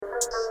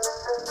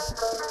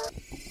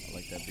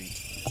that beat.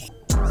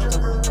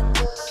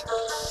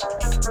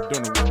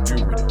 Don't know what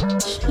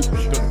to do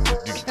with it.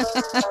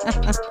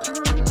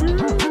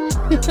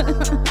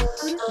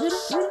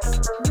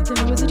 Don't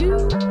know what to do.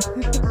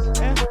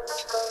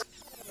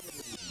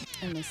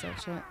 I miss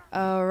that shit.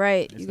 All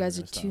right, you guys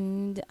are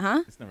tuned.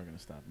 Huh? It's never gonna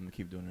stop. I'm gonna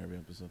keep doing it every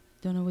episode.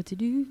 Don't know what to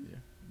do. Yeah.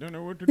 Don't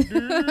know what to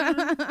do.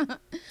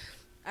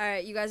 All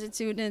right, you guys are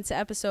tuned into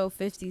episode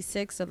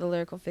 56 of the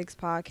Lyrical Fix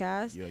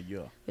podcast.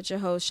 Yeah. With your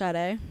host,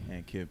 Sade.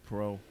 And Kid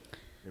Pro.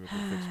 Lyrical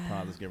Fix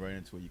Pod. Let's get right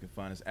into it. You can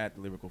find us at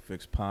the Lyrical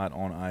Fix Pod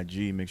on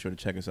IG. Make sure to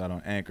check us out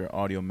on Anchor,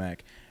 Audio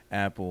Mac,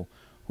 Apple.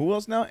 Who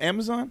else now?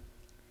 Amazon?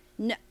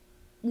 No,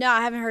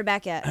 I haven't heard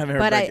back yet.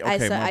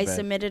 I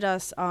submitted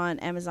us on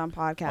Amazon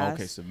Podcast.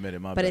 Okay,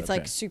 submitted. My bad. But it's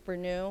like super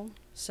new,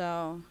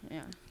 so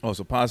yeah. Oh,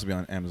 so possibly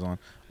on Amazon.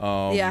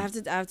 Yeah,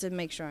 I have to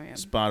make sure I am.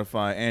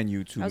 Spotify and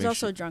YouTube. I was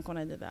also drunk when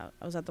I did that.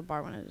 I was at the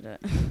bar when I did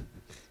it.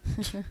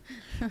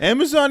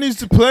 Amazon needs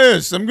to play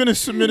us. I'm gonna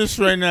submit us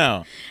right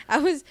now.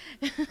 because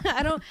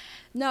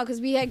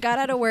we had got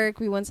out of work.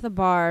 We went to the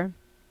bar,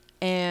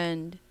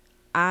 and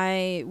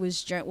I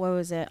was drunk. What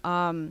was it?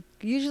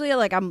 Usually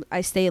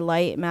I stay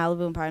light,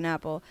 Malibu and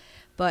pineapple,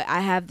 but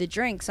I have the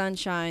drink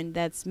Sunshine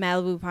that's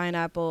Malibu,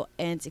 pineapple,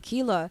 and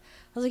tequila. I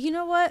was like, you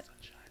know what?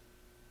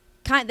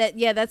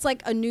 That's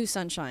like a new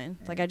Sunshine.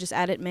 Like I just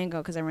added mango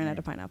because I ran out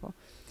of pineapple.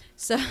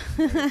 So,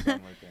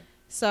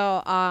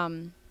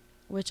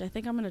 which I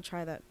think I'm gonna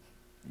try that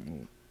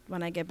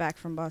when I get back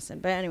from Boston.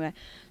 But anyway,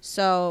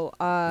 so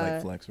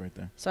light flex right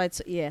there. So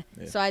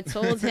So I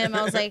told him,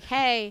 I was like,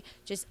 hey,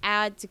 just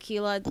add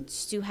tequila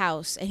Stew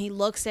House, and he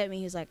looks at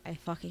me. He's like, I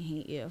fucking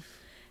hate you,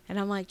 and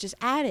I'm like, just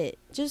add it,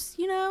 just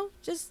do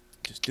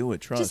it.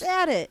 Trust. Just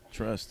add it.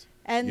 Trust.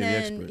 And You're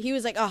then he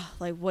was like, oh,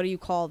 like, what do you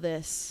call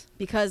this?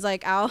 Because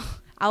like I'll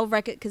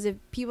because if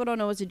people don't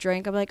know what to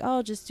drink, I'm like,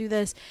 oh, just do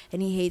this,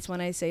 and he hates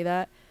when I say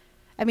that.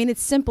 I mean,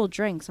 it's simple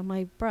drinks. I'm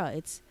like, bruh,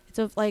 it's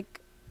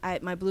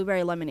my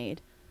blueberry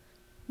lemonade.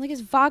 I'm like,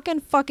 it's vodka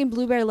and fucking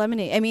blueberry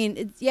lemonade. I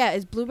mean,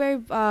 it's blueberry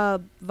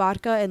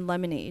vodka and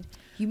lemonade.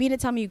 You mean to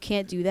tell me you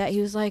can't do that?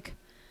 He was like,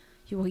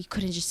 you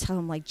couldn't just tell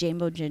him like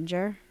Jambo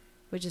Ginger,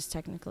 which is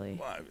technically.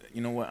 Well,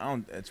 you know what?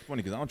 It's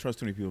funny because I don't trust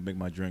too many people to make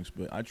my drinks,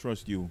 but I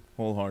trust you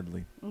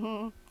wholeheartedly.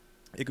 Mm-hmm.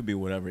 It could be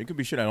whatever. It could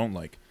be shit I don't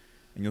like,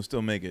 and you'll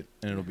still make it,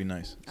 and it'll be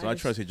nice. So I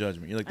trust your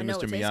judgment. You're like the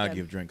Mr.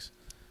 Miyagi of drinks.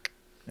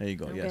 There you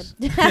go. I'm yes.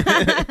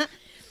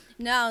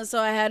 No, so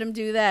I had him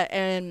do that,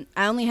 and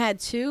I only had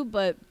 2,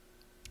 but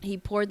he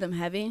poured them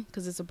heavy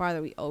because it's a bar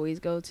that we always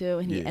go to,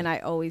 and I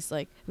always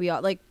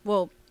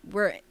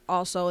we're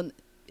also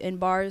in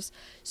bars,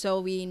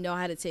 so we know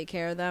how to take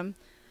care of them.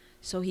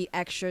 So he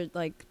extra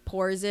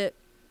pours it.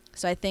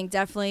 So I think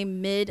definitely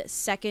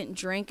mid-second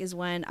drink is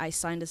when I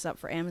signed us up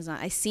for Amazon.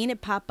 I seen it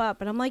pop up,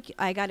 and I'm like,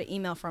 I got an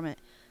email from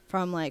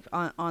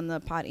on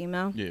the pod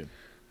email. Yeah.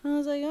 I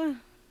was like,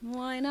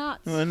 why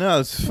not? Why not?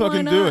 Let's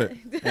fucking do it.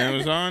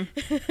 Amazon?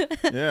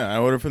 Yeah, I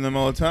order from them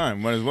all the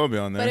time. Might as well be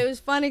on there. But it was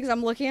funny because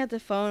I'm looking at the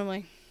phone. I'm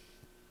like,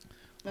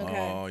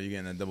 okay. Oh, you're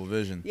getting that double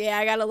vision. Yeah,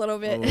 I got a little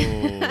bit. Oh,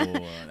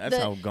 that's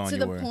how gone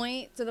you were.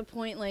 To the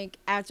point, like,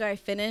 after I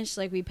finished,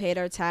 like, we paid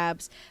our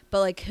tabs. But,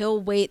 like, he'll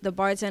wait. The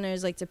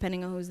bartenders, like,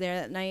 depending on who's there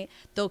that night,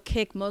 they'll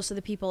kick most of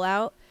the people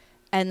out.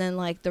 And then,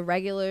 like, the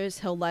regulars,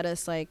 he'll let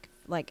us, like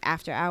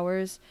after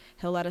hours,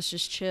 he'll let us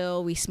just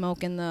chill. We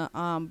smoke in the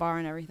bar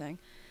and everything.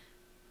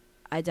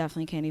 I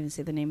definitely can't even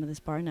say the name of this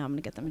bar now. I'm going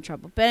to get them in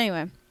trouble. But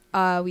anyway,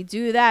 we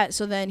do that.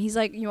 So then he's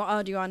like, do you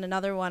want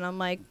another one? I'm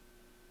like,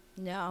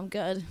 no, I'm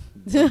good.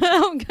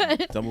 I'm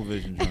good. Double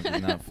vision drunk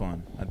is not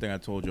fun. I think I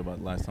told you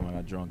about last time I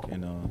got drunk in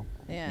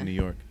New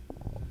York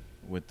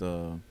with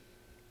the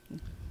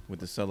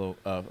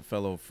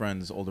fellow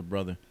friend's older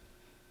brother.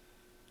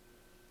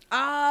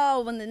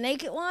 Oh, when the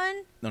naked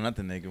one? No, not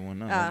the naked one.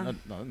 No,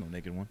 no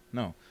naked one.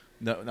 No,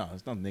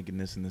 it's not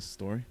nakedness in this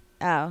story.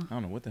 Oh. I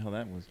don't know what the hell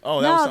that was.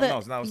 Oh, that was something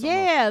else. That was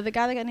something else. The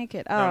guy that got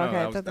naked. Oh,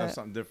 okay. That was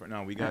something different.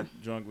 No, we got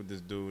drunk with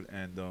this dude,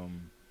 and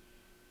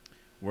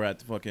we're at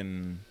the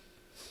fucking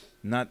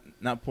not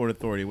Port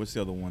Authority. What's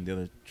the other one? The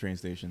other train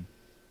station.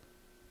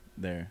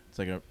 There, it's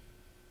like a.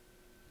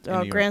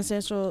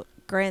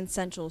 Grand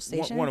Central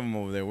Station. One of them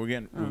over there. We're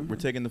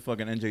taking the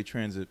fucking NJ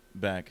Transit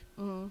back.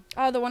 Mm-hmm.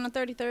 Oh, the one on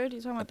 33rd.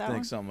 You talking about that one? I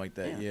think something like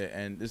that. Yeah.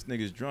 And this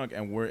nigga's drunk,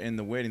 and we're in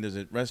the waiting. There's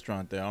a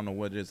restaurant there. I don't know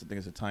what it is. I think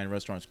it's an Italian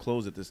restaurant. It's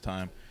closed at this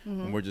time,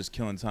 and we're just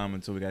killing time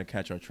until we got to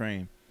catch our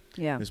train.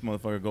 Yeah. This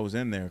motherfucker goes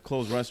in there,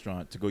 closed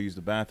restaurant, to go use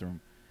the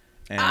bathroom.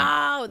 And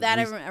I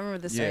remember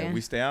this. Yeah, we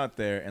stay out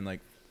there, and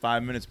like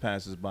 5 minutes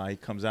passes by. He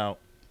comes out,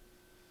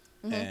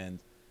 and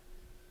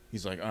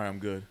he's like, "All right, I'm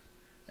good."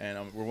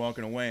 And we're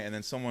walking away, and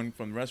then someone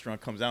from the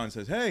restaurant comes out and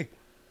says, "Hey,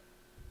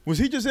 was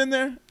he just in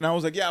there?" And I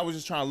was like, "Yeah, I was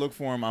just trying to look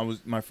for him.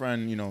 My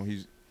friend,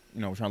 he's,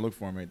 trying to look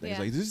for him." Right there. He's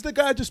like, "Is this the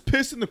guy just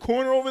pissed in the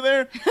corner over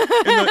there,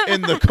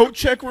 in the coat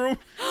check room?"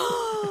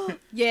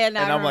 Yeah,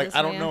 no. And I'm like,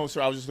 "I don't know,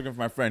 sir. I was just looking for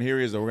my friend. Here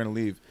he is. Though. We're gonna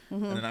leave."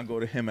 And then I go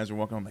to him as we're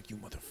walking. I'm like, "You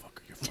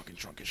motherfucker, you're fucking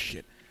drunk as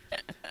shit."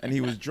 And he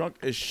was drunk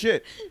as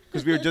shit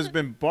because we had just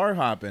been bar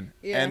hopping.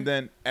 Yeah. And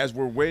then as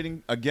we're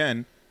waiting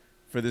again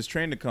for this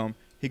train to come,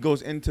 he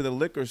goes into the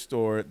liquor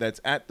store that's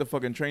at the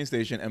fucking train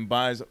station and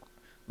buys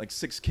like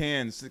 6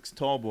 cans, 6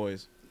 tall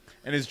boys,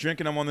 and is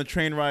drinking them on the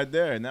train ride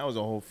there, and that was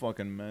a whole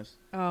fucking mess.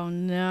 Oh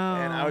no.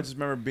 And I just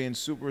remember being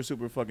super,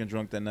 super fucking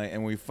drunk that night.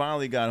 And when we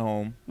finally got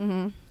home,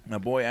 my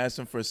boy asked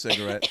him for a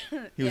cigarette.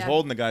 He was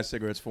holding the guy's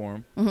cigarettes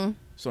for him.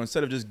 So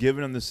instead of just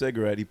giving him the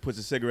cigarette, he puts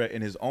the cigarette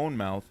in his own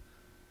mouth.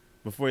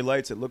 Before he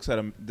lights it, looks at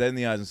him dead in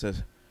the eyes and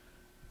says,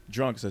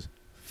 drunk, says,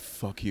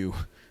 "Fuck you,"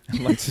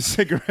 and lights a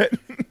cigarette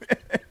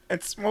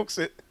and smokes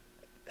it.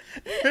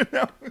 And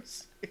that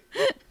was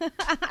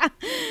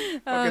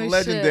fucking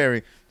legendary.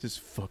 Shit. Just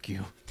fuck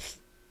you.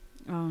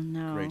 Oh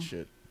no. Great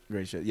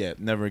shit. Yeah,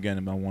 never again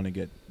am I want to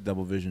get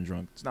double vision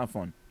drunk. It's not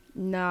fun.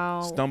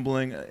 No.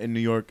 Stumbling in New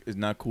York is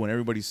not cool, and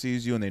everybody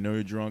sees you and they know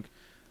you're drunk.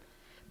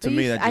 To But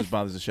me, that just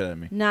bothers the shit out of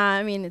me. Nah,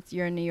 I mean,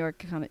 you're in New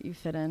York, kind of, you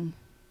fit in.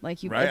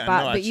 Like, you, Right? I know,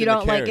 I but you shouldn't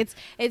don't, have like, cared.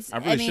 it's, I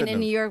really I mean, shouldn't in have.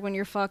 New York, when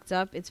you're fucked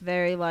up, it's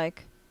very,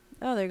 like,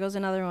 oh, there goes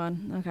another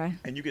one. Okay.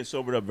 And you get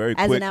sobered up very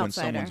As quick an when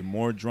outsider. someone's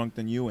more drunk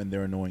than you and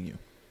they're annoying you.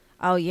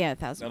 Oh, yeah,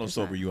 1,000%. That'll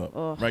sober you up.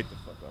 Ugh. Right the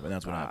fuck up. And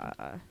that's what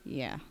happened.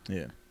 Yeah.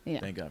 Yeah. Yeah.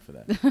 Thank God for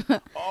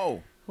that.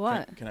 Oh.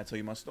 What? Can I tell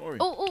you my story?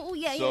 Oh,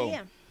 yeah, So,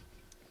 yeah.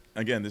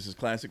 Again, this is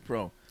Classic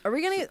Pro. Are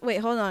we going to, wait,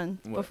 hold on.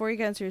 What? Before you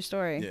get into your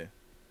story. Yeah.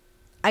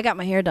 I got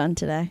my hair done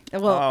today.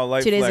 Well,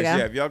 Light 2 days flash. ago.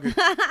 Yeah, if y'all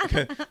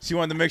could, she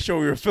wanted to make sure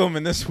we were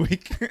filming this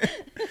week.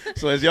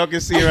 So as y'all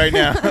can see right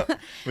now,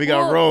 we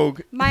got Well,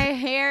 Rogue. My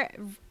hair,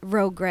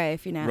 Rogue Gray,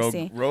 if you're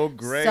nasty. Rogue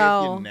Gray, So,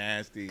 if you're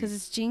nasty. Because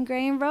it's Jean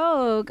Grey and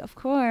Rogue, of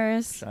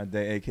course. Sade,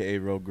 a.k.a.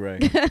 Rogue Gray,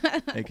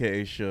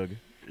 a.k.a. Shug.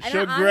 And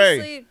Shug I Gray.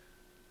 honestly-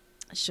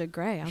 Shug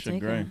Gray, I'll Shug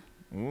take Gray.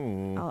 it.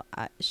 Ooh.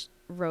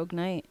 Rogue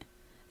Knight.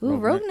 Ooh,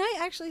 Rogue Rogue Knight. Knight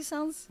actually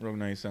sounds. Rogue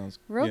Knight sounds.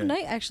 Rogue yeah.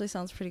 Knight actually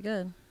sounds pretty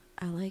good.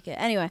 I like it.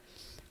 Anyway,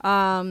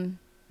 but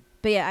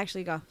yeah,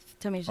 actually go.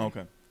 Tell me. Your story.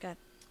 Okay. Go ahead.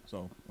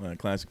 So,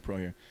 Classic Pro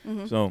here.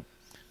 Mhm. So,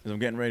 as I'm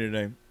getting ready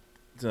today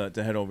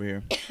to head over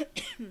here,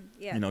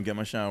 Yeah. you know, get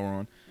my shower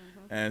on.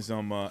 As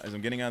I'm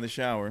getting out of the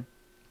shower,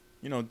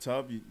 you know,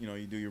 tub, you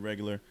do your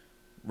regular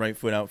right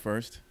foot out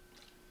first.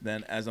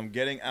 Then as I'm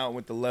getting out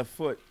with the left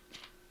foot,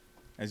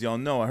 as y'all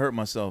know, I hurt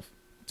myself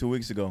 2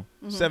 weeks ago,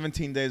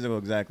 17 days ago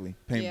exactly,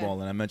 paintball,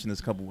 Yeah. and I mentioned this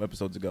a couple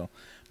episodes ago.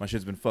 My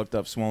shit's been fucked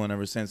up, swollen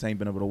ever since. I ain't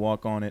been able to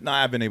walk on it. No,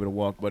 I've been able to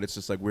walk, but it's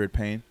just like weird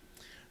pain.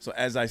 So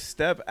as I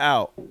step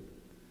out,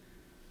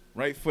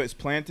 right foot is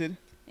planted.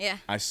 Yeah.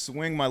 I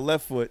swing my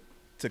left foot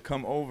to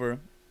come over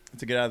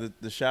to get out of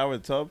the shower,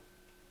 the tub.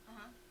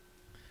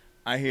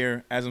 I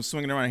hear, as I'm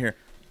swinging around, I hear,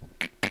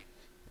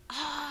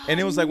 and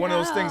it was like one of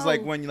those things,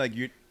 like when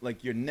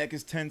your neck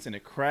is tense and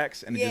it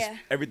cracks and it just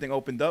everything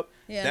opened up.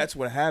 Yeah. That's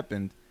what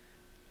happened.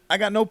 I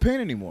got no pain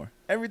anymore.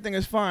 Everything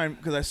is fine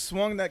because I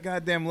swung that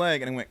goddamn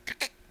leg and it went,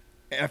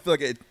 and I feel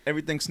like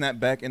everything snapped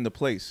back into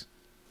place.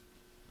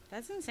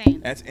 That's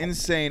insane. That's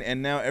insane,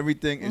 and now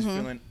everything is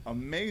feeling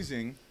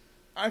amazing.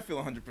 I feel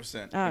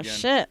 100%. Oh again.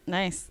 shit!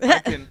 Nice. I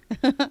can.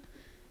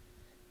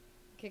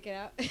 Kick it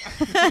out.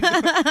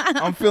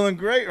 I'm feeling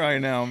great right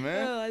now,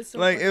 man. Oh, that's so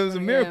like fucking it was a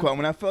funny, miracle. yeah.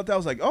 When I felt that, I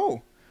was like,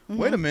 "Oh,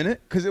 wait a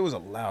minute," because it was a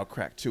loud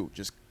crack too.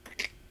 Just,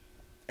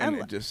 and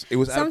it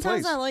was out of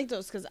place. Sometimes I like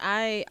those because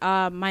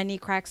my knee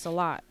cracks a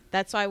lot.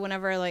 That's why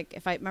whenever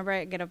if I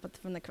get up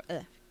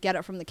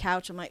from the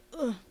couch, I'm like,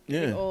 ugh,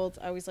 getting old.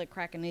 I always like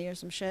crack a knee or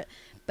some shit,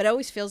 but it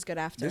always feels good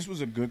after. This was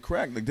a good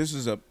crack. Like this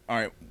is all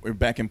right. We're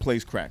back in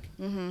place crack.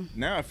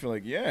 Now I feel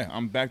like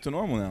I'm back to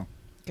normal now.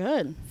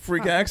 Good.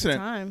 Freak Oh, accident.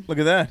 time. Look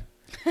at that.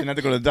 Didn't have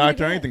to go to the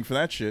doctor or at anything for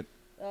that shit.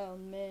 Oh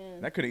man.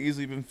 That could have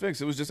easily been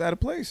fixed. It was just out of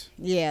place.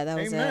 Yeah, that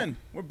was Amen. it.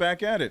 We're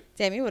back at it.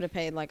 Damn, you would have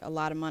paid like a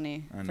lot of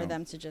money I for know.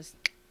 them to just.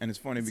 And it's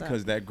funny What's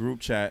because up? that group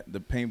chat, the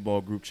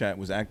paintball group chat,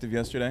 was active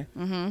yesterday.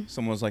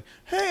 Someone was like,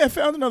 "Hey, I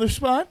found another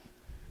spot.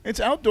 It's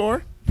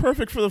outdoor,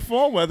 perfect for the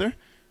fall weather."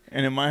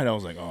 And in my head, I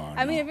was like, "Oh,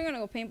 I mean, no. if you're gonna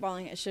go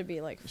paintballing, it should be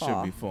like It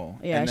fall. should be fall."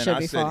 Yeah, and it then should I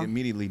be said fall.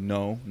 immediately,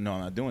 no, I'm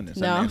not doing this.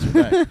 No. I didn't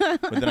answer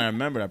that. But then I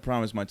remembered I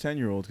promised my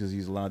 10-year-old, because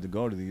he's allowed to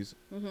go to these,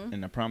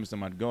 and I promised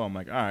him I'd go. I'm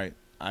like, all right,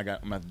 I'm going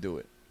to have to do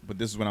it. But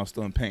this is when I was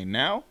still in pain.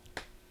 Now,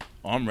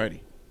 I'm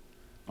ready.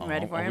 You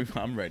ready for him?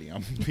 I'm ready.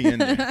 I'm be in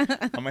there.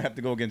 I might have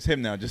to go against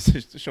him now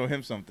just to show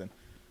him something.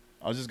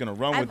 I was just going to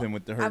run with him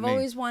with the hurt I've knee.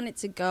 always wanted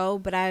to go,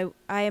 but I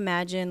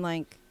imagine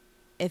like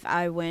if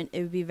I went,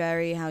 it would be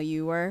very how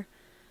you were,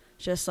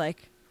 just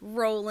like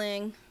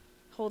rolling,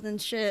 holding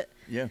shit,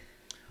 Yeah.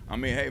 I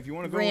mean, hey, if you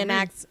want to go with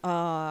reenact.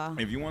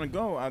 me, if you want to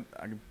go, I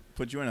can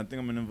put you in. I think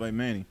I'm going to invite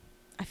Manny.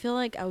 I feel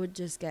like I would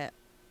just get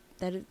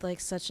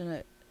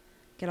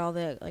get all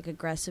the like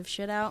aggressive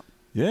shit out.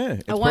 Yeah,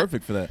 it's want-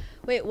 perfect for that.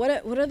 Wait, what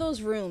are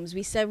those rooms?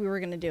 We said we were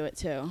gonna do it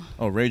too.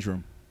 Oh, Rage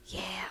Room.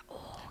 Yeah.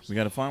 Oh. We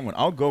got to find one.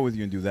 I'll go with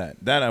you and do that.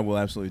 That I will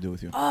absolutely do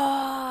with you.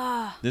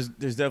 Oh. There's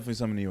definitely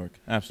some in New York.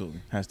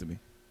 Absolutely. Has to be.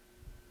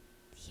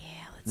 Yeah.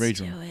 Let's Rage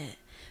do room. it.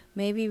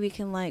 Maybe we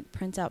can like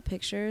print out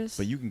pictures.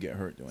 But you can get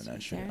hurt doing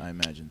that shit, Fair. I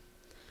imagine.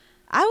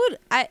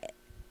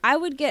 I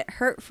would get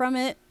hurt from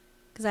it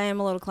because I am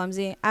a little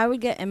clumsy. I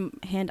would get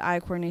hand-eye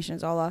coordination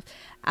is all off.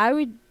 I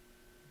would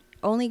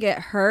only get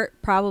hurt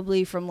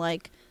probably from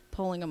like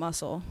pulling a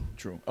muscle.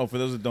 True. Oh, for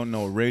those that don't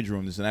know, a rage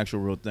room is an actual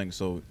real thing.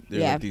 So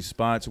there's Yeah. like these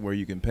spots where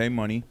you can pay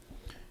money.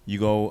 You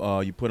go,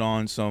 you put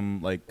on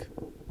some like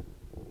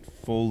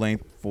full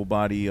length, full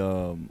body,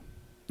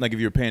 like if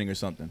you're painting or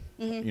something,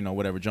 you know,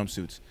 whatever,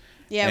 jumpsuits.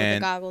 Yeah, with the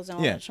And, goggles and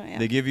all that shit. Yeah.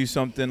 They give you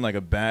something like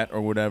a bat or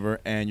whatever,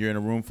 and you're in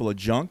a room full of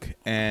junk,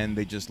 and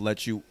they just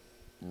let you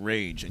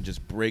rage and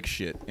just break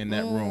shit in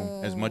that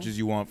room as much as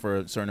you want for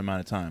a certain amount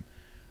of time.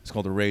 It's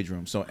called a rage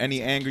room. So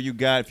any anger you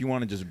got, if you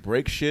want to just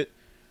break shit,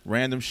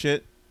 random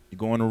shit, you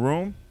go in a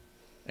room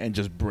and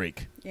just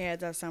break. Yeah, it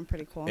does sound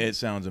pretty cool. It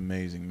sounds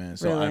amazing, man.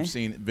 So Really? I've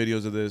seen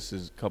videos of this.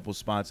 There's a couple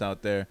spots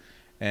out there,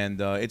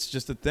 and it's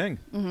just a thing.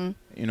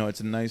 You know,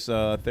 it's a nice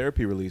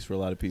therapy release for a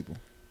lot of people.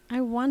 I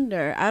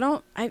wonder.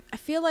 I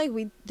feel like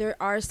there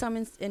are some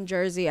in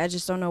Jersey. I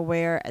just don't know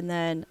where. And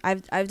then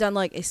I've done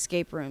like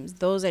escape rooms.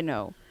 Those I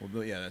know.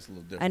 Well, yeah, that's a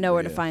little different. I know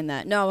where to yeah. find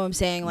that. No, I'm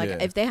saying like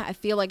Yeah. I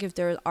feel like if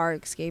there are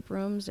escape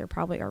rooms, there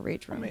probably are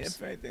rage I rooms. mean,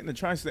 if anything, the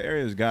tri-state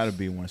area has got to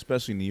be one,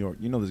 especially New York.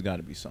 You know, there's got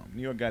to be some.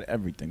 New York got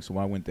everything, so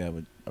why wouldn't they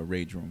have a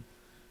rage room?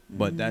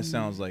 But that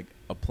sounds like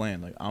a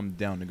plan. Like, I'm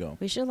down to go.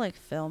 We should like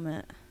film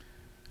it.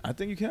 I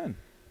think you can.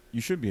 You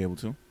should be able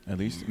to, at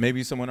least.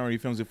 Maybe someone already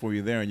films it for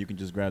you there, and you can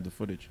just grab the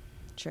footage.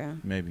 True.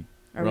 Maybe.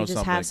 Or we else just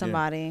I'll be have like,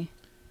 somebody.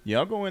 Yeah,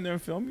 I'll go in there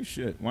and film you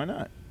shit. Why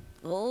not?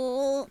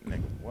 Oh. Like,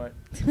 what?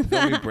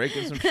 Film me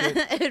breaking some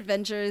shit?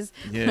 Adventures.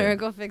 Yeah.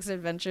 Miracle Fix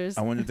Adventures.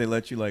 I wonder if they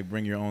let you, like,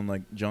 bring your own,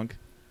 like, junk.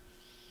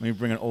 Let me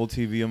bring an old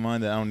TV of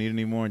mine that I don't need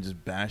anymore and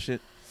just bash it.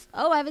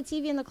 Oh, I have a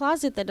TV in the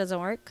closet that doesn't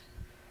work.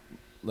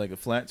 Like a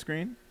flat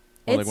screen?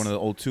 Or like It's- one of the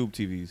old tube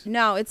TVs?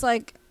 No, it's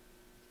like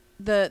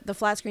the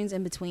flat screen's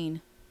in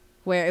between,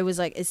 where it was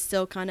like it's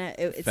still kind of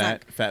it's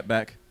not. Fat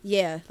back?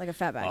 Yeah, like a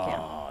fatback. Yeah.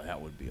 Oh,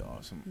 that would be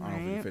awesome. I don't know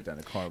if you Right. can fit that in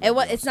a car.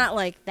 It's not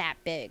like that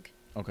big,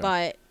 Okay.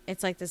 but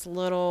it's like this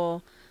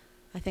little,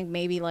 I think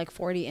maybe like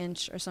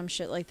 40-inch or some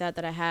shit like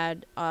that I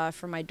had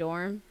for my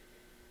dorm,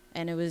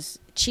 and it was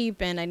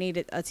cheap and I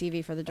needed a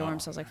TV for the dorm,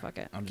 so I was like, fuck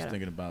it. I'm get just it.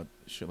 thinking about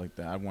shit like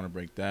that. I'd want to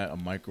break that. A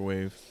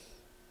microwave.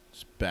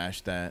 Just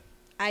bash that.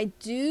 I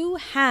do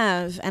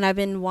have, and I've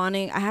been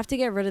wanting. I have to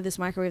get rid of this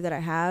microwave that I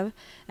have,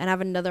 and I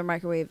have another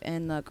microwave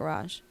in the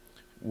garage.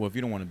 Well, if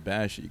you don't want to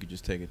bash it, you could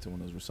just take it to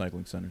one of those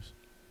recycling centers.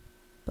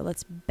 But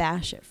let's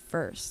bash it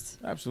first.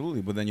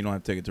 Absolutely. But then you don't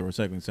have to take it to a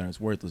recycling center. It's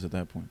worthless at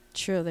that point.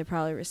 True, they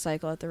probably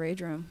recycle at the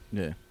rage room.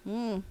 Yeah.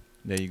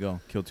 There you go.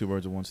 Kill two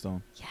birds with one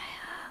stone. Yeah,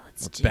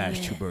 let's Let's do bash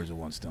it. two birds with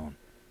one stone.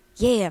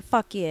 Yeah,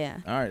 fuck yeah.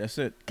 All right, that's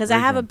it. Because I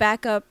Rage have a room.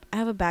 backup. I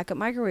have a backup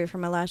microwave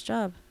from my last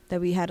job that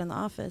we had in the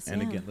office.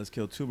 And yeah. again, let's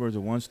kill two birds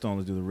with one stone.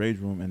 Let's do the rage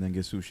room and then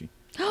get sushi.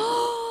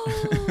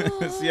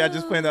 See, I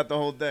just planned out the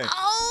whole day.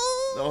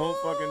 Oh, The whole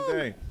fucking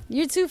day.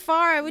 You're too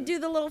far. I would do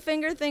the little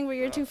finger thing, but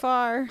you're too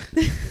far.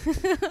 Well,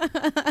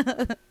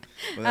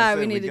 All right, that's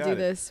we it. need to got do it.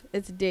 this.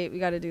 It's a date. We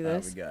got to do All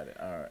right, this. we got it.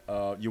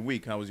 All right. Your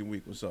week. How was your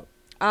week? What's up?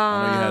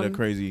 I know you had a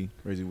crazy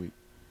week.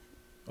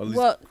 At least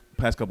Well,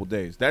 past couple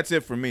days. That's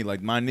it for me.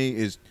 Like, my knee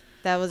is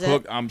that was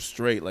hooked. it. I'm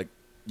straight. Like,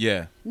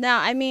 yeah. No,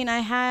 I mean, I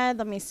had,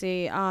 let me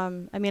see. I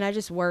mean, I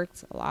just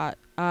worked a lot.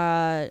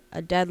 A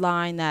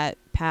deadline that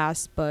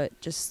passed, but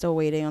just still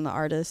waiting on the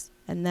artist.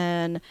 And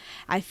then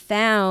I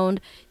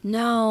found,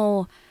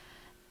 I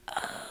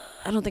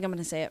don't think I'm going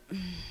to say it.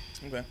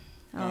 Okay.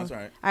 No, Oh, that's all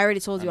right. I already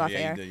told you I off mean,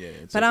 yeah, air. you did, yeah,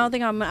 it's But I okay. don't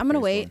think I'm going to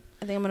Great wait. story.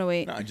 I think I'm going to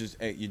wait. No, just,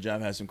 hey, your job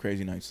has some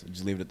crazy nights.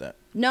 Just leave it at that.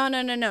 No,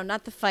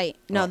 not the fight.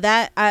 No, Oh.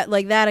 that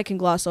I can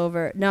gloss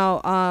over.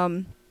 No, I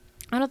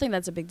don't think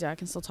that's a big deal. I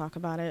can still talk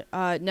about it.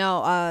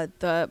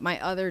 My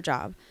other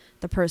job,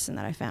 the person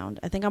that I found.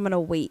 I think I'm gonna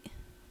wait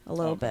a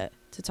little Okay. bit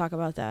to talk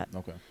about that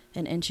Okay.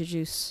 and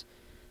introduce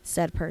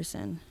said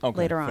person Okay.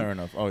 later on. Fair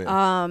enough. Oh,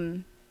 yeah.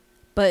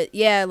 But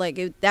yeah,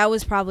 like that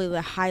was probably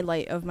the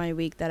highlight of my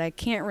week that I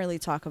can't really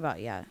talk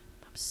about yet.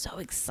 I'm so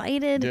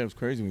excited. Yeah, it was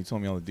crazy when you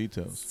told me all the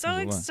details. So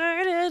It was a lot.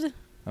 excited.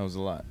 That was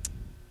a lot.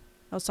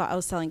 I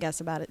was telling guests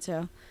about it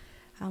too.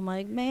 I'm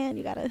like, man,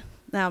 you gotta.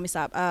 No, let me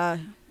stop.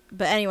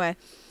 But anyway,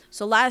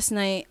 so last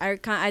night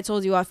I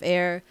told you off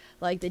air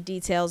like the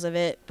details of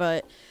it,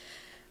 but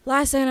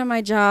last night on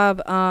my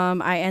job,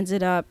 I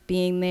ended up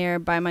being there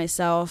by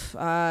myself.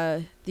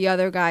 The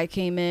other guy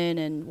came in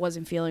and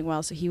wasn't feeling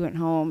well, so he went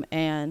home.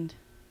 And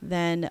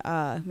then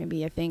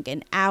maybe I think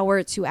an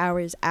hour, 2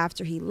 hours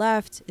after he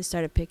left, it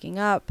started picking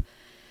up.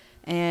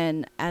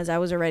 And as I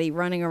was already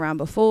running around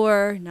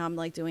before, now I'm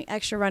like doing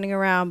extra running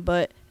around,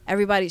 but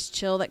everybody's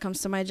chill that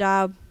comes to my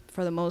job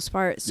for the most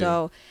part.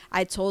 So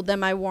I told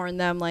them, I warned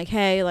them like,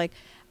 hey, like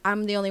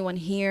I'm the only one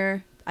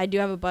here. I do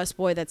have a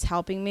busboy that's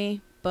helping me,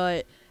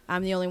 but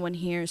I'm the only one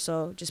here.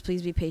 So just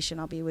please be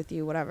patient. I'll be with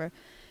you, whatever.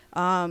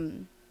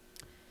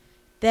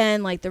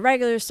 Then like the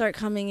regulars start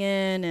coming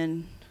in,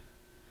 and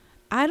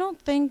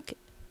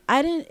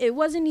it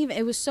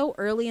was so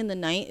early in the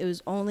night. It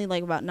was only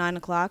like about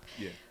 9:00.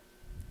 Yeah.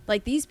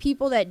 Like these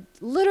people that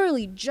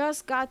literally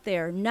just got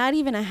there, not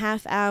even a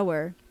half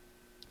hour,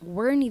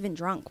 weren't even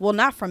drunk. Well,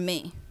 not from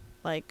me.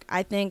 Like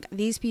I think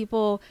these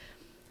people,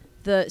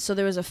 there was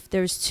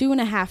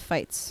 2.5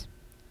 fights.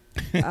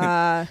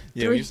 Yeah,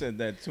 when three- you said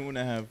that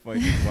 2.5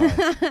 fights.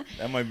 Wow.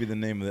 That might be the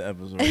name of the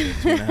episode. Right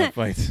there, 2.5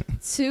 fights.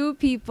 2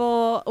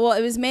 people. Well,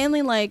 it was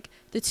mainly like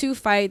the 2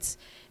 fights.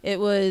 It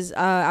was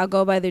I'll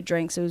go by the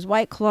drinks. It was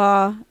White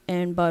Claw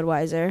and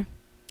Budweiser,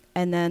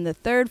 and then the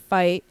third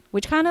fight,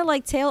 which kind of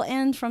like tail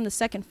end from the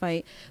second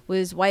fight,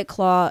 was White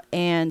Claw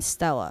and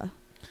Stella.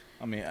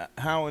 I mean,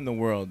 how in the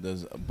world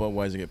does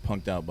Budweiser get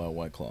punked out by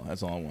White Claw?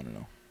 That's all I want to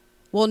know.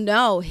 Well,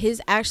 no,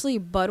 his actually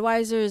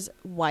Budweiser's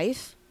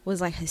wife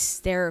was like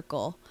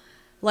hysterical.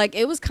 Like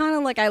it was kind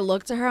of like I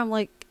looked at her, I'm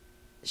like,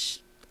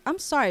 I'm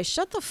sorry,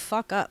 shut the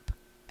fuck up.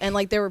 And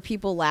like there were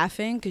people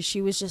laughing because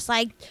she was just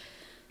like,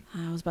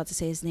 I was about to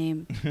say his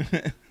name.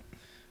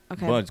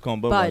 Okay. Bud's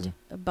calling Budweiser.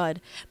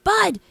 Bud,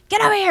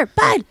 get over here,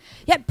 Bud.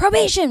 Yeah,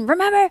 probation.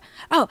 Remember?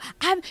 Oh,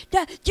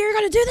 you're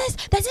gonna do this.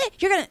 That's it.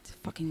 You're gonna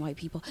fucking white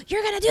people.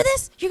 You're gonna do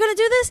this. You're gonna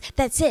do this.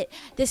 That's it.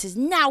 This is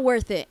not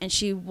worth it. And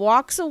she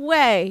walks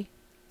away,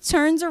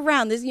 turns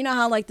around. This, you know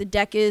how like the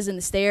deck is and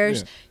the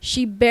stairs. Yeah.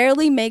 She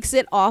barely makes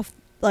it off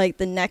like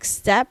the next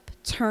step.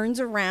 Turns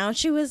around.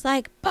 She was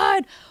like,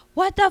 Bud,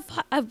 what the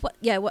fuck?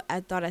 What? I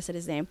thought I said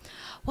his name.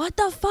 What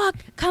the fuck?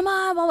 Come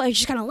on. Well, you're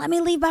just going to let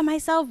me leave by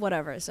myself?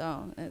 Whatever.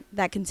 So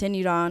that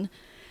continued on.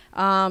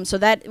 So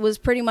that was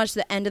pretty much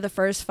the end of the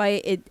first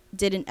fight. It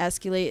didn't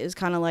escalate. It was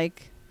kind of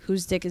like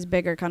whose dick is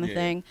bigger kind of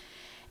thing.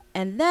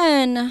 And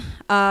then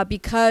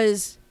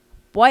because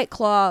White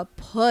Claw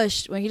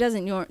pushed, when he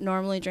doesn't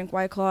normally drink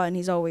White Claw, and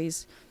he's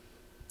always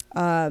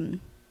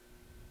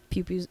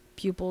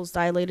pupils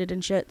dilated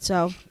and shit.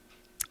 So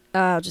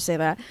I'll just say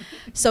that.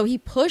 So he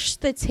pushed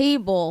the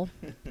table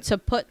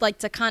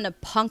to kind of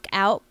punk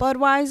out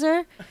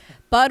Budweiser.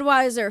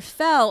 Budweiser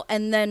fell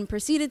and then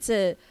proceeded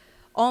to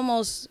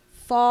almost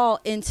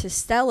fall into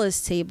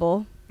Stella's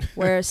table,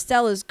 where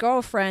Stella's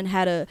girlfriend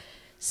had a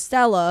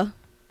Stella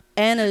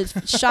and a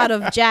shot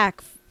of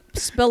Jack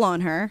spill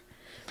on her.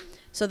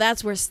 So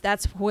that's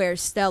where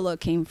Stella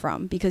came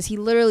from, because he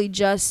literally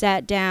just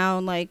sat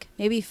down like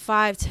maybe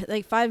 5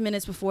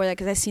 minutes before that,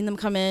 because I seen them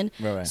come in.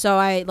 Right. So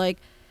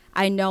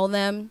I know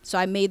them, so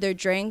I made their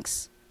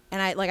drinks,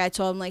 and I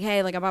told them like,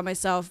 hey, like I'm by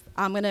myself.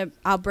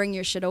 I'll bring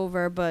your shit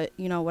over, but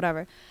you know,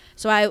 whatever.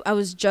 So I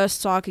was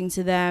just talking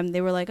to them. They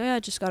were like, oh yeah, I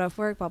just got off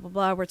work, blah blah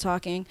blah. We're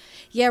talking.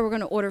 Yeah, we're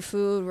gonna order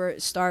food. We're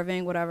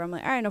starving, whatever. I'm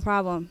like, all right, no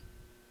problem.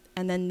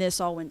 And then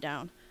this all went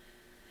down.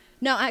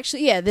 No,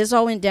 actually, yeah, this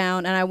all went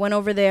down, and I went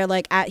over there,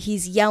 like,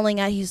 he's yelling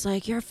he's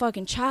like, you're a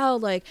fucking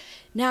child, like,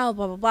 now,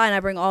 blah, blah, blah, and I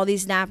bring all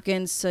these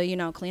napkins to, you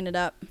know, clean it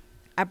up.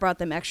 I brought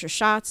them extra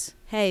shots.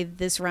 Hey,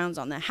 this round's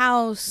on the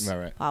house,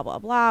 right. Blah, blah,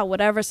 blah,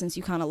 whatever, since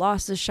you kind of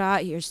lost the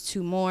shot, here's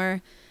 2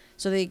 more.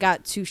 So they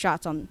got 2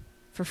 shots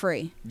for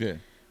free. Yeah.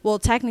 Well,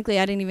 technically,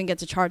 I didn't even get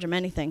to charge them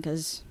anything,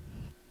 because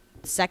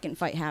the second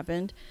fight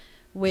happened,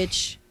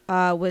 which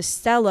was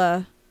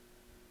Stella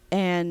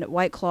and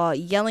White Claw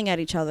yelling at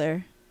each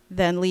other,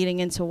 then leading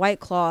into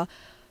White Claw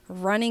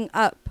running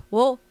up.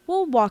 Well,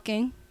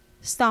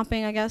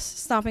 stomping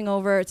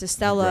over to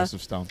Stella.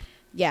 Aggressive stomp.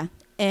 Yeah,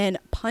 and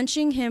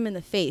punching him in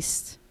the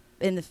face.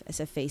 In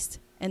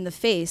the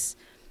face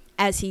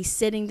as he's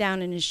sitting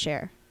down in his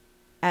chair.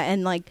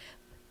 And like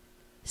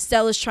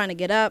Stella's trying to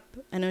get up,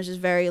 and it was just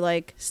very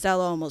like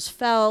Stella almost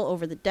fell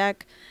over the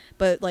deck,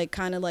 but like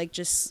kind of like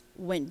just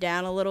went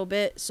down a little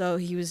bit, so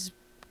he was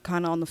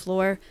kind of on the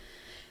floor.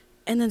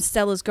 And then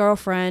Stella's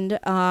girlfriend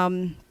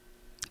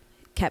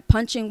kept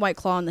punching White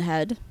Claw in the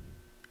head,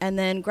 and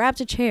then grabbed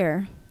a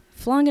chair,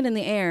 flung it in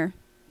the air,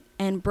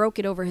 and broke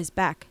it over his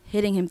back,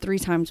 hitting him 3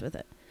 times with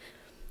it.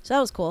 So that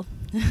was cool.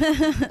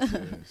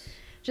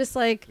 Just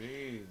like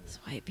it's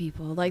white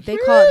people, like they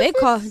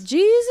call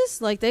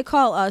Jesus, like they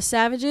call us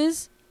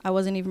savages. I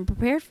wasn't even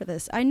prepared for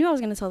this. I knew I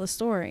was gonna tell the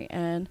story,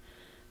 and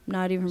I'm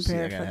not even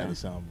prepared for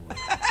this.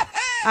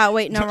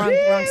 Wait, no,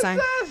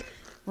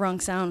 wrong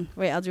sound.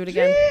 Wait, I'll do it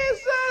again.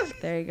 Jesus.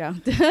 There you go.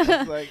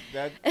 That's like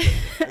that.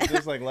 It's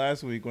just like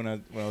last week when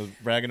I was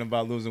bragging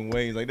about losing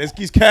weight. Like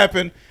he's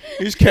capping.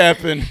 He's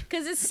capping.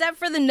 Because it's set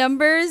for the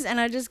numbers, and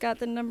I just got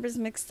the numbers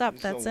mixed up.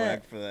 You're That's so it.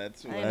 whack for that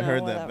too. I I know,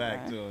 heard whatever. that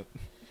back to it.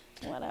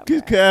 Whatever.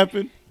 He's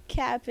capping.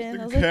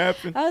 Capping. I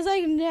Capping. was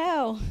like,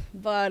 no.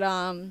 But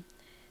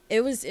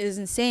it was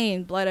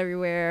insane. Blood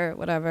everywhere.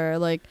 Whatever.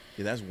 Like.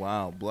 Yeah, that's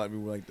wild. Blood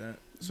everywhere like that.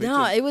 So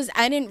No, it was.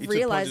 I didn't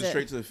realize punches it.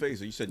 straight to the face.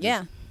 So you said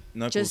Yeah.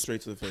 knuckles Just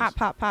straight to the face. Pop,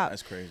 pop, pop.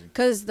 That's crazy.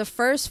 Because the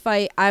first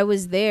fight, I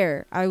was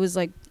there. I was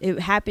like, it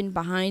happened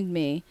behind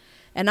me.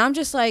 And I'm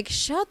just like,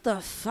 shut the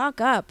fuck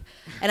up.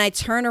 And I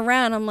turn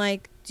around. I'm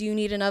like, do you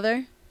need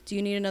another? Do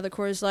you need another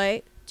Coors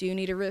Light? Do you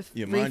need a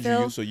Yeah, mind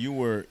refill? you, so you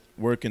were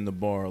working the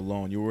bar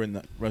alone. You were in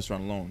the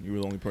restaurant alone. You were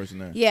the only person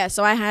there. Yeah,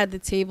 so I had the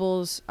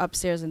tables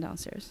upstairs and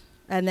downstairs.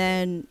 And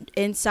then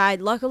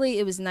inside, luckily,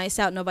 it was nice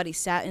out. Nobody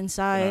sat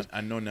inside.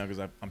 I know now because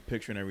I'm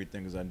picturing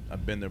everything because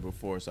I've been there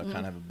before, so I kind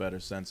of have a better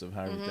sense of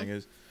how everything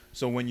is.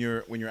 So when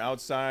you're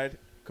outside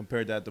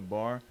compared to at the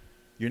bar,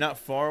 you're not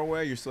far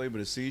away. You're still able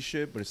to see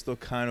shit, but it's still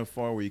kind of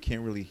far where you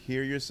can't really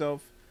hear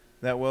yourself.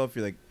 that well.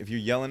 If you're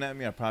yelling at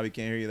me, I probably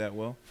can't hear you that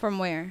well. From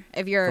where?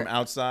 If you're from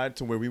outside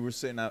to where we were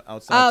sitting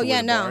outside. Oh to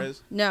yeah, where the bar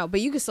is. no,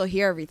 but you can still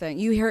hear everything.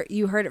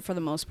 You heard it for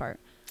the most part.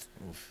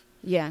 Oof.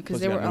 Yeah, because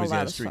they were all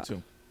loud as fuck.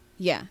 Too.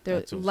 Yeah,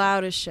 they're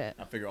loud as shit.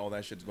 I figure all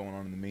that shit's going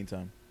on in the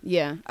meantime.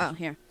 Yeah. Oh,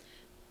 here.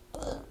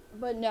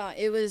 But no,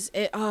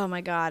 it. Oh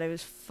my god, it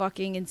was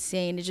fucking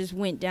insane. It just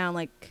went down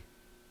like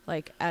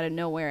out of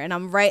nowhere, and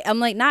I'm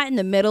like not in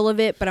the middle of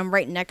it, but I'm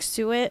right next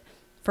to it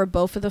for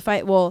both of the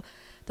fight. Well,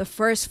 the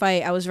first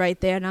fight I was right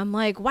there, and I'm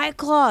like, White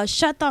Claw,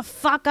 shut the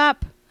fuck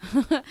up.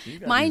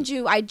 Mind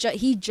you, I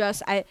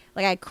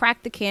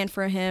cracked the can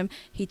for him.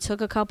 He took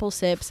a couple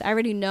sips. I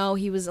already know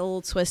he was a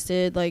little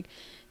twisted, like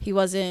he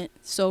wasn't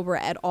sober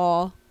at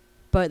all,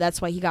 but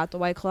that's why he got the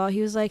White Claw.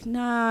 He was like,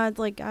 nah,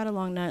 like I had a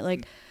long night,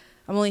 like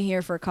I'm only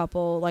here for a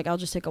couple, like I'll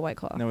just take a White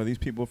Claw. Now, are these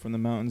people from the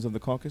mountains of the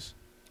Caucasus?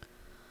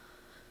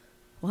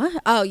 What?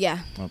 Oh yeah.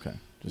 Okay.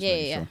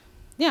 Yeah.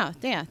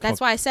 That's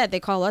why I said they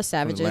call us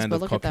savages,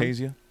 but look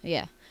Caucasia? at them.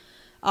 Yeah.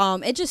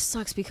 It just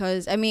sucks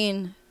because I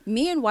mean,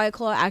 me and White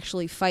Claw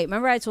actually fight.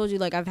 Remember I told you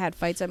like I've had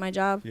fights at my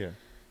job? Yeah.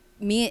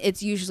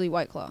 It's usually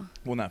White Claw.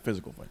 Well, not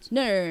physical fights.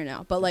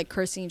 No. But like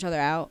cursing each other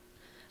out.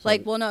 So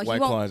like, well, no,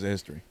 White Claw has a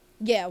history.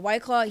 Yeah,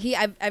 White Claw.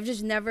 I've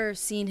just never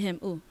seen him.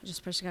 Ooh,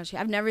 just pushed the couch.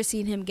 I've never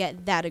seen him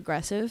get that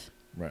aggressive.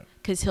 Right.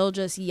 Because he'll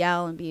just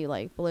yell and be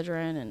like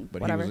belligerent and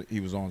whatever. But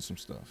he was on some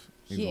stuff.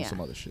 He was on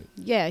some other shit.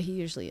 Yeah, he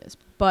usually is,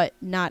 but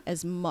not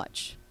as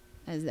much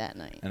as that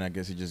night. And I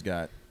guess he just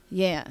got.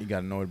 Yeah. He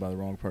got annoyed by the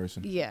wrong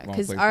person. Yeah,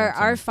 because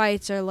our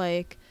fights are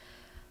like,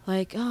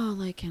 oh,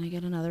 like, can I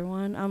get another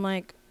one? I'm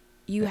like,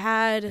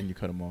 had. And you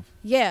cut him off.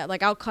 Yeah,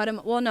 like I'll cut him.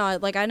 Well, no,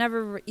 like I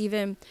never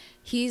even.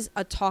 He's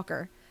a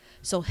talker,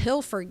 so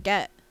he'll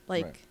forget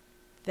like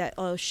that.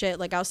 Oh shit!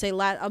 Like I'll say,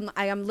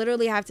 I'm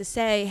literally have to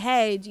say,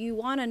 hey, do you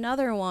want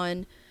another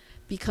one?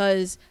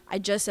 Because I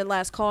just said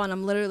last call, and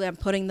I'm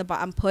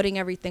putting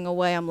everything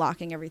away. I'm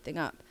locking everything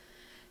up.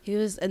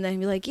 And then he'd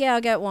be like, yeah,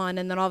 I'll get one.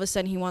 And then all of a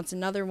sudden he wants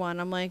another one.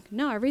 I'm like,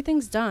 no,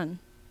 everything's done.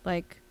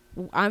 Like,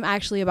 I'm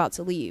actually about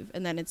to leave.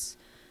 And then it's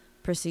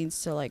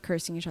proceeds to like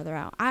cursing each other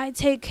out. I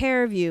take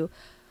care of you.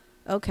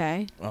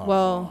 Okay. Oh.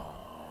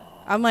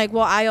 Well, I'm like,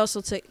 well, I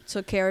also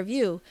took care of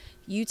you.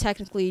 You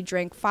technically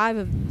drank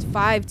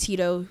five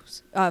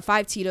Tito's,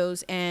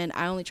 and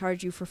I only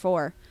charged you for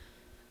 4.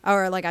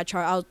 Or like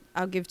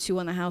I'll give 2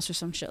 on the house or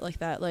some shit like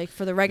that. Like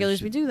for the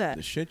regulars, we do that.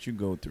 The shit you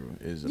go through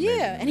is amazing.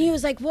 Yeah, and he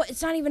was like, "Well,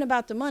 it's not even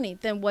about the money.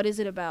 Then what is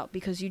it about?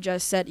 Because you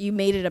just said you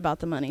made it about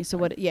the money. So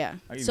what? Yeah.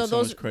 I give you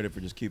so much credit for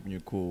just keeping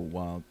your cool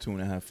while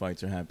 2.5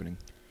 fights are happening.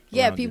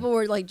 Yeah, people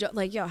were like,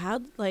 yo,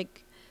 how?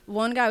 Like,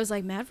 one guy was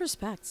like, mad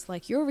respect.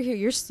 Like you're over here,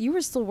 you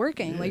were still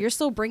working. Yeah. Like you're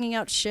still bringing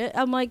out shit.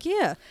 I'm like,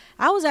 yeah.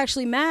 I was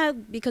actually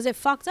mad because it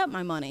fucked up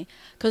my money.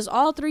 Because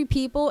all 3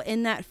 people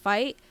in that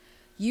fight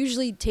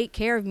usually take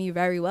care of me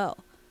very well,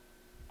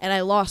 and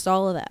I lost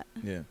all of that.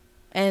 Yeah.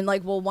 And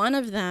like, well, one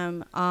of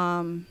them,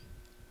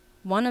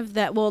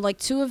 like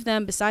 2 of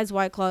them besides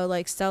White Claw,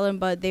 like Stella and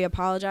Bud, they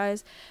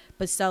apologized,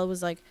 but Stella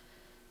was like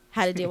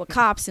had to deal with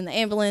cops and the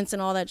ambulance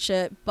and all that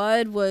shit.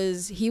 Bud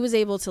was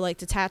able to like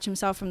detach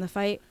himself from the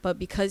fight, but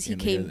because he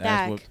came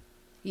back,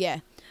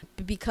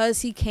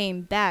 because he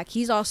came back,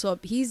 he's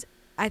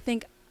I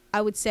think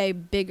I would say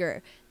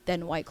bigger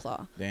than White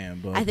Claw. Damn,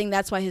 Bud. I think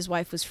that's why his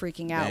wife was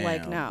freaking out. Damn,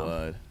 like, no,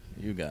 Bud,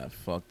 you got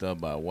fucked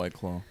up by White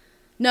Claw.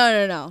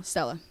 No,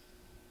 Stella.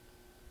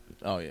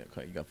 Oh yeah,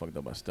 you got fucked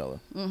up by Stella.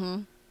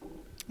 Mm-hmm.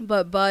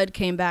 But Bud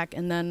came back,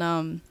 and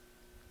then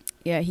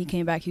he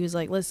came back. He was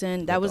like,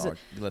 listen, you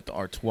let the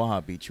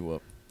Artois beat you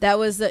up. That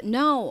was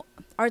no,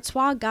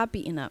 Artois got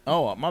beaten up.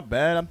 Oh, my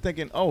bad. I'm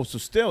thinking, so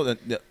still,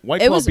 the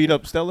White Claw beat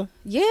up Stella?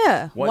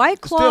 Yeah,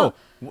 White Claw.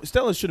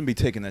 Stella shouldn't be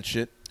taking that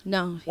shit.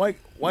 No. White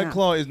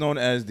Claw is known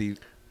as the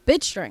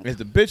bitch drink. It's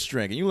the bitch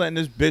drink, and you letting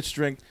this bitch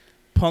drink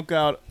punk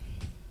out.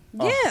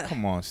 Yeah. Oh,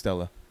 come on,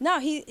 Stella. No,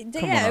 it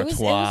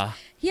was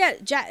he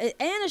had Jack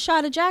and a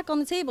shot of Jack on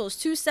the table. It was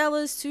 2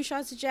 Stellas, 2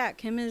 shots of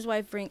Jack. Him and his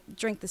wife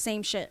drink the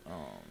same shit. Oh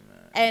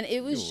man. And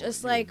it was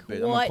just like,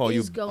 what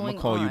is going on? I'm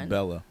gonna call you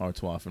Bella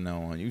Artois from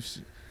now on.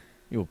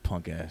 You a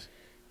punk ass.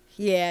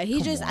 Yeah,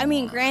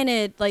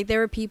 granted, like there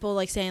were people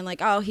like saying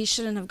like, oh, he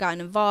shouldn't have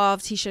gotten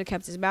involved. He should have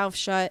kept his mouth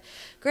shut.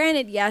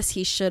 Granted, yes,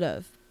 he should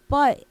have,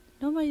 but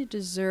nobody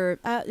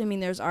deserved.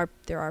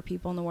 There are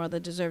people in the world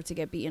that deserve to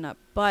get beaten up,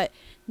 but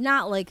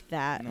not like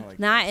that.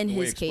 Not in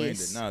his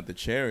case. No, the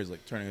chair is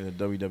like turning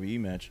into a WWE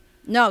match.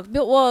 No,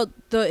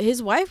 but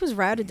his wife was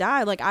ride or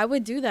die. Like I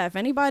would do that if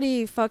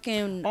anybody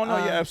fucking. Oh no,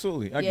 yeah,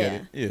 absolutely, I get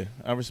it. Yeah,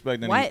 I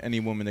respect any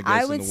woman that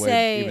gets in the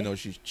way, even though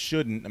she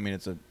shouldn't. I mean,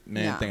 it's a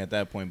man thing at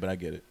that point, but I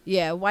get it.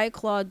 Yeah, White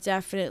Claw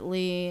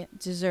definitely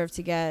deserved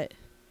to get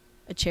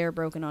a chair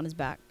broken on his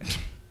back.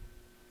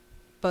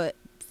 But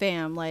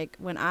fam, like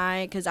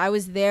because I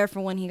was there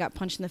for when he got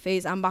punched in the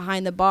face. I'm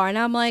behind the bar and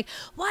I'm like,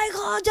 White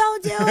Claw,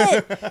 don't do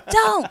it.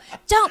 don't.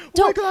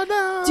 White Claw,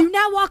 no. Do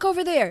not walk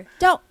over there.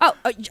 Don't.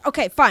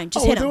 Okay, fine.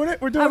 Just hit him. We're doing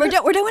it. We're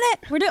doing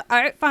it.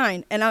 All right,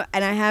 fine. And I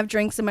have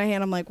drinks in my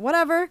hand. I'm like,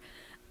 whatever.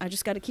 I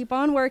just got to keep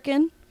on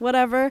working,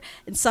 whatever.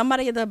 And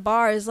somebody at the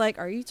bar is like,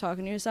 are you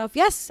talking to yourself?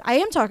 Yes, I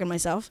am talking to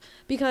myself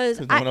because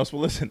no one else will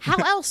listen. How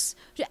else?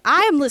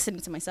 I am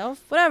listening to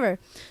myself, whatever.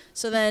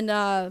 So then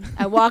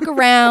I walk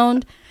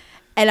around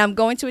and I'm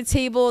going to a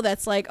table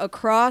that's like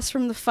across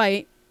from the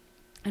fight.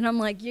 And I'm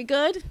like, you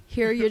good?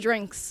 Here are your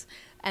drinks.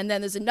 And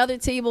then there's another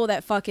table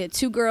that fucking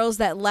 2 girls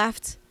that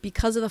left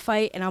because of the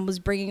fight. And I was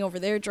bringing over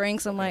their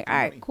drinks. I'm like, all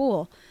right,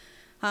 cool.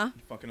 Huh?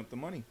 You're fucking up the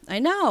money. I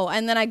know.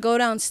 And then I go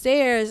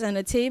downstairs and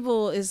the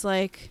table is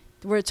like,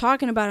 we're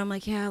talking about it. I'm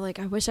like, yeah, like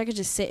I wish I could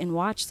just sit and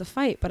watch the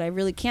fight, but I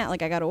really can't.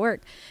 Like I got to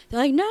work. They're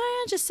like, no,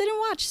 just sit and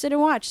watch.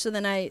 So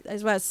then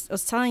as I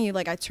was telling you,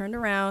 like I turned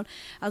around.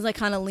 I was like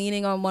kind of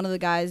leaning on one of the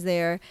guys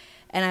there.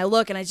 And I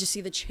look and I just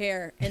see the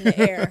chair in the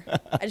air.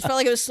 I just felt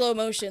like it was slow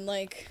motion.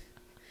 Like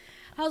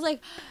I was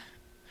like,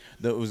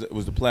 It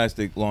was the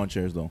plastic lawn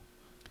chairs though.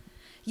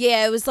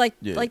 yeah, it was like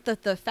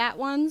the fat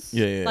ones.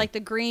 Yeah. Like the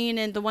green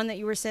and the one that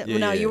you were sitting. Yeah,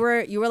 No,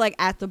 yeah. you were like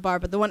at the bar,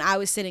 but the one I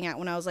was sitting at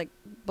when I was like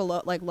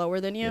below, like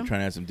lower than you. Yeah, trying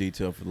to add some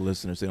detail for the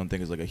listeners. They don't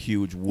think it's like a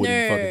huge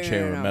wooden fucking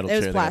chair or metal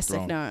chair. It was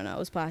plastic. No, it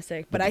was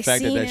plastic. But the I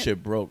fact seen that it,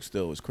 shit broke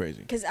still was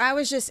crazy. because I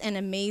was just in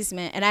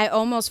amazement, and I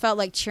almost felt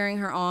like cheering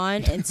her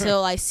on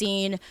until I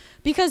seen,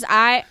 because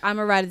I'm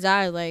a ride or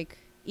die. Like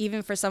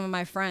even for some of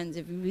my friends,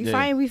 if we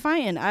fight, we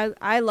fighting.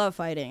 I love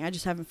fighting. I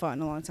just haven't fought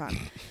in a long time,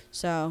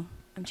 so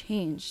I'm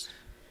changed.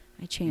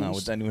 I changed. No,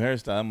 with that new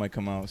hairstyle, that might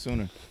come out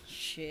sooner.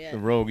 Shit. The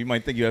Rogue, you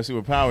might think you have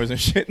superpowers and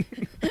shit.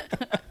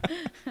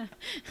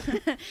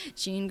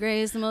 Jean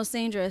Grey is the most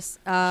dangerous.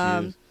 She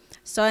is.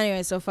 So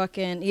anyway, so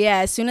fucking yeah.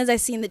 As soon as I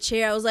seen the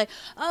chair, I was like,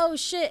 "Oh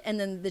shit!" And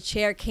then the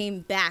chair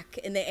came back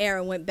in the air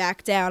and went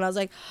back down. I was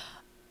like,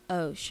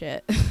 "Oh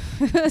shit!"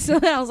 So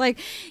then I was like,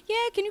 "Yeah,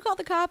 can you call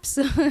the cops?"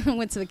 I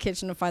went to the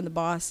kitchen to find the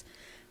boss.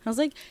 I was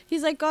like,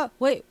 he's like, oh,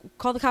 wait,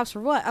 call the cops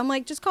for what? I'm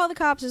like, just call the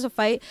cops. There's a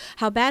fight.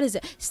 How bad is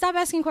it? Stop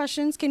asking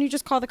questions. Can you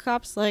just call the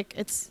cops? Like,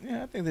 it's...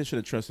 Yeah, I think they should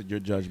have trusted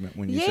your judgment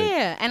when you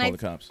said call the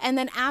cops. And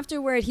then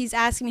afterward, he's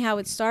asking me how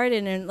it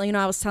started. And, you know,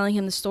 I was telling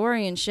him the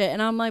story and shit.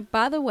 And I'm like,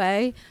 by the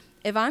way,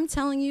 if I'm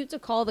telling you to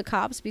call the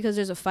cops because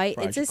there's a fight,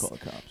 Probably it's just... call the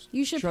cops.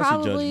 You should Trust your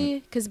probably...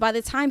 judgment. Because by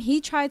the time he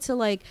tried to,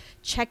 like,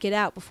 check it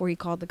out before he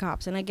called the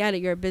cops. And I get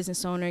it. You're a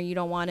business owner. You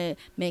don't want it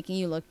making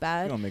you look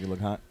bad. You don't make it look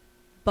hot.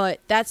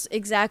 But that's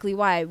exactly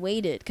why I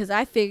waited, because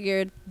I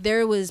figured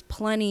there was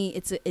plenty.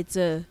 It's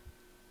a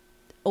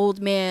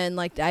old man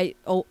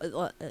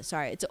it's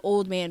an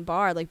old man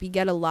bar. Like we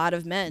get a lot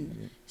of men,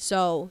 Yeah.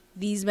 so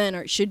these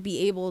men should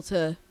be able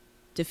to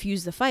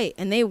diffuse the fight,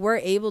 and they were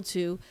able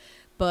to,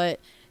 but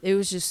it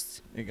was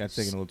just It got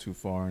taken a little too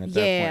far, and at that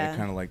point, it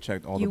kind of like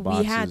checked all the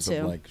we had boxes to.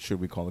 of like, should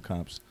we call the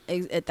cops?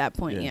 at that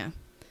point, Yeah.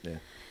 yeah.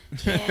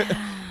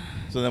 Yeah.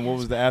 So then, what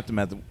was the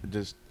aftermath?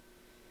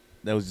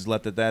 That was just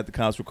left at that. The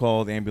cops were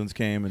called, the ambulance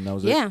came, and that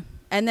was it. Yeah,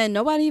 and then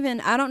nobody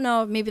even. I don't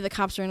know. Maybe the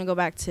cops are gonna go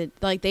back to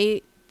like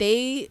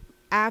they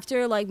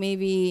after like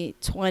maybe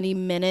 20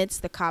 minutes,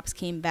 the cops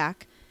came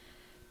back,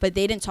 but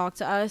they didn't talk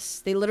to us.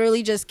 They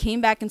literally just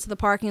came back into the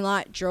parking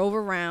lot, drove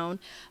around.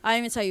 I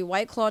didn't even tell you,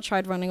 White Claw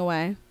tried running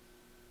away,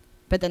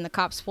 but then the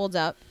cops pulled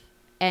up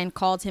and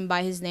called him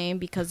by his name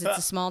because it's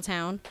a small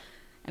town,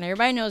 and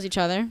everybody knows each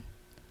other.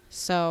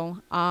 So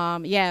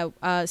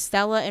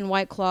Stella and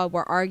White Claw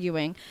were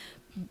arguing.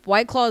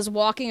 White Claw is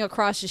walking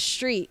across the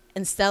street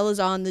and Stella's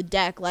on the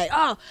deck like,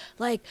 oh,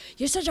 like,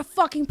 you're such a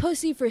fucking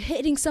pussy for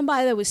hitting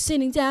somebody that was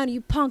sitting down,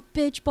 you punk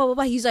bitch, blah, blah,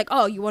 blah. He's like,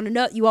 oh, you want to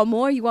know? You want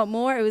more? You want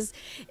more? It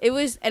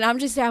was, and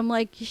I'm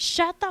like,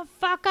 shut the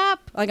fuck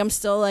up. Like, I'm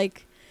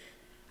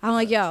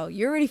like, yo,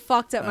 you already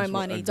fucked up my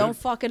money. Don't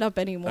fuck it up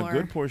anymore. A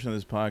good portion of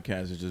this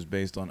podcast is just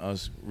based on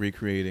us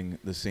recreating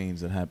the scenes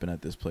that happen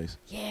at this place.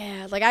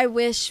 Yeah, like, I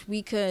wish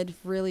we could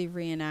really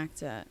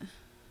reenact it.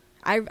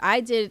 I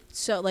did,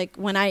 so like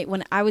when I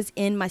was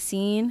in my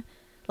scene,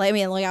 like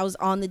I was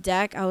on the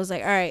deck, I was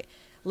like, all right,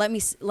 let me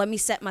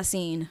set my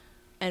scene,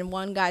 and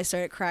one guy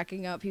started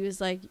cracking up. He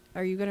was like,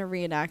 are you gonna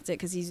reenact it?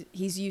 Because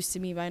he's used to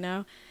me by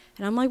now,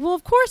 and I'm like, well,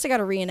 of course I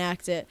gotta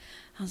reenact it.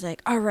 I was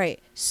like, all right,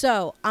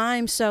 so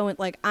I'm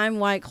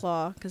White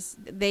Claw, because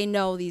they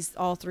know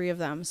all 3 of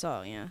them,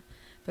 so yeah,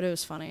 but it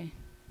was funny.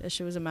 This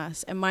shit was a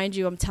mess, and mind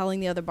you, I'm telling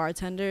the other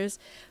bartenders,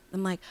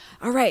 I'm like,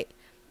 all right.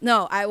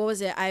 No, what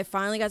was it? I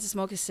finally got to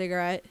smoke a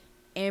cigarette.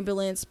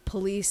 Ambulance,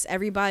 police,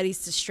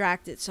 everybody's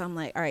distracted. So I'm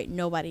like, all right,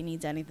 nobody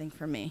needs anything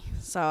from me.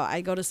 So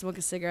I go to smoke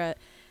a cigarette,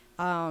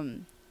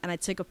 and I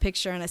took a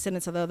picture and I sent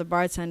it to the other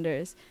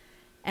bartenders.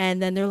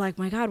 And then they're like,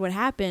 my God, what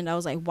happened? I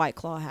was like, White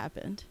Claw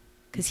happened.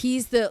 Because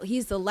he's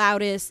the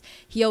loudest.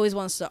 He always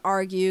wants to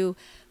argue,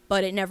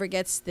 but it never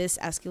gets this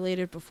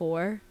escalated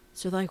before.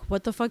 So like,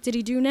 what the fuck did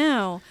he do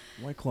now?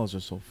 White Claws are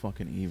so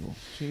fucking evil.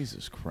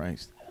 Jesus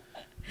Christ.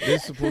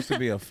 This is supposed to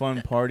be a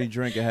fun party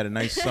drink. It had a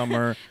nice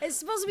summer. It's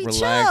supposed to be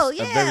relaxed, chill,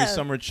 yeah. A very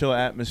summer chill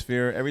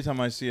atmosphere. Every time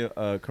I see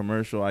a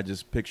commercial, I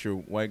just picture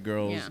white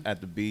girls at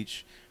the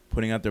beach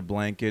putting out their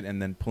blanket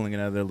and then pulling it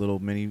out of their little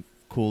mini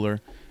cooler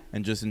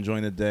and just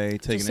enjoying the day,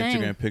 taking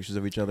Instagram pictures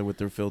of each other with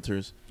their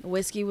filters.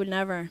 Whiskey would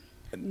never.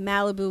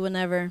 Malibu would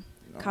never.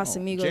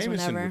 Casamigos would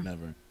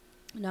never.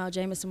 No,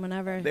 Jameson,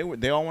 whenever.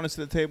 They all want to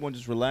sit at the table and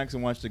just relax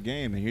and watch the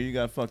game, and here you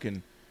got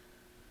fucking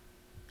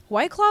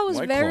White Claw was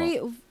White very.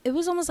 Claw. It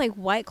was almost like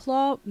White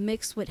Claw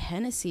mixed with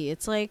Hennessy.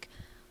 It's like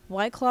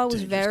White Claw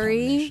was Dangerous very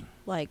combination.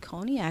 like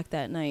cognac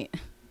that night.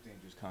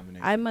 dangerous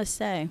combination. I must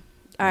say.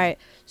 All right,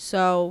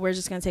 so we're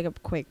just gonna take a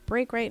quick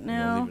break right We're gonna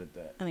now, leave it at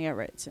that. and get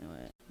right to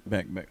it.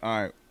 Back.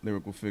 All right,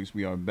 Lyrical Fix,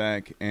 we are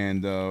back,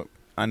 and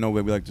I know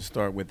that we like to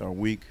start with our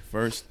week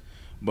first,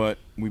 but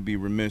we'd be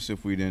remiss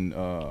if we didn't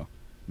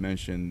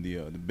mention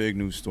the big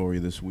news story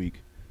this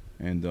week,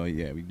 and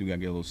yeah, we do gotta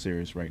get a little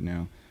serious right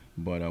now,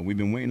 but we've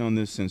been waiting on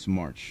this since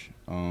March,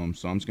 so I'm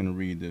just gonna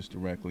read this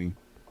directly,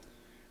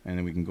 and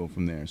then we can go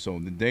from there. So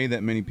the day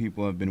that many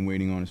people have been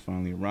waiting on has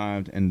finally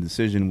arrived, and the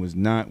decision was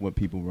not what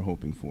people were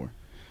hoping for.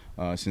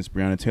 Since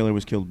Breonna Taylor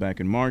was killed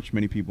back in March,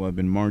 many people have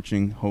been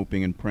marching,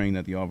 hoping and praying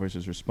that the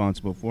officers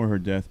responsible for her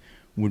death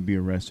would be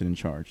arrested and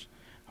charged.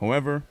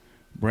 However,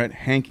 Brett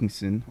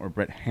Hankison,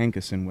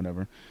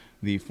 whatever,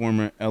 the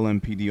former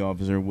LMPD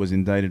officer, was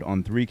indicted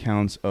on 3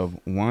 counts of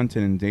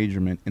wanton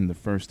endangerment in the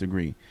first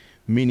degree,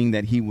 meaning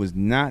that he was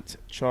not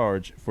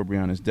charged for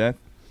Breonna's death,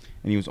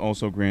 and he was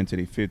also granted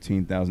a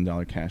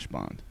 $15,000 cash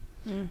bond.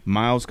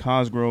 Miles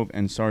Cosgrove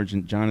and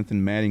Sergeant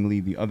Jonathan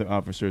Mattingly, the other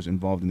officers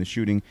involved in the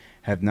shooting,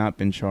 have not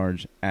been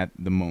charged at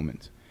the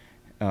moment.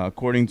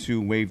 According to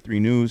Wave 3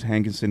 News,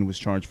 Hankinson was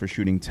charged for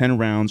shooting 10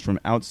 rounds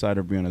from outside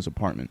of Breonna's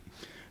apartment.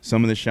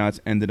 Some of the shots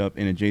ended up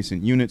in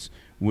adjacent units,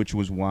 which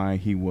was why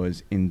he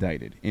was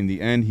indicted. In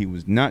the end, he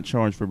was not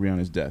charged for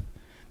Breonna's death.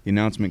 The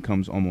announcement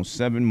comes almost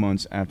 7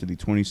 months after the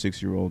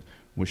 26-year-old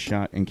was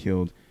shot and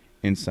killed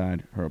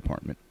inside her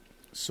apartment.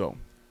 So,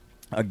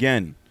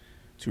 again,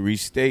 to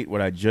restate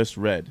what I just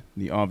read,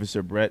 the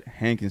officer Brett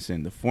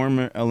Hankinson, the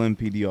former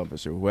LMPD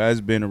officer who has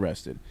been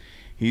arrested,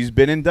 he's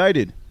been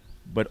indicted,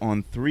 but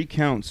on 3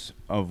 counts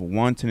of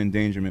wanton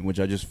endangerment, which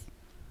I just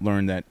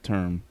learned that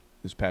term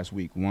this past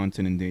week,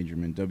 wanton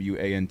endangerment,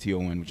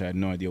 WANTON, which I had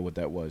no idea what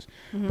that was.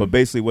 But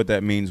basically what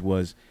that means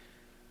was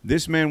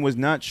this man was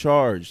not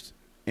charged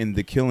in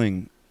the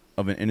killing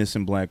of an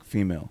innocent black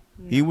female.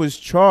 No. He was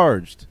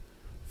charged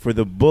for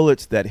the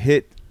bullets that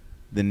hit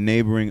the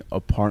neighboring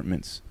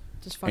apartments.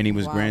 And he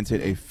was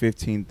granted a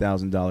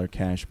 $15,000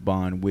 cash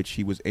bond, which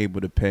he was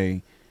able to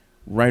pay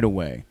right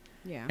away.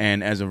 Yeah.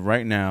 And as of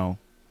right now,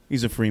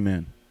 he's a free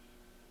man.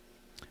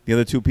 The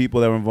other 2 people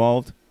that were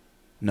involved,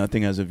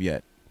 nothing as of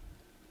yet.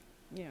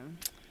 Yeah.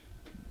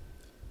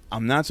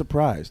 I'm not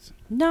surprised.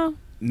 No.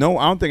 No,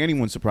 I don't think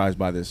anyone's surprised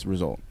by this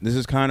result. This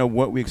is kind of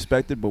what we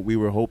expected, but we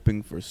were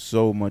hoping for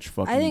so much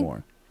fucking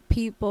more.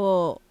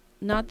 People,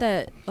 not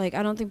that, like,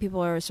 I don't think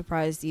people are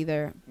surprised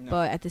either, No.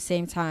 but at the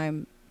same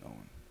time, No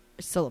one.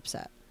 still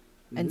upset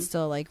and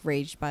still, like,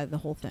 raged by the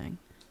whole thing.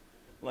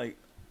 Like,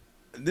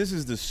 this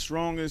is the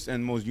strongest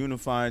and most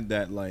unified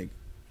that, like,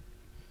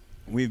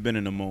 we've been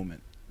in a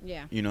moment.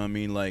 Yeah. You know what I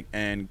mean? Like,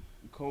 and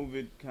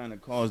COVID kind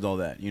of caused all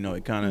that. You know,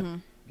 it kind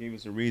of gave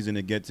us a reason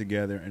to get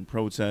together and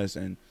protest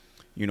and,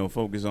 you know,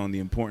 focus on the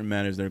important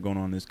matters that are going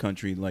on in this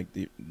country, like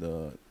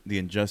the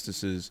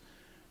injustices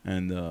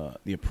and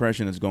the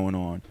oppression that's going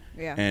on.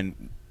 Yeah.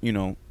 And, you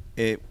know,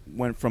 it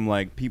went from,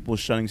 like, people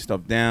shutting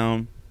stuff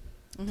down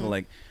to,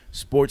 like,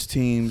 sports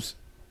teams,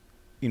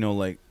 you know,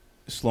 like,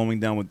 slowing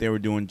down what they were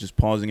doing, just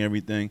pausing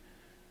everything.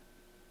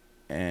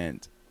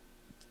 And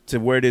to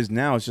where it is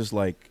now, it's just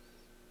like,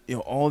 you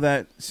know, all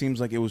that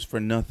seems like it was for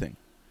nothing.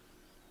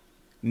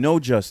 No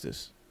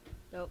justice.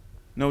 Nope.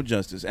 No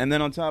justice. And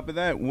then on top of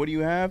that, what do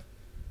you have?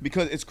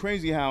 Because it's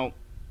crazy how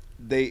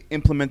they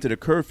implemented a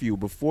curfew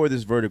before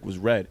this verdict was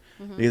read.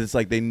 Because it's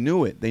like they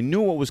knew it. They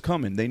knew what was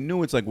coming. They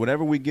knew it's like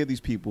whatever we give these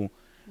people,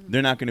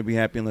 they're not going to be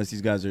happy unless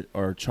these guys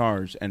are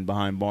charged and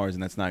behind bars,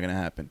 and that's not going to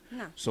happen.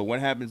 No. So what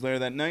happens later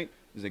that night?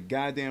 There's a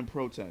goddamn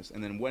protest.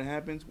 And then what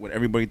happens? What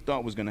everybody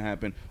thought was going to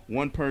happen.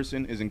 One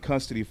person is in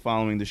custody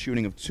following the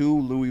shooting of 2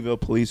 Louisville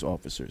police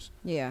officers.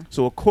 Yeah.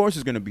 So, of course,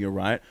 it's going to be a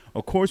riot.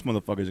 Of course,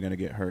 motherfuckers are going to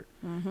get hurt.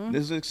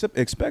 This is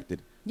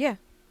expected. Yeah.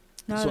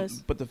 No, So, it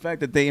is. but the fact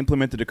that they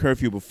implemented a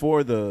curfew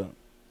before the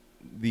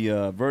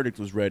verdict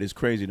was read is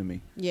crazy to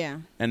me. Yeah.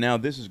 And now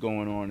this is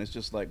going on. It's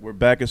just like we're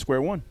back at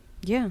square one.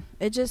 Yeah.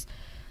 It just,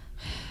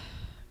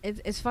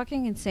 it's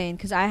fucking insane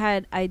because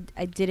I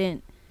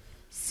didn't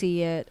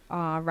see it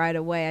right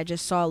away. I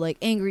just saw like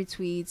angry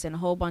tweets and a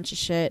whole bunch of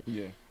shit.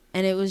 Yeah.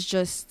 And it was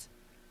just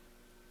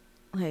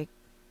like,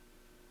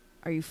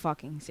 are you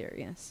fucking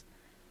serious?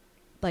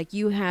 Like,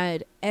 you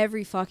had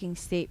every fucking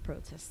state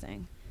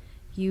protesting.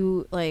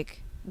 You,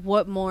 like,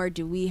 what more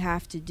do we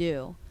have to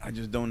do? I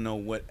just don't know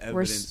what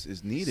evidence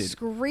is needed.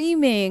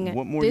 Screaming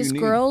What more do this you need?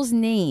 girl's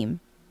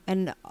name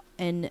and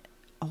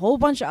a whole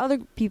bunch of other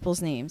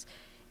people's names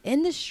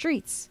in the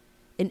streets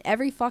in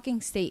every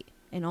fucking state.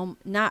 In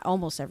not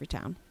almost every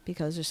town,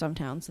 because there's some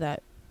towns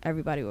that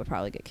everybody would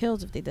probably get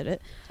killed if they did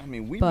it. I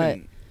mean, we've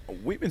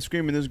been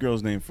screaming this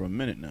girl's name for a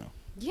minute now.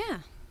 Yeah.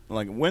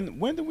 Like, when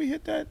did we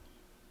hit that?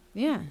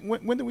 Yeah.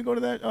 When did we go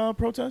to that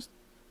protest?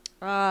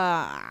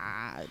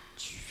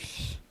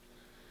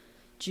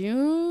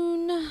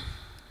 June.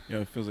 Yeah,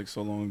 it feels like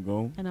so long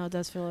ago. I know it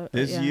does feel.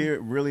 This yeah. year,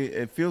 really,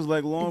 it feels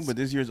like long, It's- but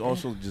this year's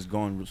also just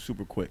going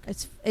super quick.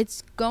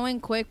 It's going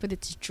quick, but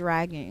it's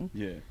dragging.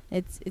 Yeah.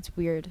 It's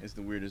weird. It's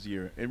the weirdest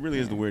year. It really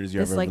is the weirdest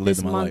year This I've ever like lived this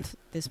in my month. life.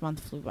 This month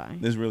flew by.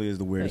 This really is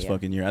the weirdest yeah.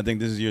 fucking year. I think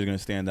this year is going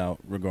to stand out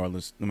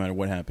regardless, no matter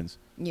what happens.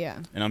 Yeah.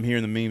 And I'm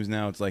hearing the memes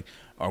now. It's like,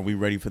 are we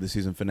ready for the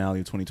season finale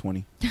of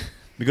 2020?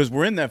 Because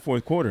we're in that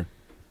fourth quarter.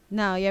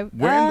 No, yeah.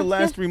 We're in the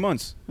last 3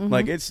 months. Mhm.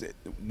 Like,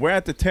 we're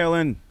at the tail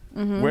end.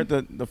 Mhm. We're at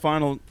the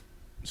final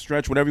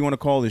stretch, whatever you want to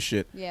call this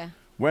shit. Yeah.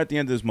 We're at the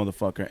end of this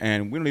motherfucker,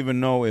 and we don't even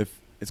know if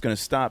it's going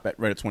to stop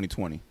right at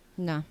 2020.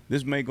 No.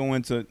 This may go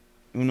into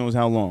who knows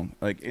how long.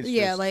 Like, it's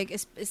just, like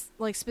it's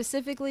like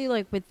specifically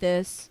like with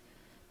this,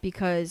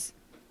 because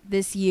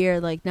this year,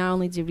 like, not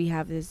only did we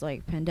have this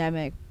like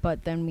pandemic,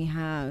 but then we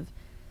have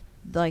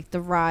like the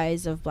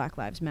rise of Black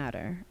Lives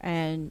Matter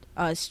and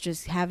us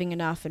just having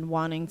enough and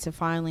wanting to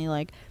finally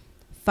like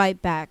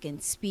fight back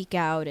and speak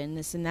out and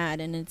this and that.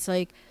 And it's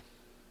like,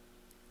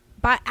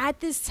 but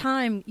at this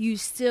time, you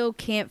still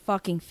can't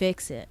fucking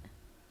fix it.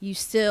 You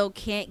still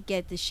can't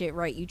get the shit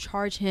right. You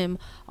charge him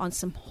on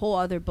some whole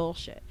other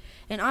bullshit.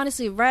 And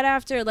honestly, right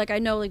after, like, I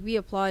know, like, we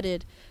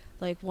applauded,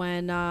 like,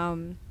 when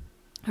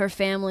her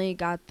family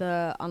got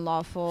the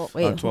unlawful,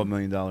 $12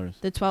 million.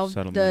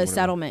 The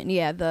settlement.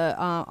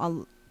 Yeah,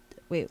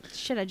 wait,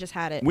 shit, I just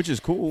had it. Which is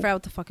cool. I forgot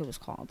what the fuck it was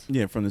called.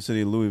 Yeah, from the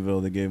city of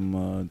Louisville, they gave him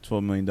a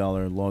 $12 million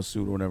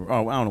lawsuit or whatever.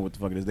 Oh, I don't know what the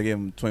fuck it is. They gave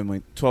him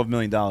 $12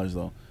 million,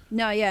 though.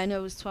 No, yeah, I know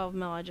it was 12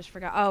 mil. I just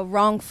forgot. Oh,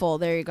 wrongful.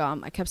 There you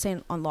go. I kept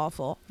saying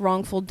unlawful.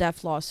 Wrongful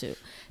death lawsuit.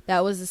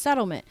 That was the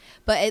settlement.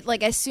 But it,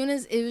 like, as soon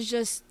as it was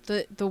just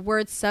the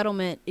word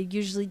settlement, it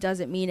usually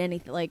doesn't mean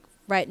anything. Like,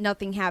 right,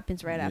 nothing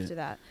happens right after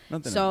that.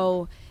 Nothing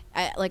so,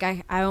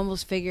 I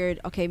almost figured,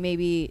 okay,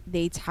 maybe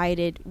they tied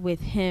it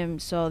with him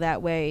so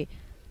that way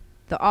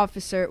the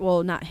officer,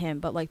 well, not him,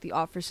 but like the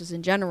officers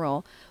in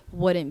general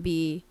wouldn't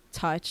be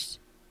touched,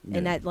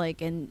 and that like,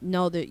 and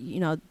know that, you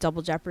know,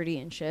 double jeopardy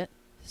and shit.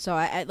 So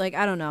I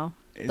don't know.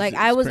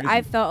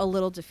 I felt a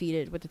little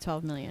defeated with the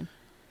 12 million.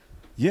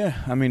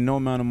 Yeah, I mean, no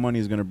amount of money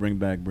is gonna bring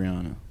back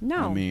Breonna.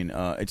 No, I mean,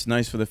 it's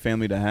nice for the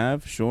family to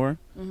have, sure.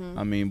 Mm-hmm.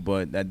 I mean,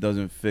 but that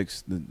doesn't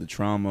fix the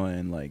trauma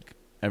and like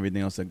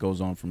everything else that goes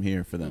on from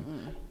here for them.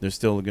 Mm-mm. They're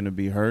still gonna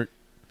be hurt,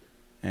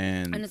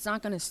 and it's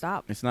not gonna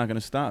stop. It's not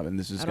gonna stop, and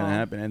this is At gonna all.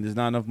 happen. And there's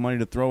not enough money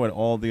to throw at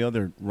all the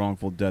other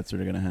wrongful deaths that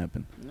are gonna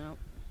happen. No.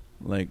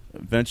 Like,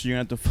 eventually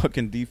you're gonna have to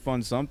fucking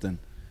defund something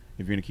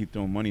if you're gonna keep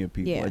throwing money at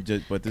people. Yeah. But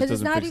this Because it's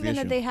doesn't not fix even the issue.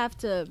 that they have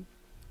to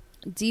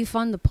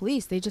defund the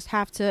police. They just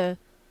have to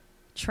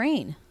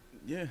train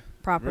Yeah.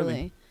 properly.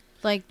 Really.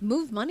 Like,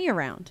 move money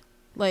around.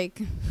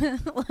 Like,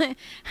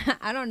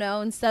 I don't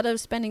know. Instead of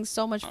spending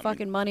so much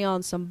fucking money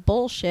on some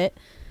bullshit,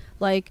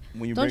 like,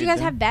 When you don't break you it guys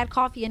down- have bad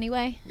coffee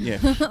anyway? Yeah.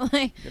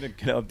 Like, Get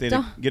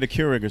a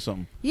Keurig or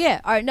something. yeah.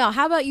 All right. No.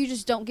 How about you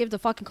just don't give the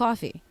fucking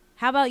coffee?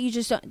 How about you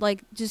just don't,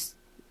 like, just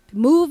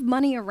move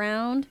money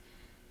around,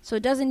 so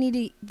it doesn't need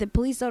to. The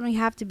police don't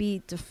have to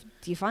be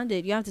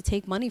defunded. You have to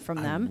take money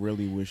from them. I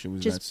really wish it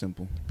was Just that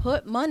simple.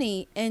 Put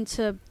money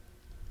into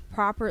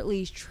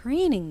properly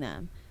training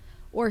them,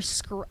 or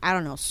I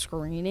don't know,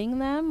 screening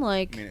them.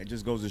 Like, I mean, it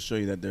just goes to show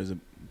you that there's a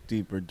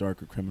deeper,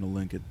 darker criminal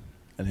link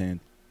at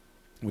hand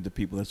with the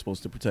people that's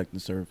supposed to protect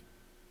and serve.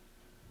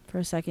 for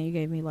a second, you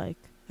gave me like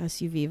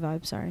SUV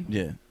vibe. Sorry.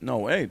 Yeah.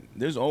 No, hey,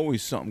 there's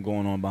always something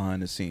going on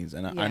behind the scenes.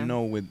 And I Yeah.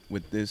 know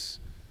with this,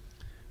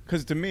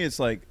 because to me, it's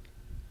like,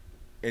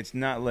 it's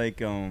not like,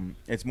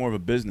 it's more of a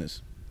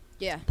business.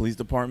 Yeah. Police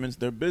departments,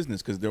 they're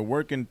business because they're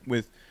working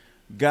with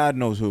God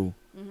knows who.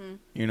 Mm-hmm.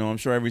 You know, I'm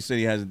sure every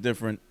city has a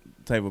different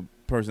type of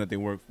person that they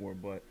work for,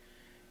 but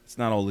it's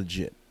not all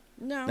legit.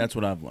 No. That's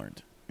what I've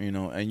learned. You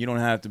know, and you don't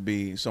have to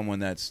be someone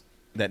that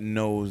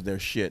knows their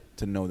shit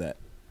to know that.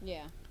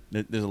 Yeah.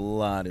 There's a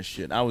lot of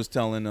shit. I was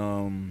telling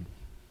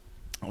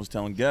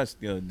guests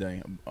the other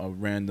day a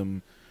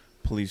random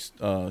police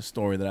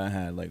story that I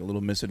had, like a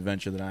little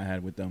misadventure that I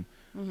had with them.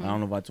 Mm-hmm. I don't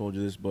know if I told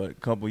you this, but a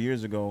couple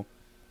years ago,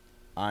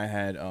 I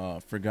had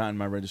forgotten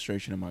my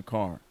registration in my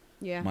car.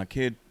 Yeah. My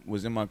kid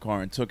was in my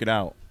car and took it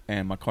out,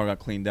 and my car got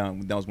cleaned out.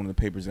 That was one of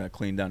the papers that got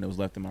cleaned out that was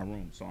left in my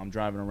room. So I'm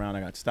driving around. I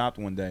got stopped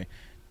one day,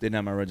 didn't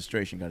have my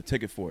registration, got a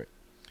ticket for it.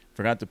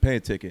 Forgot to pay a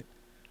ticket.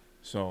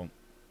 So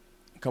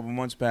a couple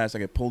months passed, I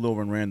get pulled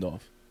over in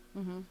Randolph.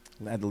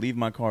 Mm-hmm. I had to leave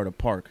my car to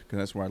park because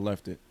that's where I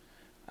left it.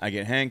 I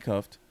get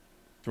handcuffed,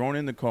 thrown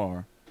in the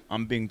car.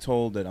 I'm being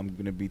told that I'm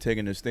going to be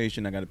taken to the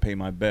station. I got to pay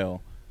my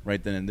bail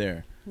right then and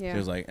there. Yeah. So it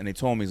was like, and they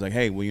told me, it's like,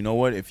 hey, well, you know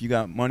what? If you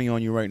got money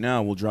on you right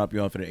now, we'll drop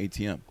you off at an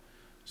ATM.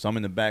 So I'm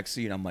in the back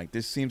seat. I'm like,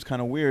 this seems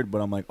kind of weird,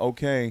 but I'm like,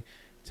 okay,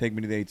 take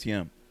me to the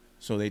ATM.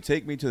 So they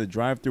take me to the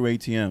drive-through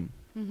ATM.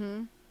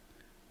 Mm-hmm.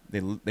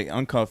 They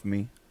uncuff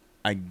me.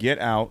 I get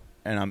out,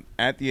 and I'm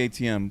at the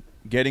ATM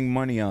getting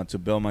money out to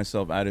bail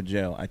myself out of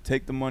jail. I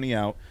take the money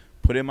out,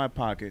 put it in my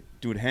pocket.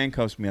 Dude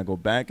handcuffs me. I go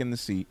back in the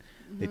seat.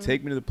 Mm-hmm. They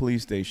take me to the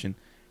police station,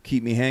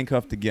 keep me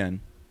handcuffed again.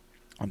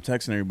 I'm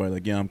texting everybody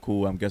like, yeah, I'm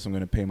cool. I guess I'm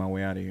going to pay my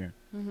way out of here.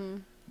 Mm-hmm.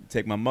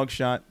 Take my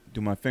mugshot, do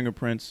my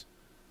fingerprints.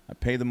 I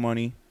pay the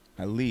money.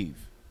 I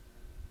leave.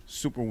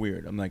 Super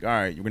weird. I'm like, all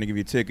right, you're gonna give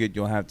you a ticket.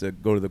 You'll have to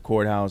go to the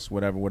courthouse,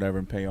 whatever,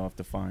 and pay off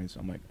the fines.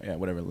 I'm like, yeah,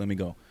 whatever. Let me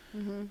go.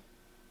 Mm-hmm.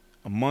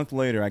 A month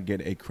later, I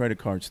get a credit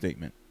card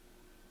statement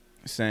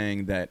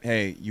saying that,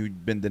 hey,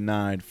 you've been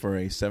denied for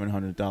a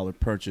 $700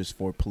 purchase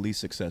for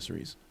police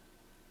accessories.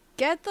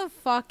 Get the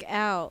fuck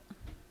out.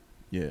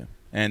 Yeah.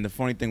 And the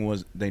funny thing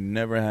was, they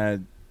never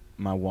had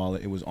my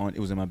wallet. It was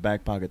in my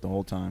back pocket the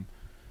whole time.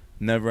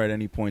 Never at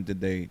any point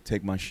did they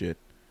take my shit.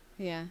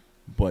 Yeah.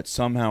 But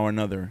somehow or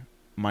another,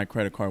 my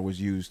credit card was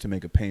used to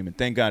make a payment.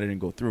 Thank God it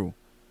didn't go through.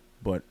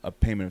 But a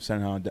payment of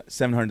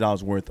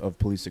 $700 worth of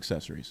police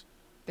accessories.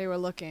 They were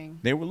looking.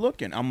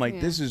 I'm like,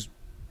 this is,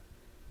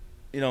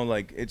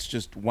 like, it's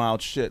just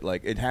wild shit.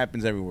 Like, it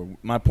happens everywhere.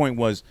 My point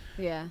was,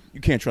 you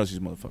can't trust these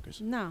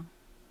motherfuckers. No.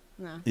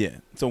 Yeah.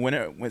 So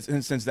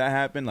since that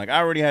happened, like, I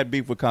already had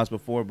beef with cops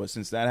before, but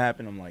since that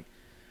happened, I'm like,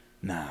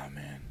 nah,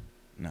 man.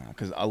 Nah,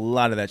 because a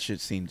lot of that shit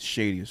seemed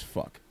shady as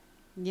fuck.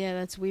 Yeah,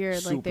 that's weird.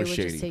 Super like, they would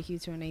shady. just take you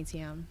to an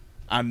ATM.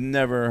 I've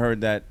never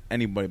heard that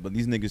anybody, but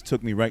these niggas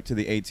took me right to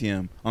the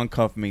ATM,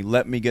 uncuffed me,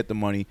 let me get the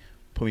money,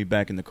 put me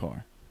back in the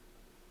car.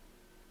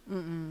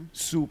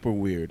 Super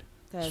weird.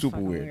 That is super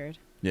fucking weird.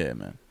 Yeah,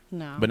 man.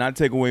 No. But not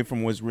to take away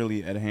from what's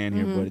really at hand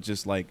here, but it's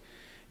just like,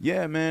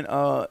 yeah, man,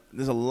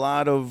 there's a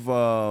lot of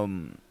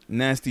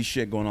nasty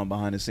shit going on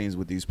behind the scenes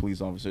with these police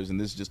officers, and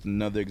this is just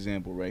another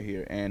example right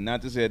here. And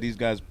not to say that these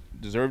guys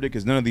deserved it,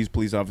 because none of these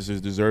police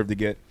officers deserve to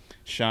get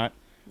shot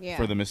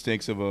for the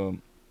mistakes of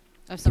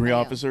 3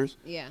 officers.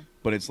 Yeah.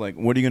 But it's like,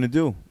 what are you going to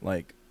do?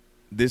 Like,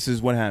 this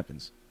is what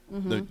happens.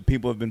 The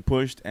people have been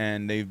pushed,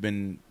 and they've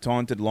been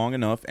taunted long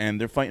enough,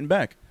 and they're fighting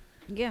back.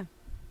 Yeah.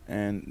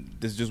 And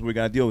this is just what we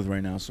got to deal with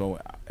right now. So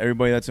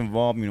everybody that's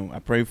involved, I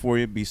pray for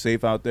you. Be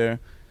safe out there.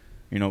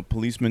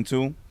 Policemen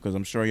too, because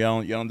I'm sure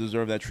y'all don't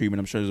deserve that treatment.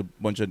 I'm sure there's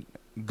a bunch of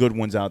good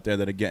ones out there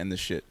that are getting this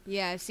shit.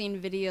 Yeah, I've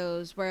seen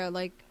videos where,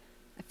 like,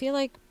 I feel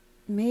like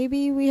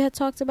maybe we had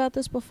talked about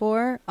this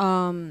before.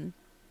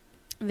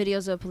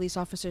 Videos of police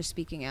officers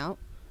speaking out.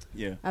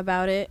 Yeah.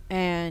 About it,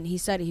 and he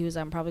said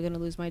I'm probably gonna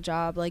lose my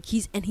job. Like,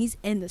 he's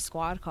in the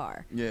squad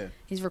car. Yeah.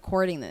 He's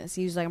recording this.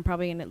 He was like, I'm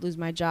probably gonna lose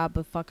my job,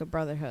 but fuck a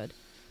brotherhood.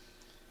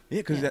 Yeah,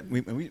 because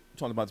we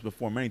talked about this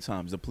before many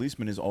times. The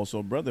policeman is also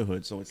a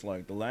brotherhood, so it's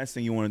like the last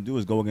thing you want to do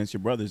is go against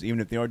your brothers, even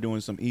if they are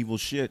doing some evil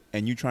shit,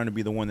 and you trying to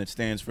be the one that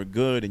stands for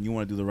good, and you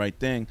want to do the right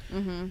thing.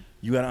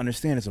 You got to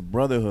understand it's a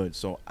brotherhood.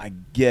 So I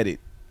get it,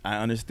 I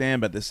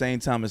understand, but at the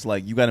same time, it's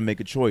like you got to make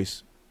a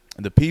choice: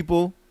 the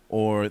people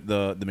or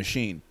the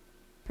machine.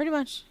 Pretty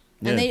much.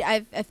 Yeah.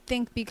 And I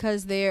think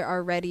because they're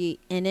already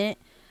in it,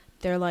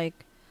 they're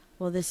like,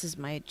 well, this is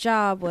my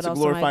job. What else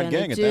am I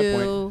gonna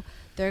do?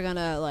 They're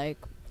gonna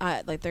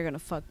they're gonna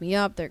fuck me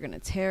up. They're gonna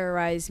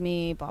terrorize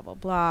me. Blah blah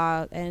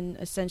blah. And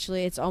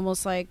essentially, it's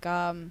almost like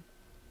a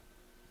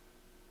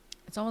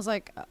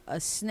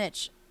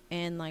snitch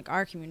in like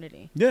our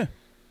community. Yeah.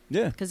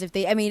 Yeah. Because if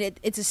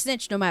it's a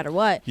snitch no matter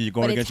what. You're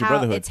going against your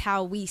brotherhood. It's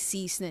how we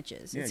see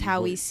snitches. Yeah, it's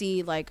how we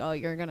see, like, oh,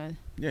 you're gonna.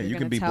 Yeah, you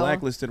can be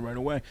blacklisted right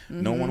away.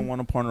 No one will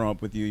want to partner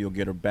up with you. You'll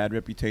get a bad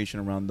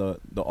reputation around the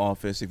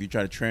office. If you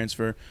try to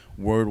transfer,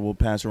 word will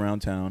pass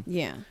around town.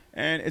 Yeah.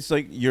 And it's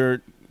like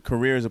your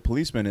career as a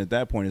policeman at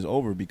that point is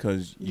over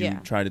because you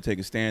try to take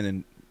a stand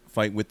and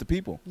fight with the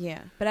people. Yeah.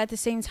 But at the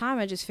same time,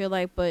 I just feel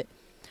like,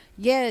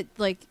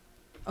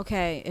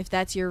 okay, if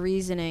that's your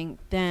reasoning,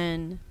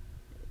 then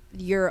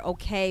you're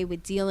okay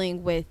with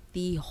dealing with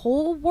the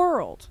whole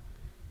world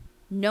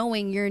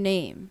knowing your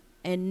name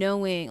and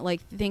knowing, like,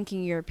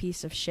 thinking you're a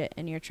piece of shit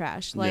and you're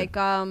trash. Like,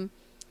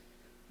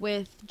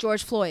 with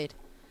George Floyd.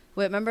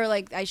 Remember,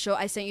 like, I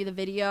sent you the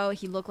video.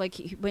 He looked like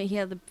when he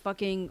had the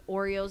fucking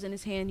Oreos in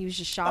his hand. He was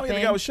just shopping. Oh, yeah,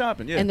 the guy was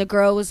shopping, yeah. And the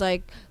girl was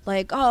like,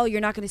 oh, you're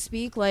not going to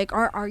speak? Like,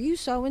 are you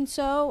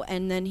so-and-so?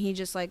 And then he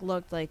just, like,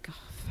 looked like,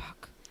 oh,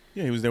 fuck.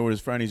 Yeah, he was there with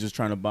his friend. He's just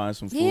trying to buy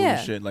some food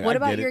and shit. Like, what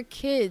about your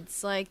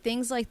kids? Like,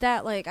 things like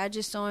that. Like, I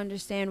just don't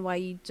understand why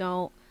you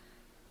don't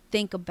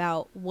think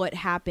about what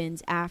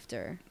happens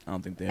after. I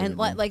don't think they and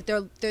like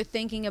they're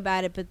thinking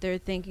about it, but they're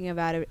thinking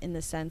about it in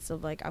the sense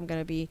of, like, I'm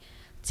gonna be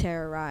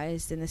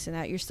terrorized and this and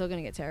that. You're still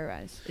gonna get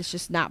terrorized. It's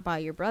just not by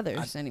your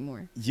brothers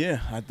anymore.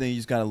 Yeah, I think you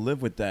just gotta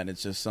live with that.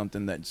 It's just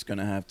something that's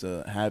gonna have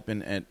to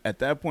happen. And at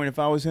that point, if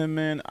I was him,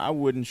 man, I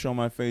wouldn't show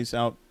my face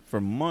out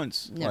for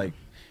months. No. Like,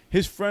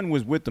 his friend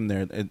was with him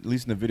there, at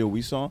least in the video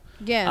we saw.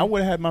 Yeah, I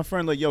would have had my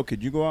friend like, yo,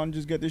 could you go out and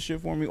just get this shit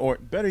for me? Or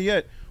better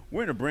yet,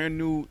 we're in a brand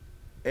new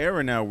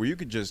era now where you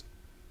could just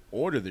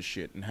order the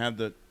shit and have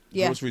the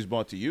groceries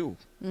brought to you.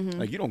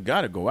 Like, you don't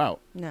gotta go out.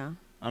 No.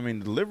 I mean,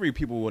 the delivery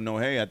people will know,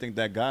 hey, I think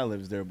that guy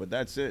lives there, but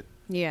that's it.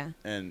 Yeah.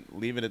 And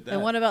leave it at that.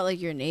 And what about, like,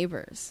 your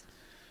neighbors?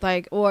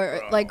 Like,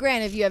 or, like,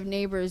 granted, if you have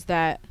neighbors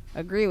that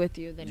agree with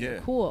you, then you're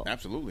cool.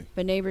 Absolutely.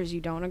 But neighbors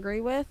you don't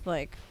agree with,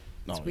 like,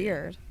 it's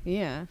weird.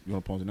 Yeah. You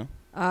want to pause it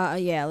now?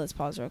 Yeah, let's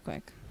pause real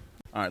quick.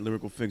 All right,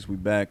 Lyrical Fix, we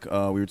back. We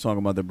were talking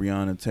about the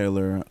Breonna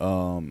Taylor,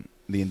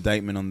 the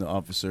indictment on the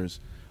officers,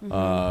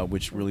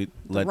 which really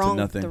led to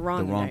nothing. The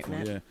wrongful,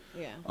 indictment.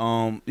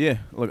 Yeah.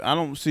 Look, I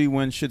don't see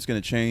when shit's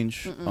gonna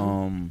change.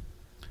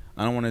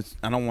 I don't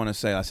want to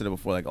say, I said it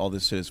before, like, all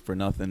this shit is for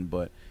nothing,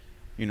 but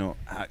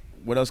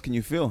what else can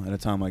you feel at a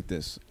time like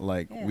this?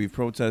 Like, Yeah. we've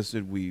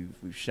protested, we've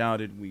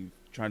shouted, we've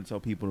tried to tell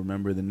people to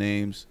remember the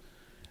names.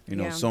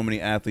 So many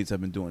athletes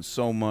have been doing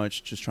so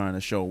much, just trying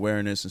to show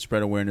awareness and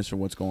spread awareness for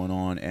what's going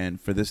on.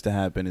 And for this to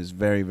happen is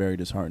very, very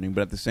disheartening.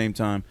 But at the same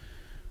time,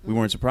 we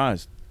weren't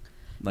surprised.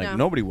 Like, No.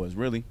 nobody was,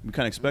 really. We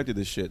kind of expected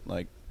this shit.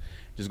 Like,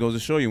 just goes to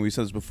show you, we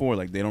said this before,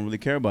 like, they don't really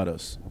care about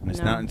us. And it's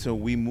No. not until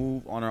we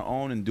move on our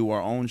own and do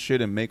our own shit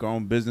and make our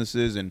own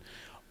businesses and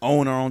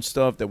own our own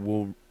stuff that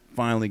we'll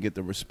finally get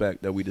the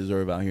respect that we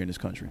deserve out here in this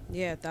country.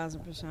 Yeah,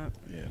 1,000%.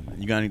 Yeah.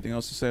 You got anything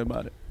else to say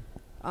about it?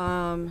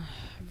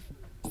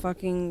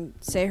 Fucking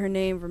say her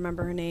name,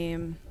 remember her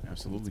name.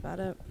 Absolutely. That's about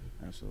it.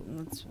 Absolutely.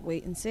 Let's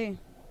wait and see.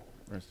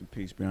 Rest in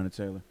peace, Breonna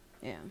Taylor.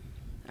 Yeah.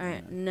 All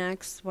right,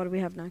 next. What do we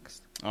have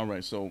next? All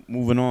right, so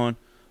moving on.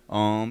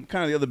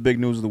 Kind of the other big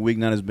news of the week,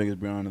 not as big as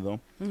Breonna, though.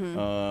 Mm-hmm.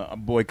 Our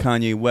boy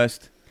Kanye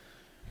West,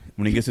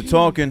 when he gets to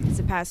talking, It's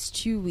the past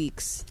 2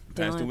 weeks. past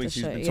 2 dealing with weeks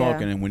this he's been shit,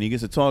 talking, and when he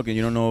gets to talking,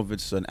 you don't know if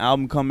it's an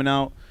album coming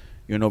out.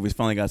 You don't know if he's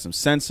finally got some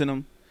sense in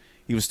him.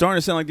 He was starting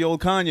to sound like the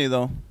old Kanye,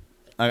 though.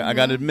 I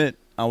got to admit,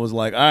 I was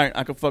like, all right,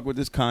 I can fuck with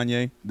this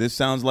Kanye. This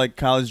sounds like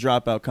college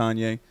dropout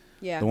Kanye,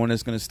 Yeah. the one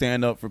that's going to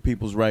stand up for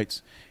people's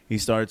rights. He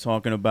started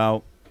talking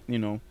about,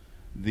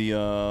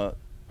 the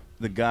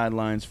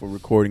guidelines for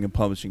recording and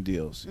publishing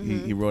deals.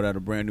 Mhm. He wrote out a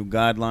brand new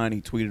guideline. He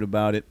tweeted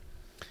about it.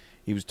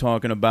 He was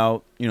talking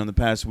about, in the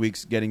past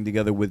weeks, getting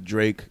together with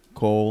Drake,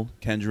 Cole,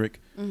 Kendrick,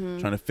 Mm-hmm.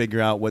 trying to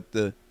figure out what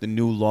the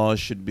new laws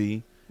should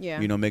be. Yeah.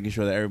 Making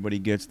sure that everybody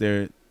gets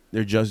their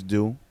just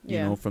due,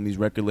 Yeah. from these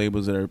record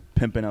labels that are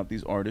pimping out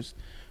these artists.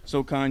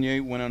 So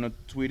Kanye went on a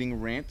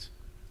tweeting rant,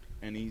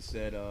 and he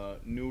said,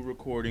 new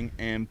recording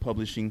and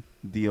publishing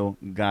deal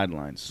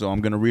guidelines. So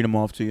I'm going to read them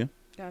off to you.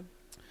 God.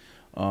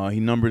 He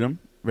numbered them.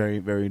 Very,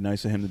 very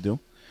nice of him to do.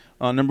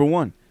 Number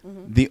 1,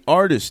 Mm-hmm. the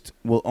artist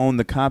will own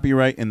the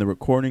copyright in the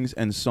recordings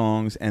and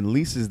songs and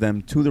leases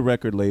them to the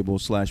record label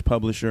 /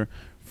 publisher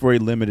for a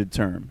limited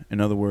term. In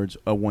other words,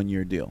 a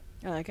 1-year deal.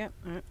 I like it.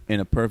 All right.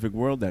 In a perfect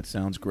world, that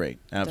sounds great.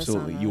 Does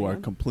Absolutely. sound You really are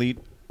good. complete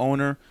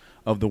owner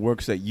of the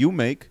works that you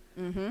make.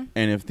 Mm-hmm.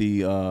 And if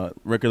the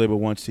record label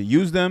wants to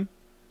use them,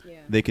 Yeah.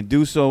 they can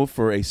do so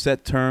for a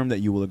set term that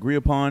you will agree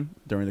upon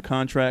during the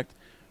contract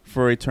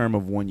for a term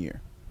of 1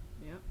 year.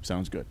 Yeah.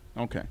 Sounds good.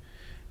 Okay.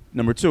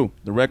 Number 2,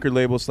 the record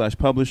label /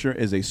 publisher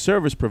is a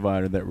service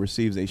provider that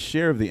receives a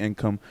share of the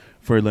income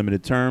for a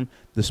limited term.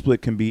 The split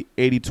can be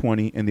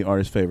 80-20 in the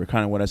artist's favor.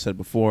 Kind of what I said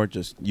before,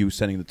 just you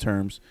setting the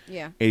terms.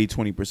 Yeah.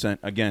 80-20%.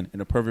 Again, in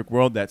a perfect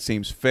world, that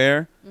seems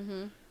fair,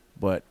 Mm-hmm.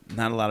 but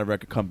not a lot of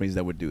record companies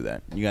that would do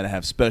that. You got to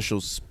have special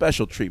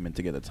treatment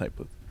to get that type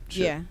of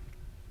shit. Yeah.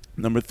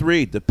 Number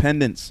 3,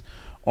 dependence.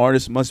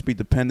 Artists must be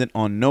dependent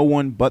on no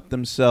one but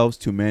themselves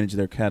to manage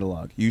their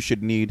catalog. You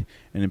should need,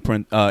 and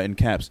in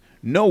caps,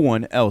 no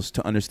one else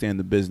to understand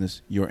the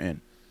business you're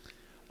in.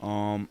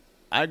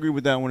 I agree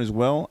with that one as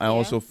well. I Yeah.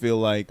 also feel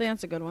like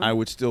That's a good one. I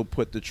would still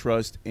put the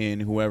trust in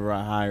whoever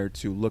I hire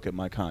to look at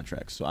my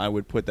contracts. So I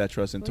would put that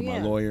trust into Well, my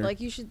yeah. lawyer.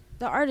 Like, you should.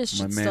 The artist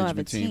my should still have a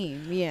management team.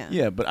 team. Yeah.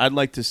 Yeah, but I'd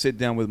like to sit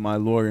down with my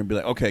lawyer and be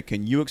like, okay,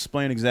 can you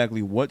explain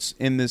exactly what's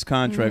in this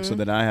contract so Mhm.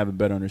 that I have a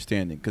better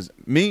understanding? Because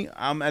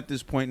I'm at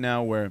this point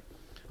now where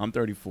I'm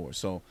 34.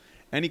 So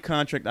any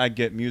contract I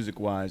get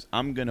music-wise,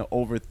 I'm going to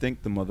overthink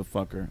the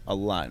motherfucker a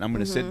lot. And I'm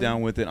going to sit Mhm.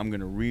 down with it. I'm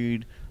going to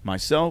read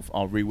myself.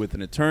 I'll read with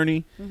an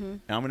attorney. Mm-hmm.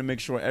 And I'm going to make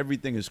sure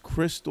everything is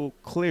crystal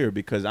clear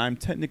because I'm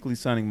technically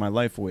signing my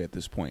life away at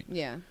this point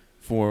Yeah.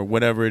 for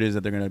whatever it is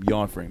that they're going to be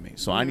offering me.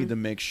 So I need Mhm. to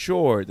make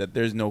sure that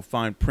there's no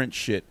fine print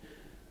shit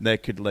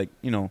that could,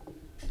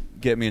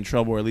 get me in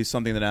trouble, or at least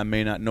something that I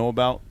may not know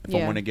about if I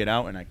Yeah. want to get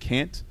out and I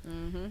can't.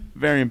 Mm-hmm.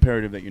 Very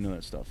imperative that you know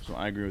that stuff. So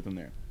I agree with them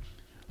there.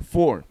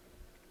 4,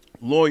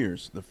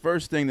 lawyers. The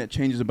first thing that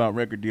changes about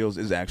record deals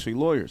is actually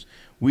lawyers.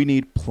 We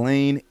need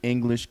plain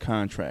English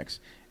contracts.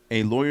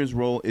 A lawyer's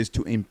role is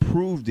to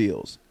improve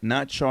deals,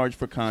 not charge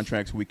for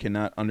contracts we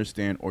cannot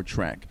understand or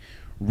track.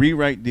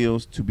 Rewrite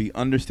deals to be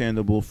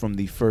understandable from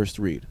the first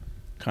read.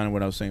 Kind of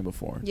what I was saying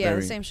before. Yeah, the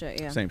Very same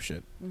shit. Yeah. Same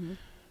shit. Mm-hmm.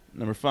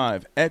 Number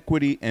 5,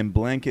 equity and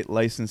blanket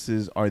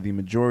licenses are the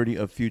majority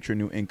of future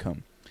new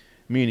income.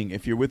 Meaning,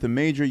 if you're with a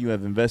major, you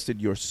have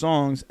invested your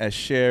songs as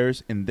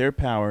shares in their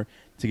power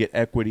to get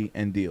equity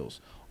and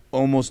deals.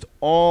 Almost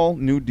all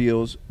new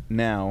deals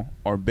now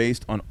are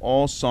based on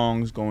all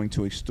songs going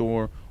to a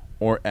store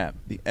or app.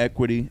 The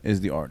equity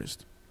is the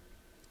artist.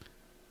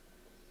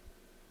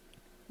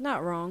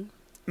 Not wrong.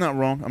 Not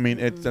wrong. I mean,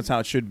 that's how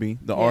it should be.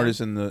 The Yeah.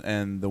 artist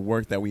and the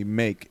work that we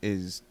make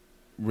is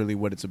really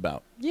what it's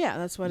about. Yeah,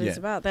 that's what it's Yeah.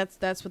 about.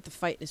 That's what the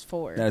fight is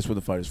for. That's what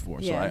the fight is for.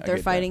 yeah, so I they're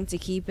get fighting to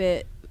keep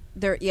it.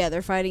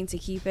 They're fighting to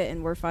keep it,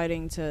 and we're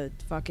fighting to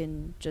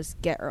fucking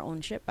just get our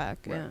own shit back.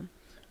 Right.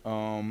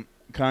 Yeah.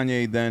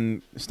 Kanye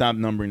then stopped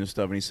numbering the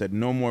stuff, and he said,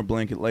 no more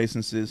blanket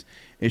licenses.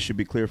 It should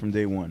be clear from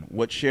day one.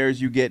 What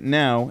shares you get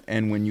now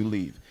and when you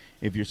leave.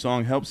 If your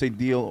song helps a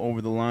deal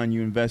over the line,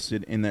 you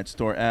invested in that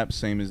store app,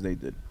 same as they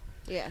did.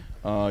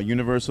 Yeah.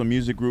 Universal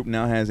Music Group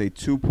now has a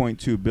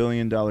 $2.2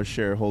 billion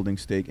shareholding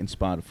stake in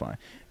Spotify.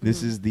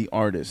 This is the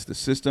artist. The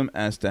system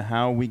as to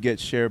how we get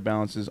share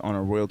balances on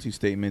our royalty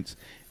statements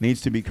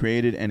needs to be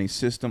created, and a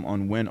system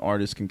on when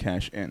artists can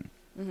cash in.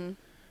 And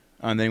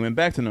then he went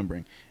back to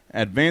numbering.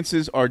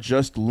 Advances are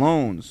just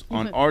loans.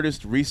 On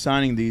artists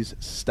re-signing these,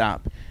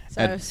 stop.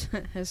 So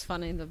it was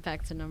funny, the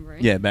back to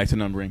numbering. Yeah, back to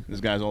numbering.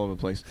 This guy's all over the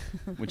place,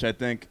 which I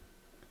think,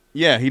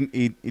 yeah,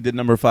 he did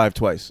number 5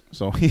 twice,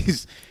 so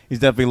he's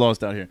definitely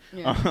lost out here.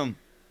 Yeah.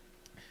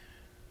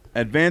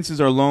 Advances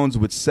are loans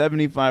with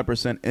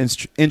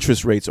 75%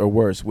 interest rates or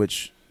worse,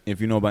 which, if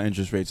you know about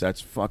interest rates,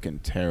 that's fucking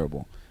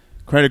terrible.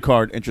 Credit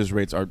card interest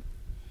rates are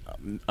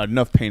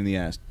enough pain in the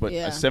ass, but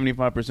a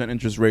 75%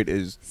 interest rate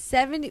is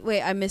 70.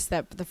 Wait, I missed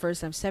that the first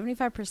time.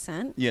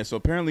 75%. Yeah, so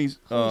apparently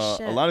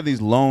a lot of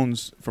these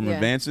loans from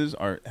advances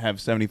have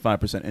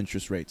 75%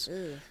 interest rates.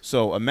 Ugh.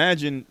 So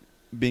imagine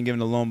being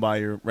given a loan by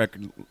your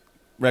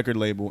record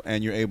label,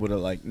 and you're able to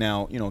like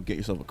now get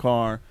yourself a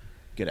car,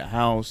 get a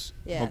house,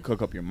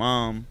 hook up your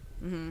mom,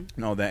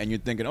 and all that, and you're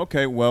thinking,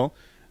 okay, well,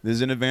 this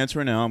is an advance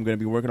right now. I'm going to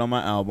be working on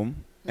my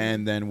album,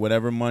 and then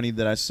whatever money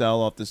that I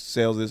sell off the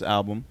sales of this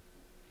album,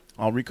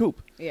 I'll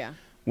recoup. Yeah.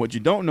 What you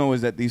don't know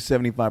is that these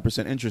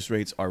 75% interest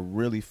rates are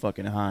really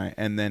fucking high,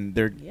 and then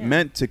they're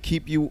meant to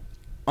keep you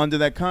under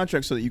that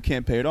contract so that you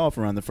can't pay it off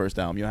around the first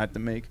album. You'll have to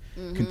make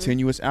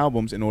continuous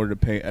albums in order to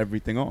pay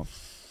everything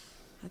off.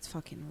 That's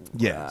fucking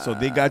rough. Yeah, so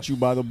they got you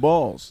by the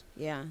balls.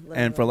 Yeah. Literally.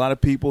 And for a lot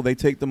of people, they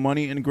take the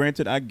money, and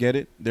granted, I get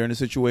it. They're in a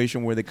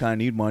situation where they kind of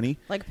need money.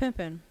 Like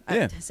pimping.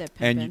 Yeah. I said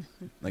pimping.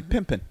 Like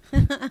pimping.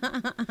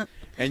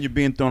 And you're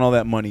being thrown all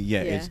that money.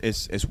 Yeah.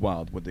 It's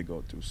wild what they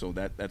go through. So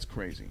that's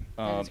crazy.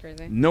 That's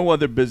crazy. No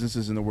other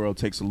businesses in the world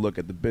takes a look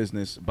at the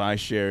business, buy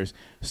shares,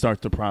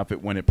 start to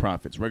profit when it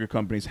profits. Record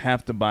companies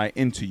have to buy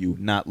into you,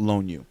 not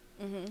loan you.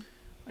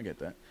 I get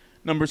that.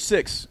 Number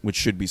 6, which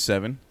should be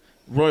 7.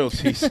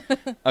 Royalties.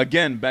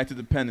 Again, back to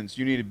dependence.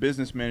 You need a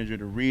business manager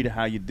to read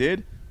how you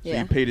did, so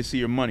you pay to see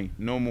your money.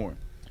 No more.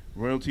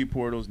 Royalty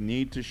portals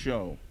need to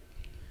show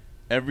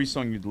every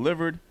song you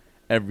delivered,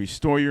 every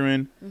store you're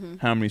in,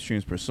 how many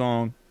streams per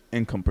song,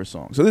 income per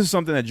song. So this is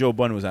something that Joe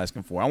Budden was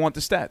asking for. I want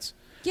the stats.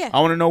 Yeah. I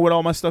want to know what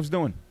all my stuff's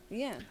doing.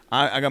 Yeah.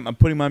 I'm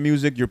putting my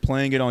music. You're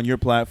playing it on your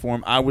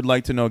platform. I would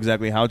like to know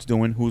exactly how it's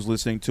doing, who's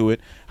listening to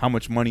it, how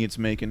much money it's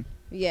making.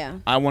 Yeah.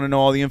 I want to know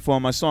all the info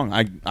on my song.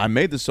 I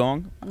made the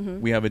song.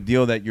 We have a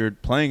deal that you're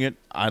playing it.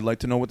 I'd like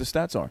to know what the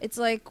stats are. It's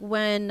like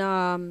when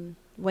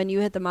you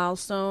hit the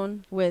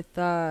milestone with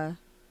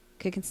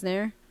Kick and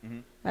Snare,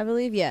 I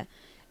believe. Yeah.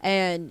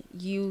 And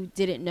you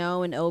didn't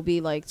know, and OB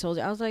like told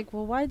you. I was like,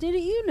 well, why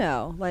didn't you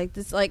know? Like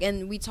this, like,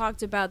 and we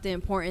talked about the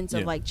importance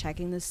of like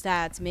checking the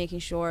stats, making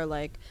sure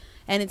like,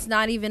 and it's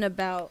not even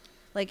about.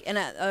 Like, and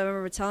I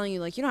remember telling you,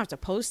 like, you don't have to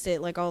post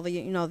it like all the,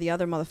 the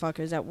other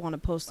motherfuckers that want to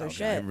post their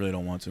shit. I really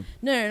don't want to.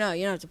 No,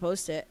 you don't have to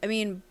post it. I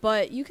mean,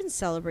 but you can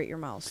celebrate your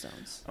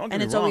milestones.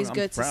 And it's always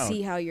good to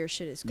see how your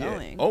shit is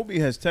going. Obi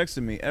has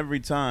texted me every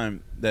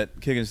time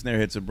that Kick and Snare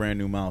hits a brand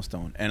new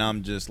milestone, and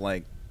I'm just,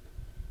 like,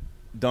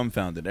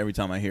 dumbfounded every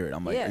time I hear it.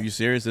 I'm like, are you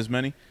serious, this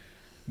many?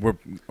 We're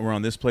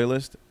on this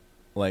playlist?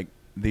 Like,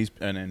 these,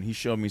 and then he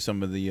showed me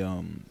some of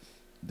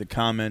the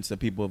comments that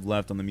people have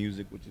left on the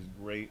music, which is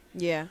great.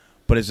 Yeah.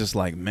 But it's just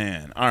like,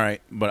 man, all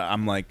right. But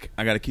I'm like,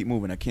 I got to keep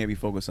moving. I can't be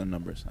focused on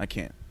numbers. I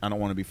can't. I don't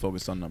want to be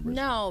focused on numbers.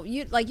 No,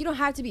 you don't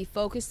have to be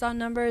focused on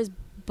numbers,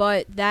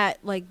 but that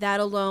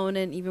alone,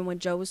 and even when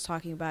Joe was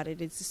talking about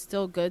it, it's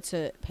still good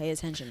to pay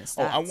attention to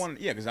stats.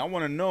 Because I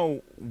want to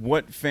know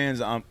what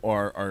fans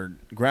are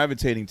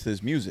gravitating to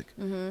this music.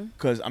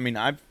 Because I mean,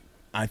 I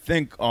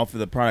think off of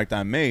the product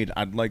I made,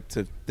 I'd like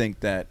to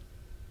think that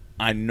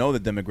I know the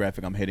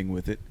demographic I'm hitting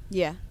with it.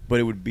 Yeah. But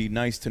it would be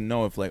nice to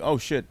know if like, oh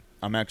shit,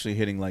 I'm actually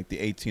hitting like the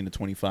 18 to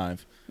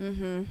 25,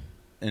 and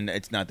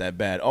it's not that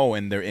bad. Oh,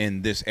 and they're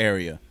in this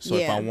area. So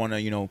if I want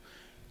to,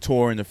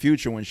 tour in the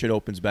future when shit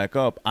opens back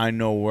up, I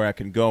know where I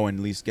can go and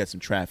at least get some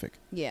traffic.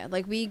 Yeah,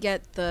 like we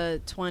get the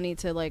 20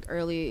 to like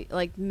early,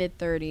 like mid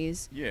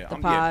 30s. Yeah,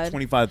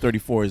 25,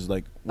 34 is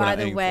like what I aim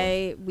for. By the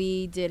way,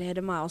 we did hit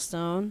a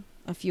milestone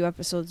a few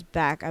episodes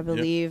back, I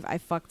believe. I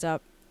fucked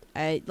up.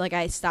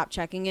 I stopped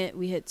checking it.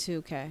 We hit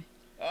 2K.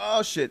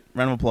 Oh shit!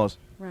 Round of applause.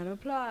 Round of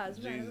applause.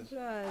 Jesus. Round of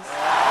applause.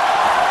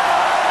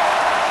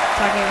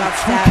 Talking about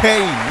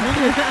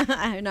stats. 2K.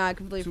 I know. I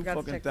completely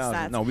forgot to check the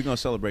stats. No, we're gonna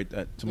celebrate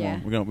that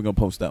tomorrow. Yeah. We're gonna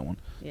post that one.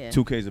 Yeah.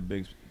 2K is a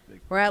big.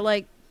 We're at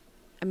like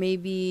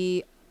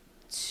maybe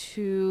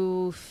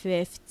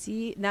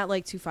 250, not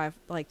like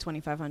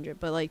 2,500,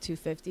 but like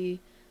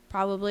 250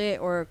 probably,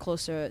 or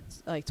closer to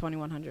like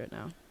 2,100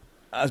 now.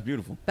 That's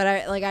beautiful. But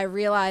I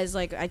realized,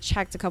 like, I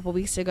checked a couple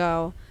weeks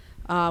ago.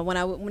 A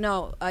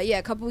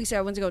couple weeks ago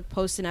I went to go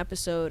post an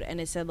episode, and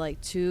it said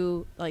like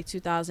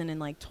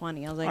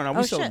 2020. I was like,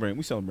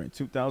 we celebrate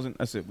 2000.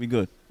 That's it. We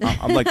good.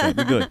 I'm like that.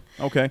 We good.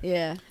 Okay.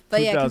 Yeah.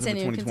 But yeah,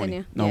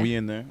 continue. No, we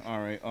in there. All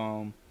right.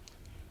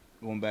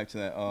 Going back to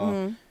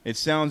that. It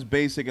sounds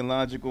basic and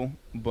logical,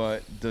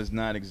 but does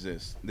not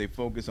exist. They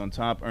focus on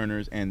top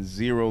earners and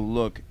zero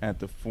look at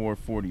the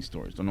 440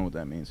 stores. Don't know what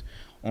that means.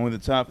 Only the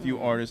top few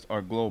artists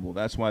are global.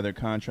 That's why their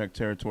contract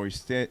territory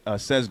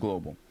says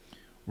global.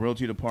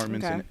 Royalty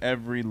departments in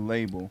every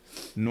label.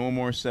 No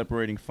more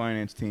separating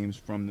finance teams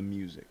from the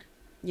music.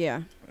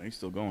 Yeah. He's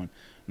still going.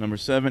 Number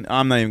 7.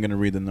 I'm not even going to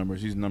read the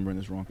numbers. He's numbering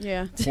this wrong.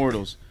 Yeah.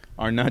 Portals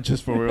are not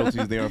just for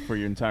royalties. They are for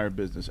your entire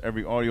business.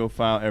 Every audio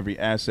file, every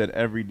asset,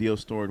 every deal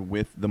stored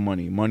with the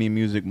money. Money and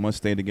music must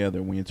stay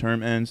together. When your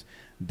term ends,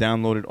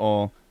 download it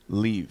all.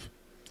 Leave.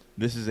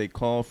 This is a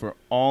call for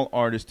all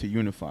artists to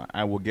unify.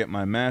 I will get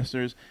my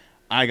masters.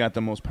 I got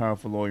the most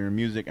powerful lawyer in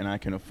music, and I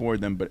can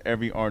afford them, but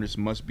every artist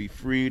must be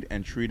freed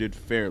and treated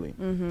fairly.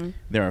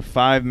 There are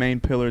 5 main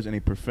pillars in a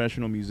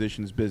professional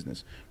musician's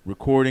business: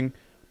 recording,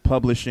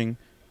 publishing,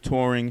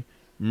 touring,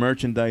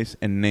 merchandise,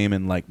 and name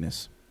and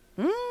likeness.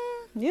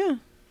 Yeah.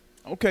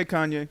 Okay,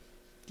 Kanye.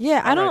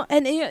 Yeah, I don't, right.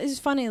 and it's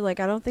funny, like,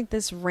 I don't think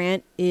this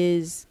rant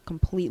is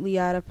completely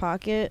out of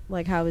pocket,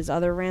 like how his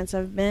other rants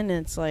have been.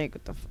 And it's like,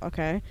 what the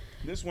okay.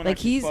 This one like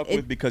I can fuck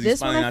with because he's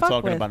finally not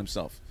talking about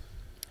himself.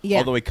 Yeah.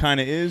 Although he kind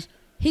of is.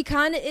 He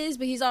kind of is,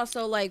 but he's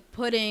also, like,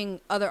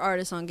 putting other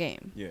artists on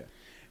game. Yeah.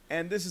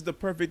 And this is the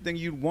perfect thing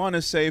you'd want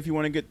to say if you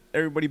want to get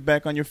everybody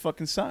back on your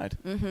fucking side.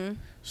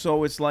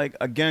 So it's like,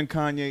 again,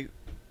 Kanye,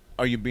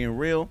 are you being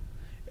real?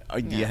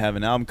 Do you have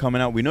an album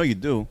coming out? We know you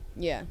do.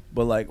 Yeah.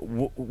 But, like,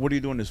 what are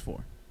you doing this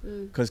for?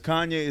 Because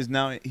Kanye is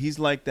now, he's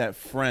like that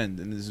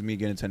friend, and this is me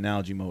getting into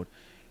analogy mode.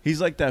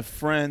 He's like that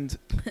friend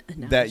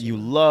that you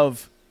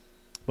love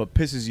but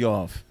pisses you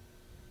off.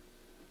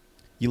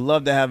 You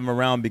love to have him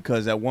around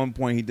because at one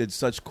point he did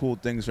such cool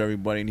things for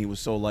everybody and he was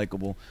so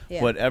likable.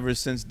 Yeah. But ever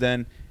since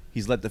then,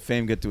 he's let the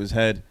fame get to his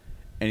head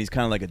and he's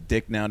kind of like a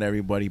dick now to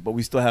everybody. But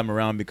we still have him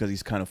around because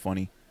he's kind of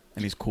funny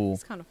and he's cool.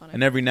 It's kind of funny.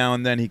 And every now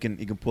and then he can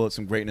pull out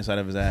some greatness out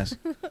of his ass.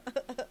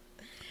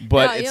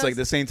 But No, it's like at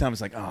the same time,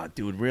 it's like, oh,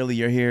 dude, really?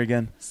 You're here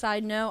again?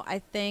 Side note, I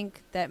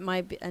think that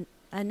might be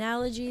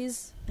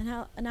analogies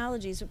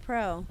with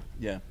pro.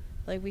 Yeah.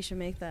 Like, we should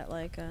make that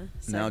like a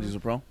Analogies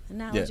with pro?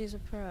 Analogies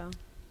with pro.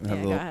 Have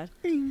Yeah, a go ahead.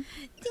 Ding,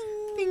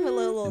 ding, with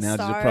little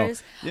Analogies with pro.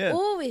 stars. Yeah.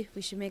 Oh,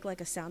 we should make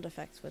like a sound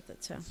effect with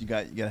it too. You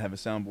got to have a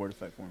soundboard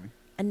effect for me.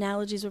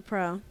 Analogies with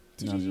pro.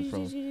 Analogies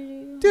with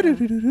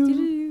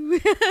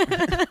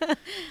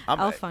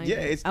I'll find it. Yeah,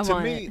 it's I'm to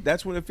on me. it.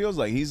 That's what it feels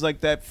like. He's like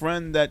that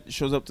friend that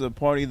shows up to the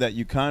party that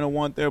you kind of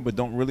want there, but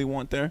don't really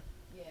want there.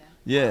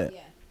 Yeah.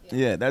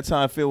 Yeah, that's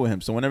how I feel with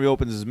him. So whenever he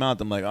opens his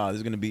mouth, I'm like, oh, this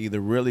is gonna be either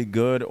really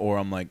good or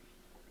I'm like,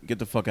 get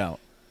the fuck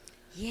out.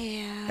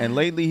 Yeah. And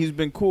lately he's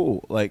been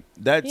cool. Like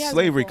that He has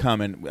slavery been cool.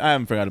 comment, I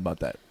haven't forgot about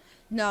that.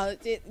 No,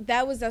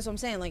 that's what I'm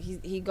saying. Like,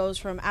 he goes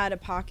from out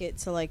of pocket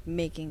to like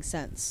making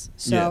sense.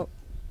 So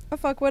I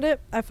fuck with it.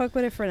 I fuck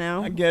with it for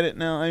now. I get it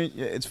now.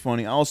 It's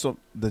funny. Also,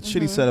 the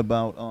shit he said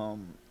about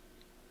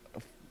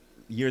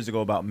years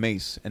ago about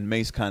Mace, and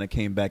Mace kind of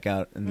came back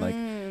out and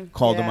like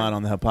called him out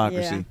on the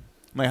hypocrisy. Yeah.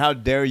 I'm like, how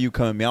dare you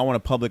come at me? I want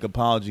a public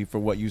apology for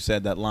what you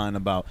said. That line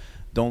about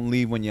don't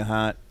leave when you're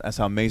hot. That's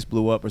how Mace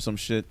blew up or some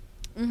shit.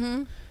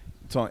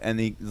 And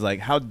he's like,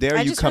 how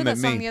dare you come at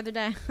me? I just heard that song the other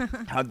day.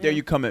 How dare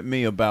you come at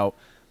me about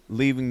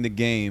leaving the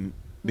game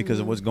because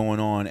of what's going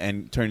on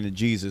and turning to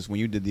Jesus when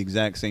you did the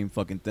exact same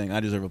fucking thing?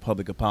 I deserve a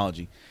public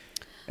apology.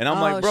 And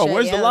I'm like, bro, shit,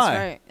 where's the yeah,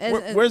 lie?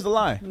 that's Where's the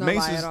lie? no Mace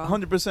lie is at all.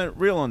 100%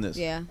 real on this.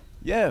 Yeah.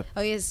 Yeah.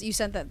 Oh yes, you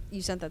sent that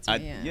to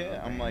me.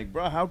 Yeah. I'm like,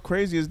 bro, how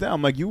crazy is that?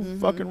 I'm like, you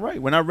fucking right.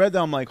 When I read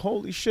that, I'm like,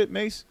 holy shit,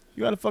 Mace,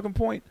 you got a fucking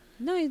point.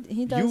 No,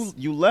 he does.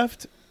 You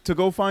left to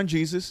go find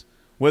Jesus,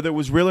 whether it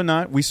was real or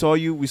not. We saw the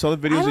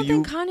videos of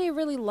you. I don't think Kanye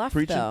really left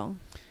preaching. though.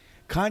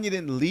 Kanye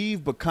didn't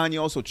leave, but Kanye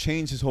also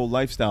changed his whole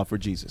lifestyle for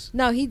Jesus.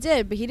 No, he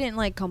did, but he didn't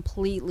like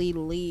completely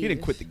leave. He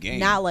didn't quit the game.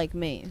 Not like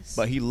Mace.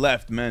 But he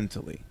left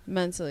mentally.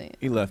 Mentally.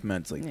 He left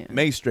mentally. Yeah.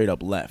 Mace straight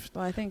up left.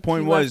 Well, I think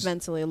Point he was, left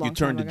mentally a long you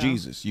turned time to ago.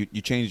 Jesus. You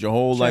changed your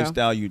whole True.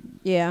 lifestyle.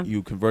 Yeah.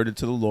 You converted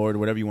to the Lord,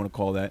 whatever you want to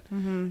call that,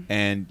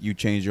 and you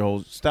changed your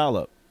whole style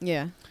up.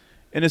 Yeah.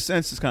 In a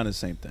sense, it's kind of the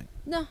same thing.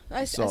 No,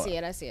 I see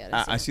it. I see it.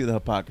 I see the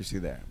hypocrisy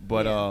there.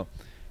 But Yeah.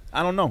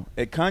 I don't know.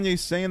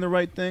 Kanye's saying the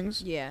right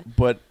things. Yeah.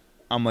 But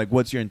I'm like,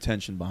 what's your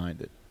intention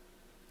behind it?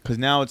 Because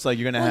now it's like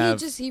you're gonna have.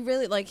 he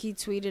really like he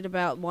tweeted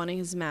about wanting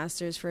his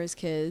masters for his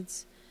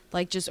kids,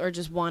 like just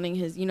wanting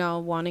his,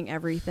 wanting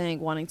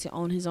everything, wanting to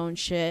own his own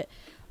shit.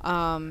 He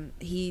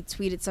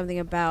tweeted something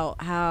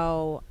about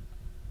how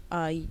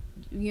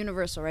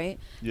Universal, right?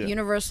 Yeah.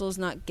 Universal is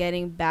not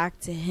getting back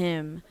to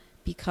him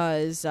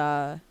because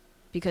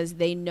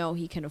they know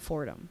he can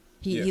afford them.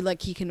 He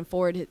can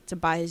afford to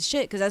buy his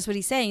shit, because that's what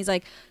he's saying. He's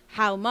like,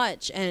 how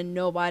much? And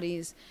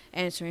nobody's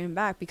answering him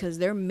back because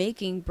they're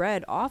making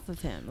bread off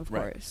of him, of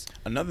course.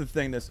 Another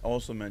thing that's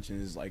also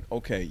mentioned is like,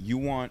 okay, you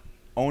want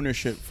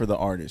ownership for the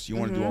artist. You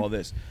want to do all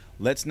this.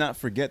 Let's not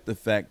forget the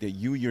fact that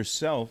you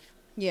yourself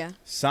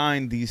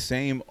signed these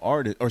same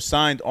artists, or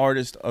signed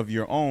artists of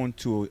your own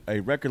to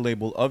a record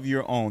label of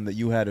your own that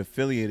you had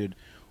affiliated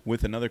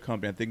with another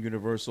company. I think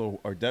Universal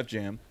or Def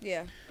Jam.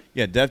 Yeah.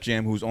 Yeah, Def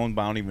Jam, who's owned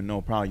by, I don't even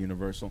know, probably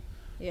Universal.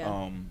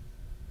 Yeah.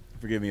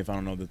 Forgive me if I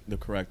don't know the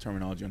correct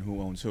terminology on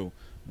who owns who.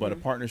 But a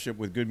partnership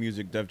with Good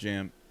Music, Def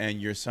Jam,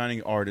 and you're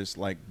signing artists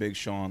like Big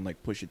Sean,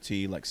 like Pusha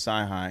T, like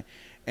Sci-Hi,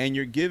 and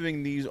you're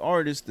giving these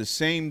artists the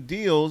same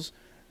deals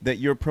that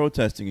you're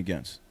protesting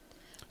against.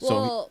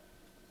 Well,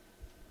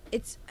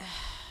 it's,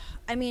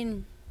 I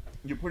mean,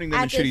 you're putting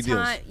them in shitty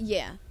deals.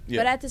 Yeah.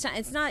 But at the time,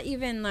 it's not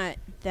even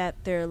that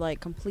they're like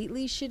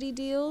completely shitty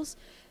deals.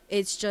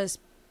 It's just,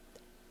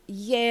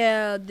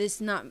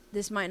 this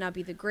might not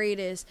be the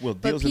greatest. Well,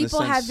 but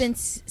people have been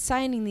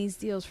signing these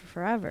deals for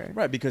forever.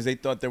 Right, because they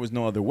thought there was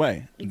no other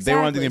way. Exactly. They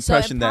were under the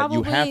impression that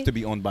you have to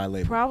be owned by a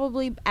label.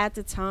 Probably at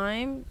the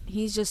time,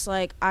 he's just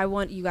like,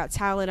 you got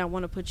talent, I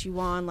want to put you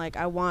on, like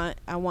I want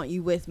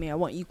you with me, I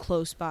want you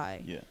close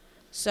by. Yeah.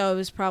 So it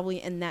was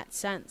probably in that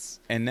sense.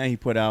 And then he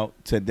put out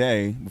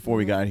today, before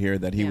we got here,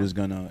 that he was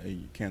gonna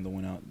candle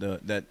went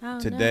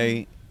out.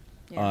 Today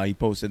he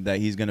posted that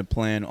he's gonna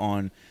plan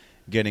on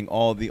getting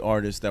all the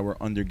artists that were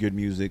under Good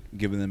Music,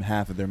 giving them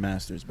half of their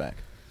masters back,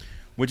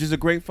 which is a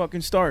great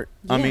fucking start.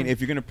 Yeah. I mean, if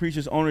you're gonna preach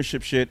this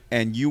ownership shit,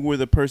 and you were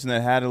the person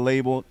that had a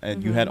label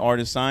and you had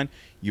artists signed,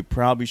 you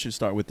probably should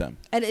start with them.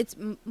 And it's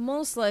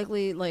most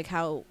likely like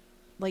how,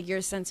 like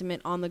your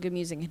sentiment on the Good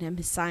Music and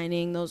him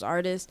signing those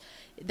artists,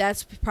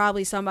 that's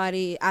probably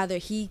somebody, either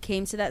he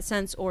came to that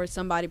sense or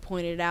somebody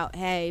pointed out,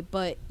 hey,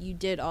 but you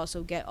did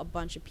also get a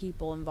bunch of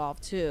people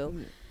involved too.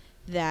 Mm-hmm.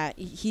 That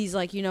he's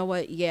like, you know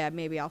what? Yeah,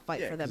 maybe I'll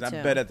fight for them too.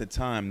 I bet at the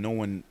time, no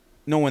one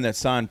that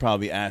signed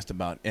probably asked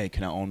about, hey,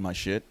 can I own my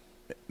shit?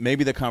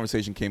 Maybe the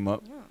conversation came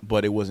up,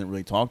 but it wasn't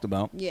really talked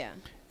about. Yeah.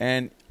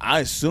 And I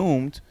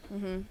assumed,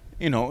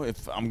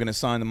 if I'm gonna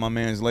sign to my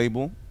man's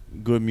label,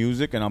 Good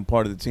Music, and I'm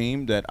part of the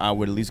team, that I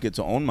would at least get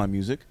to own my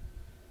music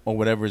or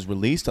whatever is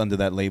released under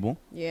that label.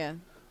 Yeah.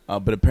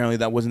 But apparently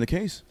that wasn't the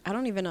case. I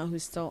don't even know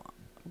who's still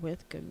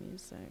with Good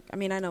Music. I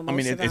mean, I know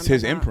most of them. It's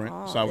his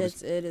imprint. So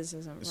it is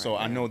his imprint. So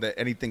I know that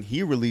anything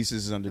he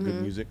releases is under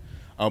Good Music.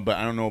 But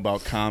I don't know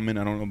about Common.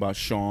 I don't know about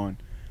Sean.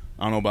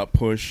 I don't know about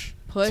Push.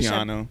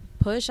 Tiana.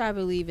 Push, I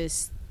believe,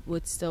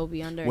 would still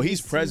be under. Well,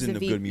 he's president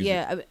of Good Music.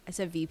 Yeah, I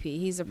said VP.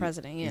 He's the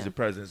president. Yeah, he's the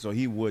president, so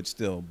he would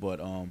still. But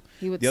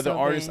he would the other still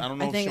artists, be. I don't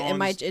know. I think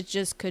Sean's it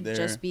just could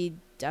just be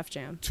Def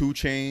Jam. 2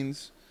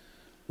 Chainz.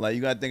 Like,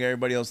 you got to think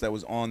everybody else that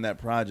was on that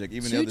project.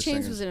 Even 2 the other Chainz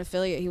singers. was an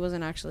affiliate. He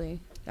wasn't actually.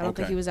 I don't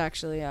think he was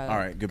actually. All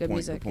right, good point.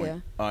 Music, good point. Yeah.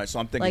 All right, so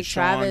I'm thinking like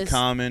Sean, Travis,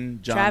 Common,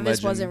 John Travis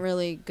Legend. wasn't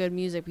really Good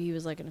Music, but he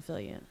was like an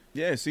affiliate.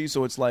 Yeah, see,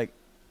 so it's like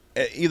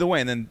either way,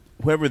 and then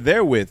whoever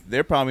they're with,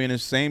 they're probably in the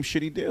same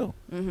shitty deal.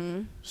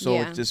 Mm-hmm. So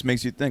it just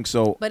makes you think.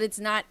 So, but it's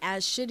not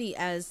as shitty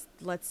as,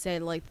 let's say,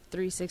 like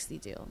 360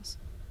 deals.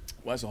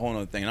 Well, that's a whole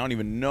other thing. I don't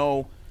even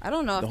know. I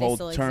don't know if they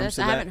still exist.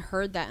 I haven't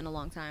heard that in a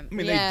long time. I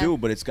mean, they do,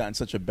 but it's gotten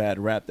such a bad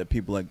rap that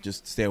people like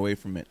just stay away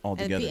from it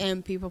altogether.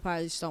 And people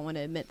probably just don't want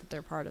to admit that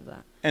they're part of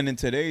that. And in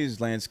today's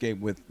landscape,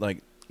 with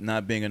like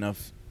not being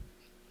enough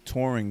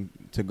touring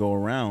to go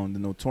around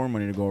and no tour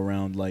money to go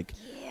around, like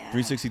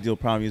 360 deal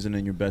probably isn't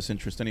in your best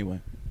interest anyway.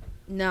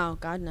 No,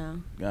 God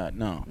no. God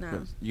no.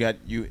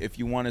 If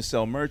you want to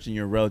sell merch and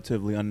you're a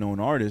relatively unknown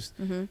artist,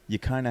 you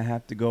kind of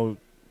have to go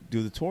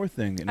do the tour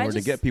thing in order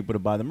to get people to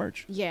buy the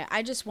merch. Yeah,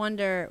 I just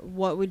wonder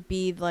what would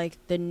be like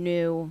the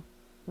new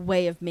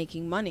way of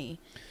making money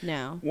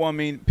now. Well, I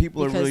mean,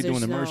 people are really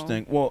doing the merch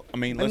thing. Well, I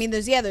mean,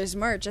 there's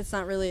merch. It's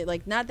not really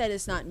like, not that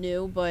it's not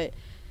new, but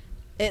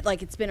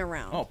it's been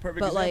around. Oh, perfect.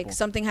 But example. Like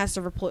something has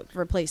to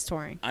replace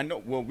touring. I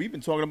know. Well, we've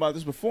been talking about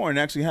this before, and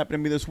it actually happened to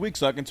me this week,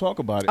 so I can talk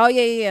about it. Oh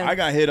yeah. I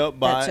got hit up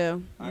by. That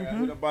too. I got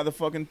hit up by the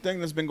fucking thing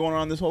that's been going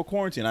on this whole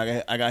quarantine.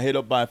 I got hit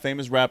up by a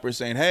famous rapper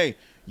saying, "Hey,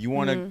 you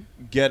want to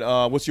get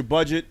what's your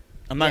budget?"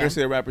 I'm not gonna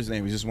say the rapper's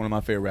name. He's just one of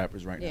my favorite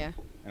rappers right now.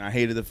 And I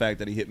hated the fact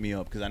that he hit me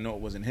up because I know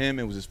it wasn't him.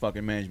 It was his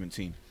fucking management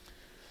team.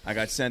 I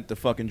got sent the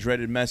fucking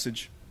dreaded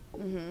message.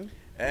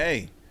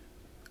 Hey,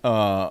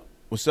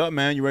 what's up,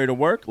 man? You ready to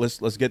work?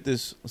 Let's get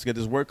this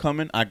work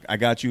coming. I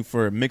got you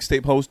for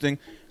mixtape hosting,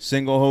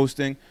 single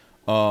hosting.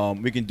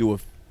 We can do a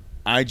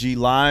IG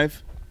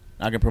live.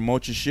 I can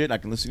promote your shit. I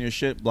can listen to your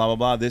shit. Blah blah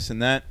blah. This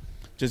and that.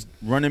 Just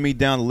running me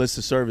down the list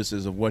of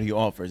services of what he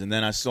offers. And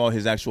then I saw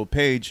his actual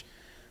page.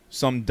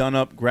 Some done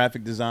up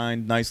graphic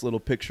design, nice little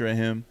picture of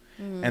him.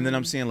 And then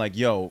I'm seeing like,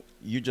 yo,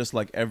 you're just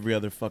like every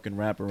other fucking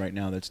rapper right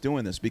now that's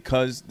doing this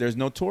because there's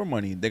no tour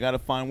money. They got to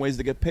find ways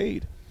to get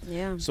paid.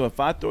 Yeah. So if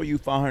I throw you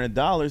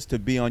 $500 to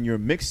be on your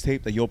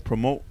mixtape that you'll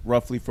promote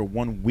roughly for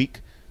 1 week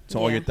to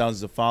all your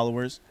thousands of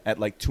followers at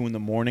like 2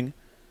 a.m,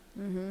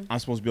 I'm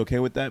supposed to be okay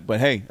with that.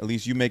 But hey, at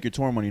least you make your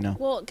tour money now.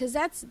 Well, because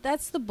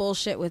that's the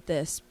bullshit with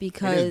this,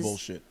 because it is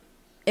bullshit.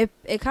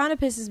 It kind of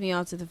pisses me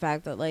off to the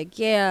fact that like,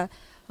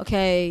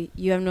 okay,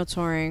 you have no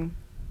touring.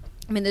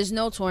 I mean, there's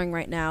no touring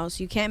right now,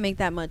 so you can't make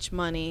that much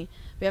money.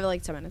 We have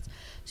like 10 minutes.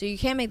 So you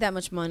can't make that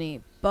much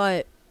money,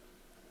 but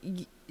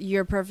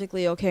you're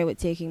perfectly okay with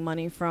taking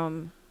money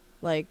from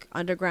like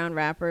underground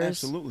rappers.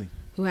 Absolutely.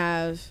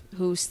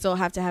 Who still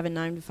have to have a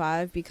 9 to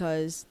 5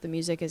 because the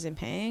music isn't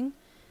paying.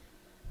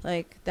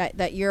 Like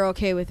that you're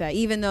okay with that,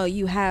 even though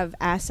you have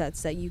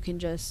assets that you can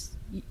just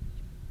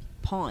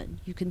pawn.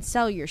 You can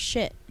sell your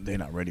shit. They're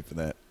not ready for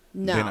that.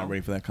 No. They're not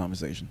ready for that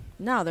conversation.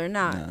 No, they're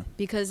not.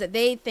 Because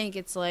they think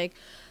it's like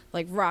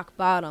rock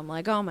bottom.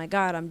 Like, oh my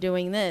God, I'm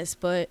doing this.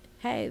 But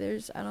hey,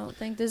 I don't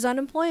think there's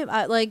unemployment.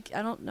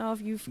 I don't know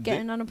if you're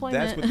getting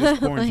unemployment. That's what this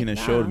quarantine Like,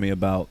 has showed me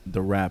about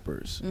the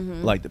rappers.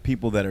 Mhm. Like the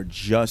people that are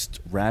just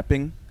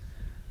rapping.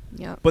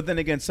 Yeah. But then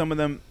again, some of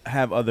them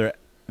have other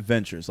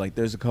ventures. Like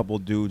there's a couple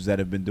dudes that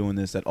have been doing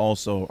this that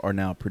also are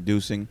now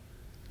producing.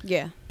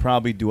 Yeah.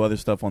 Probably do other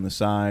stuff on the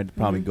side.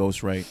 Probably Mhm.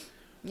 ghostwrite.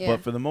 Yeah.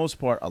 But for the most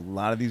part, a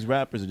lot of these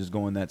rappers are just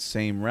going that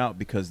same route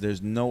because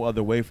there's no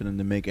other way for them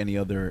to make any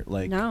other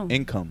No.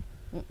 income.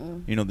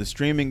 Mm-mm. You know, the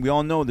streaming, we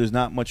all know there's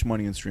not much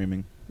money in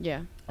streaming.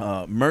 Yeah.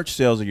 Merch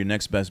sales are your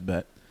next best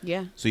bet.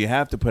 Yeah. So you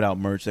have to put out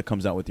merch that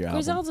comes out with your album.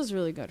 Griselda's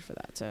really good for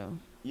that too.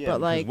 Yeah, but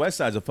because like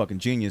Westside's a fucking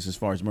genius as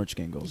far as merch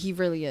game goes. he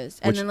really is.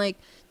 And then like,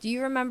 do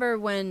you remember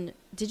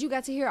did you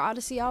get to hear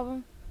Odyssey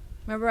album?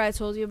 Remember I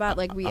told you about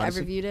I Odyssey?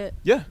 reviewed it?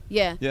 Yeah.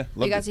 Yeah. Yeah.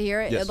 You got to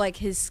hear it? Yes. Like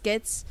his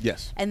skits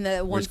Yes. and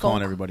the one he's calling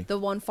phone everybody. the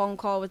one phone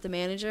call with the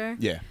manager.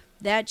 Yeah.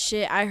 That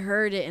shit, I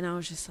heard it and I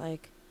was just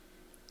like,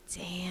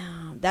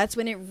 damn. That's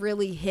when it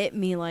really hit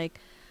me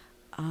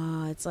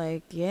it's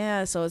like,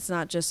 yeah, so it's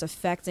not just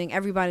affecting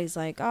everybody's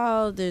like,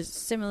 oh, there's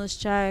stimulus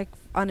check,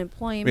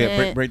 unemployment.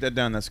 Yeah, break that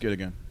down. That's good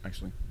again,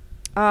 actually.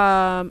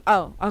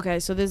 Okay,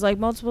 so there's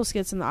multiple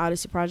skits in the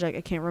Odyssey project.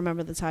 I can't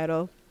remember the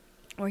title,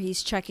 where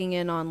he's checking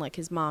in on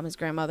his mom, his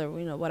grandmother,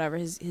 whatever,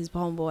 his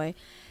homeboy.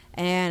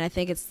 And I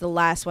think it's the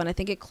last one. I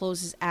think it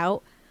closes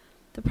out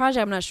the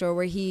project, I'm not sure,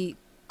 where he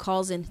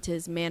calls into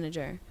his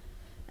manager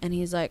and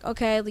he's like,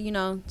 okay,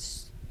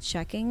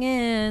 checking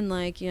in,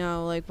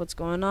 what's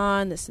going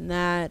on, this and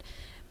that.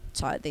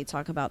 They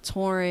talk about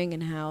touring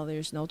and how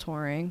there's no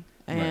touring.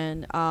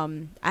 And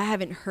I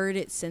haven't heard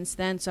it since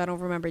then, so I don't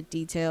remember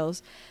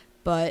details.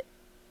 But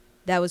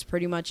that was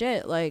pretty much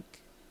it.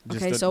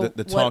 Okay, so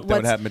the talk that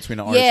would happen between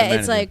the artist and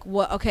manager. manager. Yeah, it's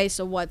what? Okay,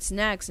 so what's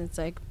next? It's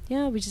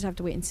we just have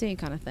to wait and see,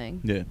 kind of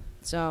thing. Yeah.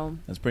 So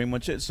that's pretty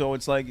much it. So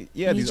it's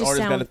these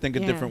artists got to think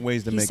of different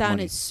ways to make money. He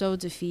sounded so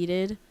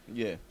defeated.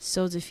 Yeah.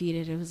 So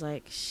defeated. It was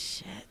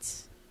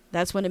shit.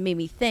 That's when it made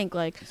me think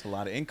it's a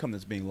lot of income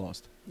that's being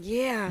lost.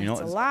 Yeah,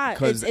 it's a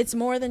lot. It's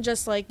more than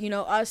just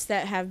us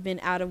that have been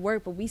out of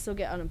work, but we still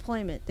get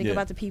unemployment. Think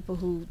about the people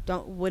who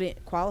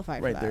wouldn't qualify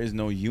for that. Right, there is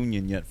no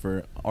union yet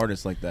for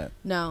artists like that.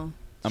 No.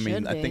 I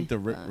mean, I think the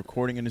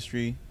Recording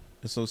Industry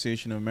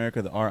Association of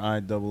America, the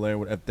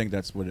RIAA, I think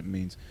that's what it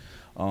means.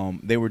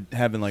 They were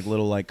having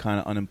little kind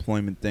of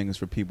unemployment things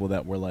for people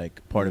that were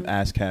part of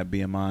ASCAP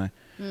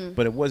BMI,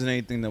 but it wasn't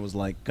anything that was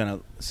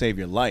gonna save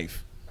your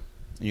life.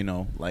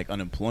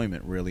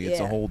 Unemployment, really. It's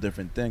a whole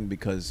different thing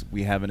because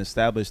we haven't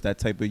established that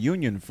type of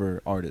union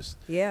for artists.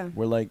 Yeah.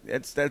 We're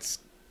that's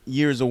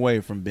years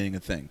away from being a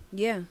thing.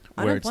 Yeah.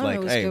 Where it's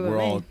hey,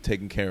 we're all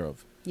taken care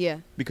of. Yeah.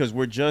 Because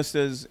we're just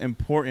as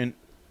important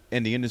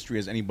in the industry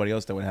as anybody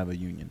else that would have a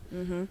union.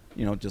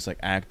 Mm-hmm. Just like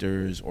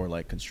actors or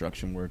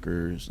construction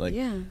workers.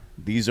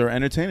 These are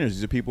entertainers.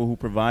 These are people who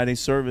provide a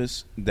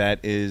service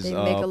that is they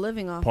make a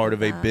living off part of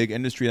that. a big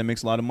industry that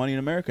makes a lot of money in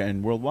America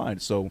and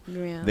worldwide. So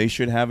they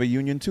should have a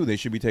union too. They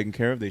should be taken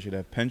care of. They should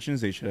have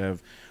pensions. They should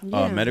have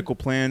medical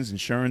plans,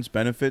 insurance,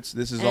 benefits.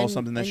 This is all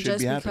something that should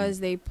be happening. Just because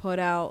they put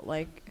out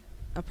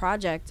a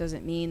project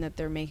doesn't mean that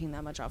they're making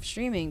that much off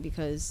streaming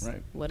because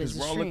what is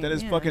we're all stream? looked at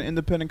as fucking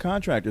independent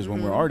contractors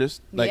when we're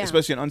artists.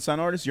 Especially an unsigned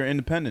artist, you're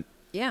independent.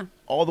 Yeah.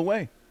 All the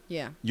way.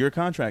 Yeah. You're a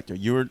contractor.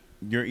 You're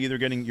either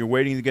you're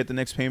waiting to get the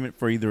next payment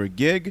for either a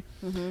gig,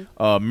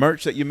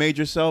 merch that you made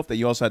yourself that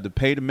you also had to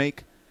pay to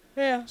make.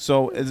 Yeah.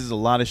 So this is a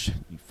lot of shit.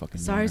 You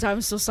fucking. Sorry,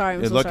 I'm so sorry.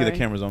 You're lucky the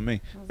camera's on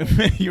me.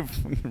 You're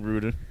fucking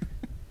rude.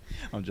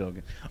 I'm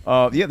joking.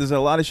 There's a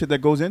lot of shit that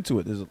goes into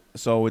it.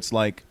 So it's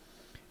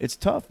it's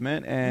tough,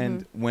 man.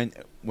 And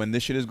when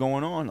this shit is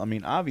going on, I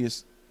mean,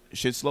 obvious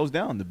shit slows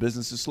down. The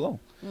business is slow.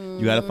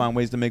 You got to find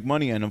ways to make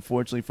money. And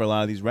unfortunately for a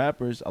lot of these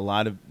rappers, a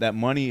lot of that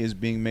money is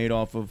being made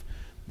off of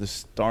the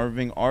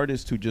starving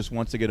artist who just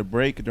wants to get a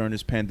break during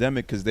this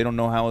pandemic because they don't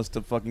know how else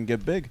to fucking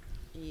get big.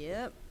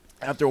 Yep.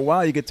 After a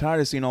while, you get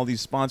tired of seeing all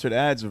these sponsored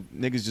ads of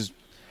niggas just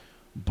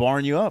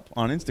barring you up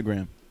on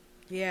Instagram.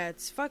 Yeah,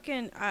 it's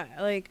fucking,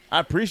 I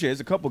appreciate it. There's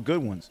a couple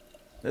good ones.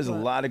 There's a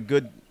lot of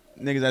good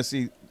niggas I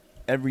see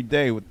every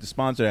day with the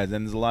sponsor ads,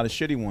 and there's a lot of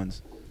shitty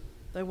ones.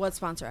 What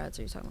sponsor ads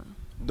are you talking about?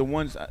 The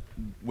ones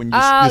when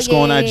you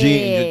scroll on IG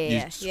and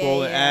you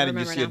scroll an ad and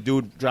you see a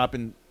dude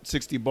dropping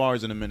 60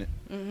 bars in a minute.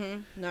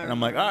 Mm-hmm. And I'm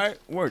like, all right,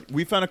 word.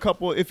 We found a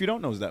couple, if you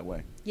don't know, is that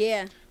way.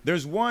 Yeah.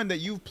 There's one that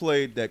you've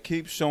played that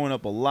keeps showing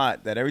up a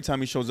lot, that every time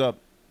he shows up,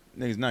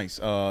 nigga's nice.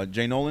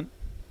 Jay Nolan.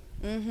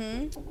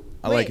 Mm-hmm.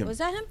 I like him. Was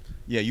that him?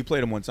 Yeah, you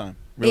played him one time.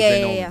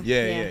 Jay Nolan.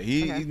 Yeah.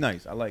 He's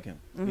nice. I like him.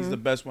 Mm-hmm. He's the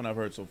best one I've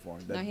heard so far.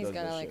 He's good.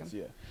 I like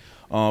him.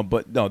 Yeah.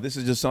 But no, this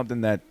is just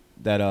something that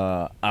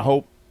I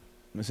hope.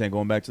 I'm saying,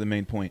 going back to the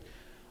main point,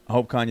 I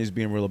hope Kanye's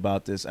being real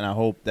about this, and I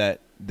hope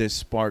that this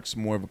sparks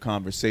more of a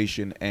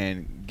conversation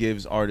and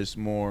gives artists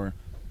more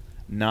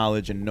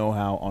knowledge and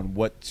know-how on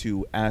what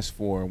to ask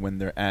for when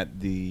they're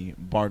at the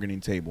bargaining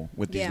table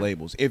with these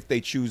labels, if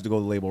they choose to go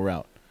the label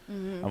route.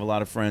 Mm-hmm. I have a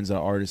lot of friends that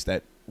are artists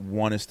that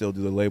want to still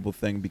do the label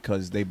thing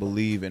because they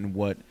believe in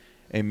what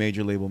a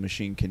major label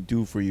machine can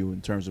do for you in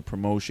terms of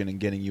promotion and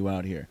getting you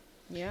out here.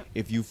 Yeah.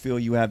 If you feel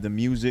you have the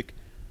music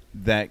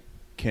that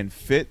can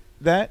fit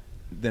that,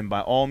 then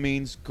by all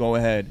means, go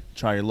ahead,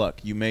 try your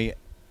luck. You may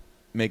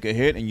make a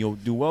hit and you'll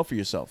do well for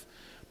yourself,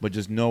 but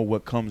just know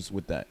what comes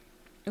with that.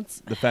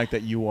 It's the fact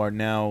that you are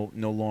now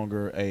no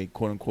longer a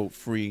quote-unquote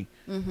free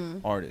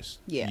artist.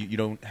 Yeah. You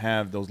don't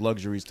have those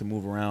luxuries to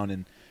move around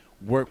and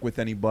work with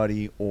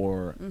anybody,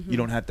 or you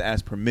don't have to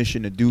ask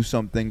permission to do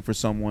something for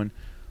someone.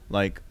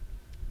 Like,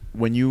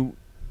 when you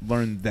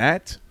learn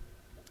that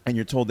and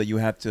you're told that you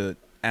have to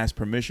ask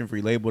permission for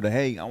your label to,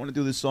 hey, I want to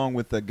do this song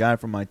with a guy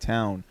from my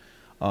town.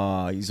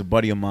 He's a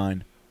buddy of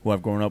mine who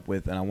I've grown up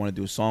with, and I want to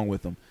do a song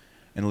with him.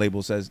 And the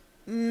label says,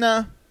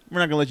 nah, we're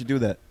not going to let you do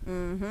that.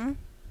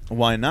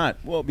 Why not?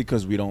 Well,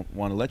 because we don't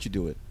want to let you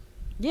do it.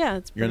 Yeah,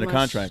 it's you're under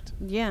contract.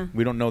 Yeah,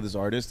 we don't know this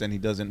artist, and he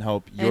doesn't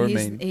help your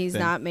main. He's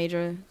thing. not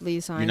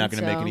majorly signed. You're not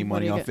going to make any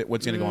money off it.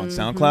 What's going to go on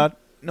Mm-hmm. SoundCloud?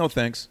 No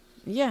thanks.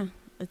 Yeah,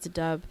 it's a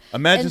dub.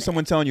 Imagine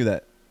someone telling you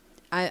that.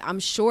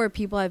 I'm sure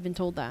people have been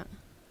told that.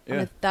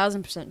 Yeah. I'm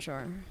 1,000%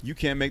 sure. You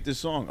can't make this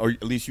song, or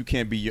at least you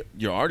can't be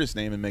your artist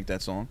name and make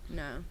that song.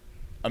 No.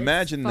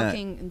 Imagine it's that.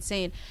 fucking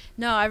insane.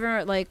 No, I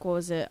remember, like, what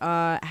was it?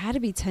 It had to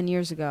be 10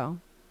 years ago.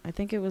 I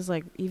think it was,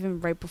 like,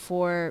 even right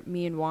before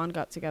me and Juan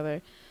got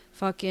together.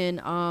 Fucking,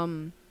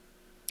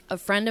 a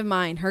friend of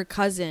mine, her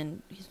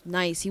cousin, he's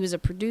nice. He was a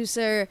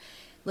producer,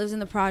 lives in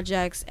the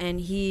projects,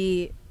 and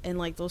he, in,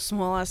 like, those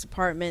small-ass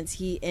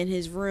apartments, in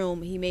his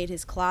room, he made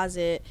his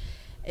closet.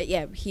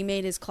 He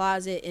made his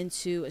closet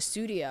into a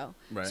studio.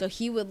 Right. So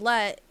he would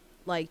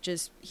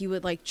he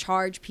would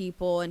charge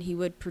people, and he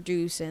would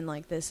produce and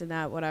like this and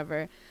that,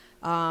 whatever.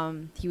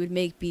 He would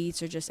make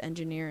beats or just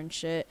engineer and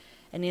shit.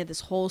 And he had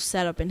this whole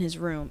setup in his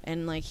room,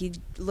 and like he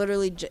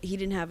literally he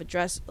didn't have a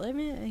dress. I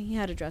mean, he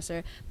had a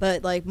dresser,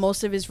 but like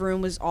most of his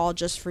room was all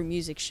just for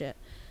music shit.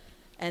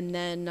 And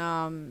then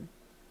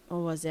what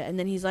was it? And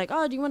then he's like,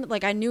 oh, do you want to,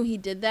 like, I knew he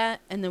did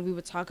that, and then we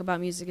would talk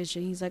about music and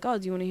shit. He's like, oh,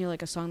 do you want to hear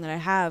like a song that I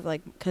have,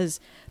 like, because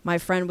my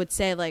friend would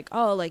say like,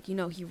 oh, like, you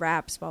know, he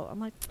raps. But I'm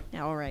like,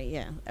 yeah, all right,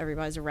 yeah,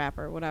 everybody's a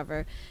rapper,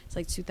 whatever. It's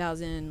like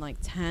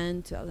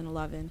 2010,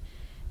 2011.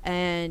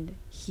 And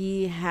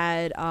he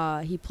had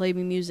he played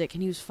me music,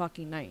 and he was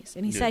fucking nice.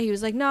 And he said, he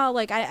was like, no,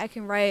 like I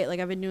can write, like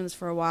I've been doing this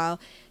for a while.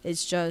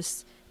 It's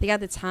just, I think at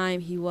the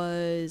time he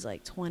was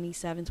like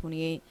 27,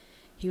 28.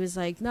 He was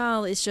like,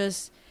 no, it's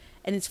just,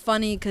 and it's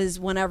funny because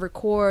when I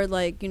record,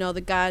 like, you know, the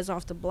guys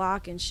off the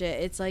block and shit,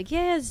 it's like,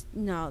 yeah,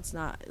 no, it's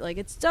not, like,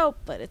 it's dope,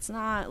 but it's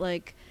not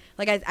like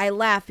I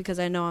laugh because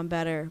I know I'm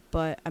better,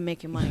 but I'm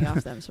making money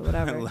off them, so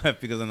whatever. I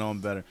laugh because I know I'm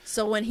better.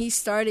 So when he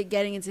started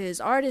getting into his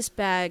artist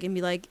bag and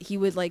be like, he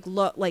would like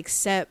look like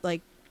set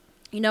like,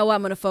 you know what,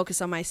 I'm gonna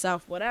focus on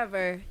myself,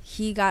 whatever.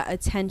 He got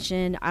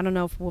attention. I don't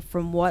know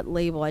from what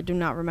label. I do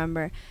not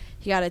remember.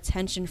 He got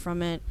attention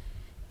from it,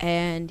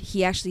 and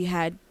he actually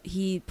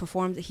he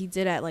performed. He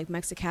did at like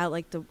Mexicali,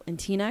 like in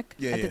Teaneck.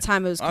 Yeah, at the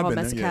time it was called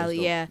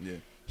Mexicali. Yeah.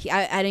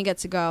 I didn't get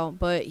to go,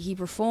 but he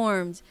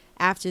performed.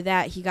 After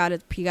that, he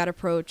got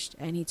approached,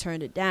 and he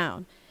turned it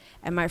down.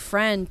 And my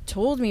friend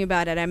told me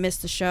about it. I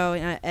missed the show,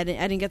 and I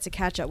didn't get to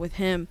catch up with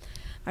him.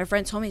 My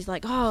friend told me, he's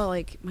like, oh,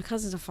 like, my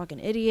cousin's a fucking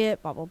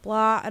idiot, blah, blah,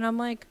 blah. And I'm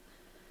like,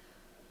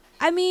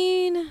 I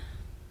mean,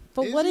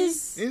 but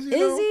is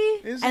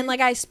he? And, like,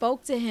 I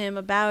spoke to him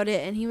about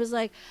it, and he was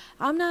like,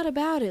 I'm not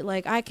about it.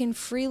 Like, I can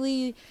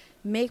freely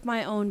make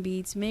my own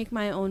beats, make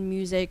my own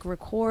music,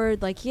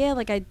 record. Like, yeah,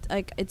 like,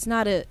 it's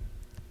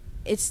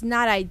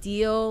not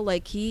ideal.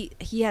 Like he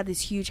had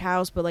this huge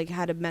house, but like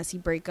had a messy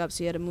breakup, so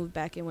he had to move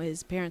back in with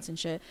his parents and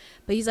shit.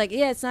 But he's like,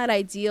 yeah, it's not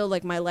ideal,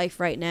 like my life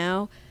right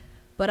now,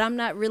 but I'm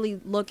not really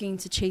looking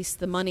to chase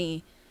the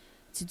money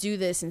to do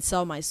this and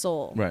sell my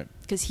soul. Right.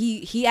 Because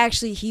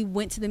he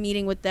went to the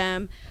meeting with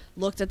them,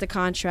 looked at the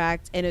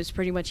contract, and it was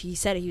pretty much, he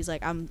said it, he was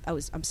like, I'm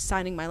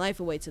signing my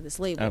life away to this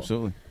label.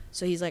 Absolutely.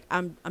 So he's like,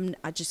 I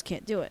just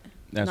can't do it.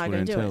 That's I'm not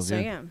what gonna entails, do it.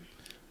 So yeah.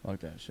 I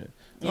like that shit.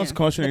 Yeah. That's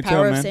cautionary the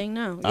power tale, of man. saying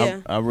no.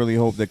 Yeah. I really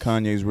hope that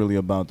Kanye's really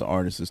about the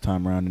artist this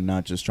time around and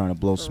not just trying to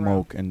blow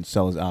smoke and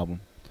sell his album.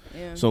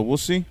 Yeah. So we'll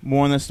see.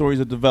 More on that story as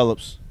it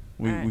develops.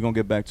 We're right. going to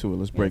get back to it.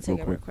 Let's break real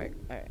quick.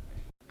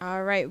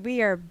 All right.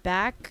 We are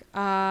back.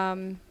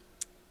 So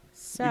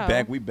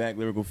We back.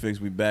 Lyrical Fix,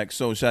 we back.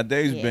 So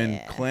Sade's been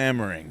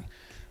clamoring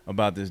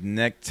about this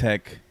neck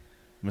tech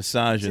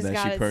massager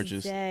that she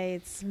purchased.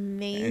 It's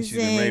amazing. And she's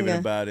been raving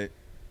about it.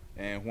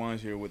 And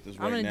Juan's here with us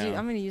right now.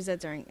 I'm gonna use that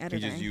during editing.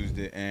 He just used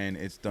it, and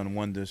it's done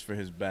wonders for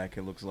his back.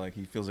 It looks like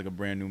he feels like a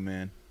brand new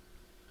man.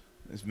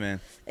 This man.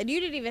 And you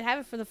didn't even have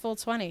it for the full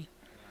 20.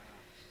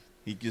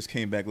 He just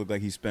came back. Looked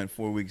like he spent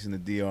 4 weeks in the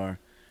DR.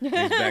 He's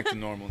back to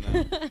normal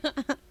now.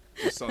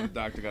 Just saw the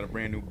doctor got a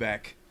brand new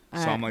back. So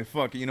I'm like,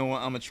 fuck it. You know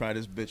what? I'm gonna try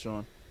this bitch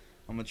on.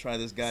 I'm gonna try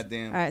this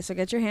goddamn. All right. So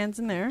get your hands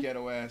in there.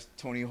 Ghetto ass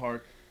Tony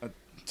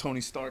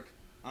Stark,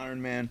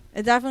 Iron Man.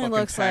 It definitely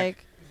looks pack.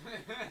 like.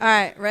 All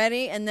right,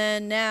 ready? And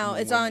then now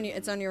it's on you.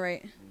 It's on your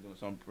right.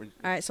 All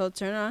right, so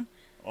turn it on.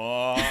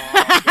 Oh,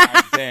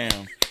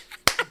 goddamn.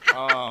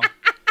 Oh,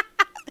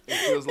 it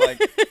feels like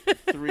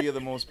 3 of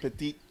the most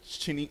petite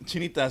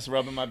chinitas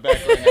rubbing my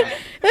back right now.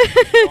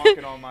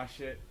 Walking on my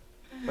shit.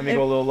 Let me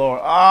go a little lower.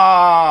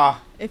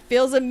 Ah. It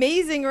feels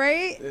amazing,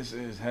 right? This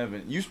is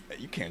heaven. You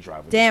can't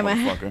drive with Damn, this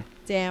motherfucker.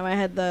 Damn, I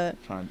had the.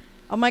 Trying,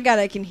 Oh my god,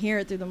 I can hear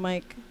it through the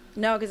mic.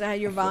 No, because I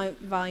had your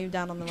volume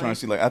down on the trying mic.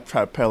 to see, like, I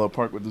tried parallel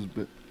park with this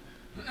bit.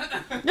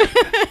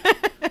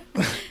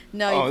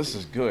 No. Oh, this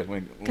is good.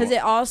 Because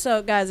it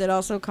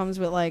also comes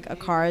with like a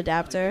car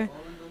adapter,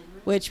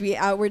 which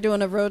we're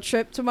doing a road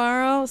trip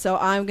tomorrow, so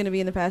I'm gonna be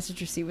in the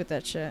passenger seat with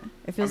that shit.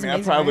 It feels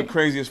amazing. I probably right? look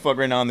crazy as fuck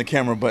right now on the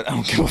camera, but I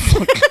don't give a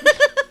fuck.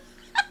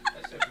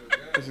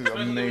 This is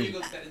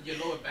amazing.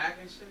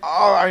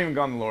 Oh, I ain't even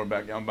gone the lower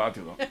back. Yeah, I'm about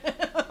to though.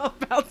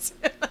 About to.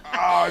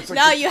 Oh, it's like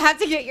No, you have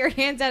to get your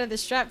hands out of the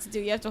strap to do.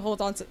 You have to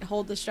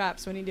hold the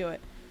straps when you do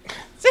it.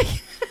 This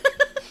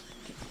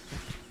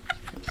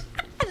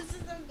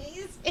is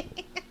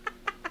amazing.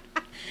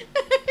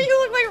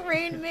 You look like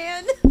Rain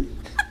Man.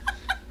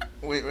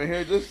 Wait, right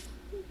here, this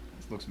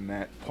looks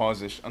mad.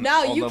 Pause-ish.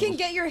 No, you can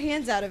get your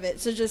hands out of it.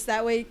 So just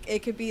that way, it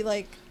could be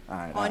like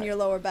on your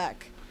lower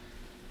back.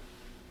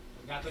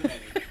 Got the menu.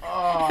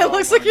 Oh, It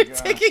looks like you're God.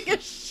 taking a I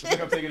shit.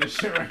 think I'm taking a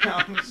shit right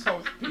now. I'm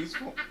so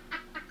peaceful.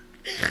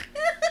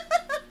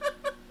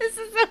 This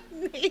is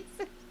amazing.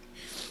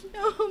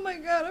 Oh my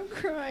god, I'm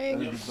crying.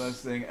 This is the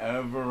best thing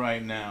ever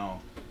right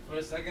now. For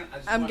a second,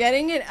 I'm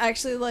getting it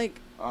actually like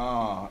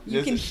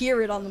you can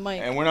hear it on the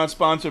mic. And we're not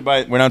sponsored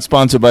by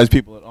these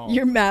people at all.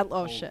 You're mad.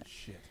 Oh shit.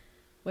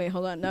 Wait,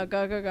 hold on. No,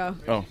 go.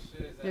 Oh.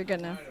 You're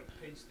good now.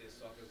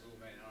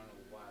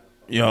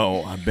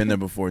 Yo, I've been there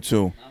before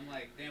too. I'm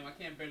like, damn, I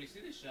can't barely see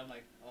this shit. I'm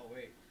like, oh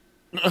wait.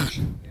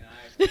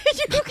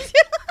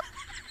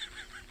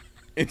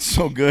 It's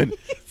so good.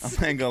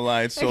 I ain't gonna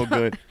lie, it's so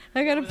good.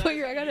 I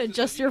gotta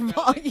adjust your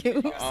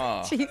volume.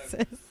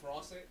 Jesus.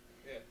 Cross it?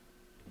 Yeah.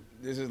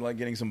 This is like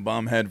getting some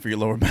bomb head for your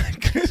lower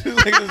back. This is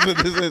what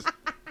this is.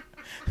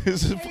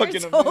 This is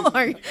fucking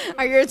amazing.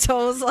 Are your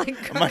toes like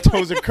curling? My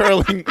toes are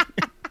curling.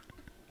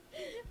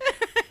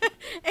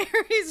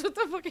 Aries, what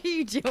the fuck are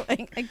you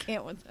doing? I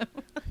can't with them.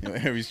 Yo,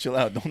 Aries, chill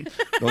out.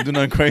 Don't do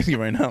nothing crazy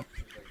right now.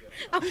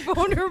 I'm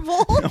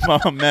vulnerable.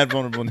 I'm mad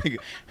vulnerable, nigga.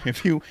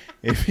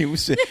 If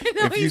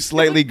you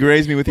slightly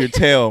graze me with your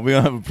tail, we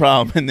gonna have a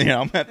problem. And then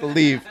I'm gonna have to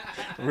leave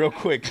real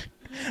quick.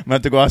 I'm gonna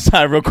have to go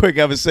outside real quick,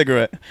 have a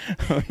cigarette.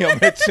 Yo,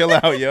 man, chill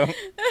out, yo.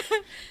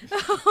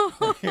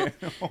 Oh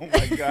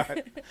my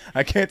god,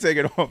 I can't take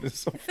it off. It's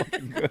so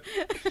fucking good.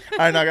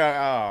 Oh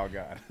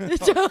god.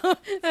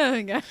 Oh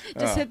my god,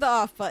 just hit the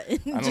off button.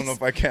 I don't know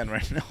if I can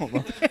right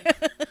now.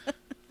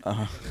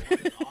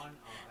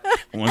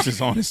 Once it's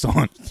on, it's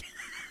on.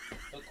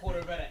 The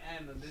quarter better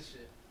end on this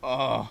shit.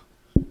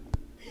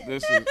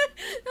 This is.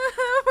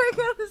 Oh my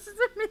god, this is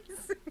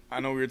amazing. I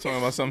know we were talking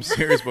about something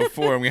serious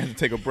before, and we had to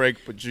take a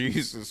break. But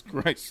Jesus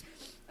Christ.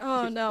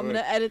 Oh no, I'm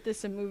gonna edit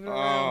this and move it around.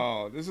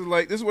 Oh, this is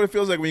what it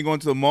feels like when you go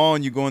into the mall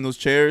and you go in those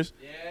chairs.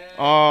 Yeah.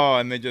 Oh,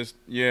 and they just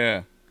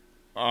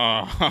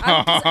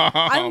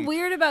I'm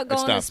weird about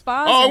going to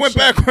spas. Oh, and it went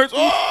shit. backwards.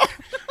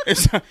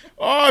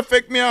 Oh, it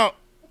faked me out.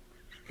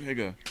 Here you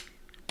go.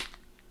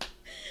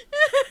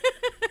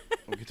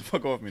 Oh, get the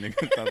fuck off me,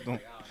 nigga.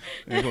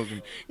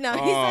 No,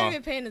 he's not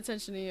even paying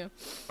attention to you.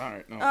 All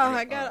right. No,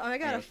 I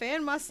gotta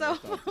fan myself.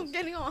 I'm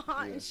getting all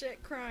hot and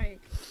shit, crying.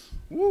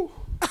 Woo.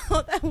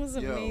 Oh, that was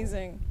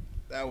amazing.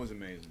 That was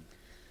amazing.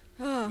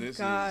 Oh This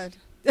god,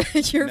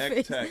 is your Neck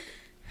face. Tech.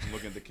 I'm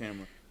looking at the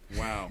camera.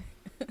 Wow.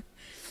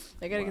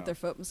 They gotta get their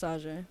foot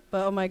massager.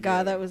 But oh my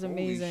god, that was Holy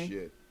amazing.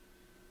 shit.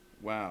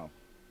 Wow.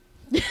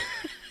 Why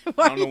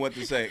I don't know what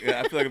to say.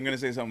 I feel like I'm gonna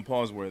say something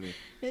pause-worthy.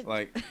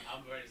 Like,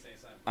 I'm ready to say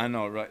something. I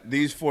know, right?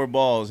 These 4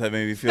 balls have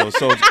made me feel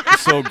so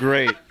so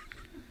great.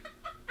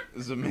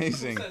 It's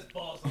amazing. Who says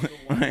balls don't do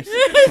one? Right?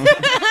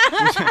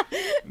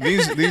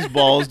 these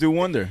balls do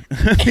wonder.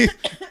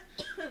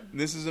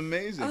 This is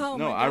amazing. Oh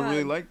no, my I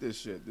really God. like this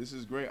shit. This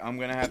is great. I'm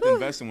gonna have to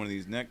invest in one of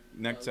these neck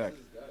tech.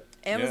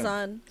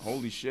 Amazon. Yeah.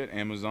 Holy shit,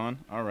 Amazon.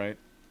 All right.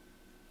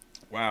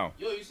 Wow.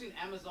 Yo, you seen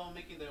Amazon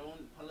making their own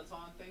Peloton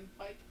thing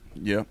bike?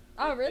 Yeah.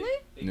 Oh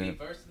really? They Yeah. keep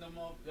versing them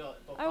all. Yo,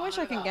 for I wish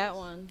I can get $500.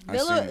 one. I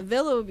seen it.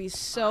 Villa would be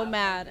so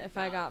mad if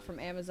I got from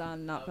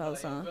Amazon, not I'll be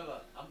like, Peloton.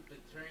 Villa, I'm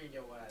betraying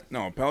your ass.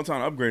 No,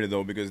 Peloton upgraded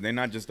though because they're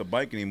not just a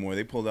bike anymore.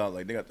 They pulled out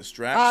they got the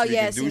straps. Oh, so you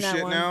yeah, can do seen that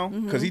shit one. now.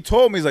 Mhm. Because he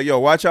told me he's like, yo,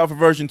 watch out for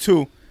version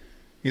 2.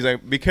 He's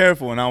like, be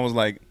careful. And I was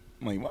like,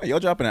 what, y'all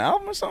dropping an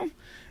album or something?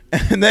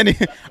 And then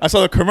I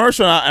saw the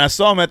commercial and I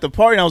saw him at the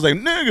party and I was like,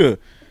 nigga,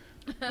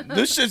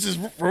 this shit's just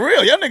for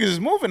real. Y'all niggas is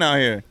moving out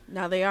here.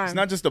 Now they are. It's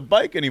not just a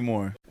bike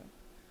anymore.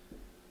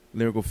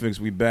 Lyrical Fix,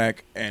 we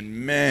back. And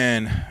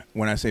man,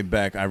 when I say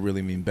back, I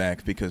really mean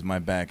back because my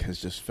back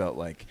has just felt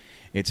like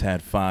it's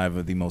had 5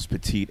 of the most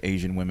petite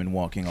Asian women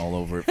walking all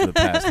over it for the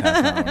past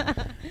half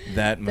hour.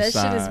 That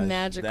massage. shit is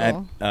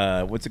magical.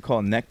 That, what's it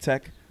called? Neck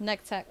Tech?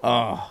 Neck Tech.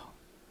 Oh,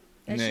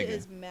 that nigga. shit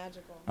is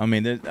magical. I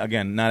mean,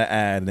 again, not an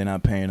ad. They're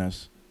not paying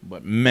us.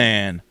 But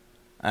man,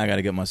 I got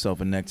to get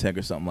myself a Neck Tech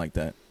or something like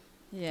that.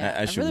 Yeah, that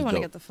I shit really was want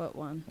to dope. get the foot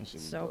one. That shit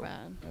was So dope.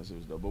 bad. That shit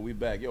was dope. But we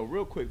back. Yo,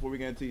 real quick before we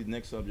get into these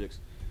next subjects.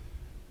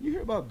 You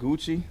hear about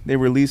Gucci? They're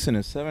releasing a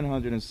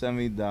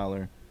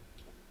 $770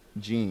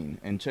 jean.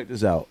 And check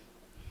this out.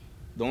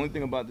 The only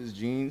thing about these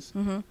jeans,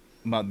 Yeah.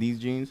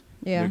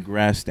 they're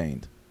grass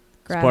stained.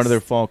 Grass. It's part of their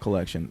fall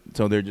collection.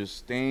 So they're just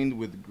stained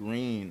with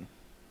green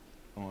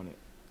on it.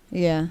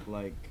 Yeah.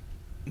 Like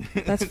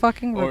That's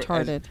fucking or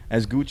retarded.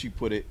 As Gucci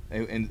put it,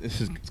 and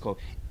it's called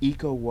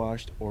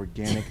eco-washed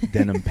organic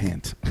denim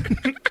pant.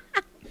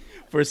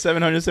 For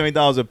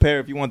 $770 a pair.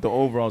 If you want the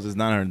overalls, it's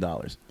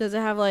 $900. Does it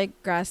have like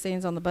grass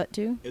stains on the butt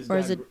too? Or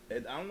is it I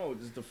don't know.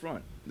 This is the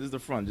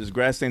front. Just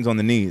grass stains on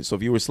the knees. So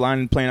if you were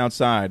sliding playing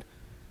outside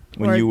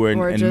when you were in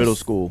middle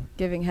just school,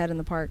 giving head in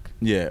the park?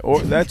 yeah,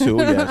 or that too,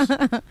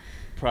 yes.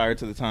 Prior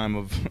to the time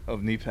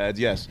of knee pads,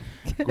 yes.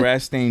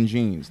 Grass stained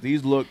jeans.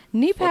 These look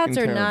Knee fucking pads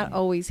are not terrible.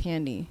 always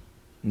handy.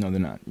 No, they're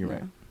not. You're Yeah.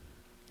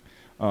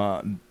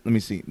 right. Let me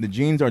see. The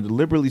jeans are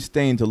deliberately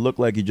stained to look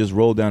like you just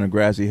rolled down a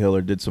grassy hill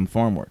or did some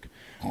farm work.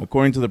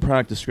 According to the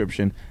product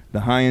description,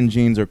 the high-end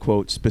jeans are,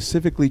 quote,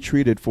 specifically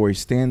treated for a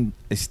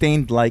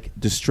stained-like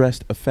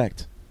distressed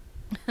effect.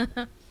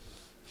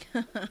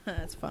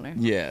 That's funny.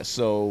 Yeah,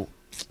 so,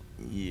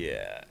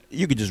 yeah.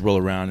 You could just roll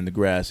around in the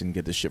grass and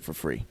get this shit for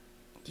free.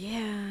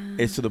 Yeah.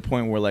 It's to the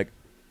point where, like,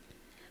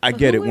 I But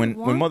get who it. When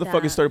would want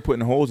motherfuckers that? started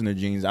putting holes in their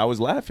jeans, I was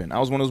laughing. I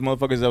was one of those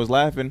motherfuckers that was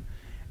laughing.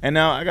 And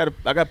now I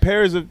got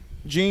pairs of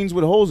jeans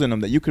with holes in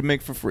them that you could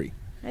make for free.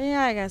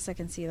 Yeah, I guess I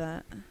can see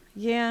that.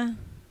 Yeah.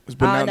 But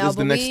now No, this is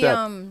the but next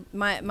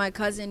step. my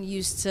cousin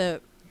used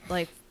to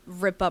like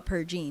rip up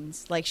her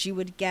jeans. Like she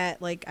would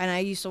get like, and I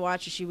used to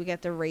watch her. She would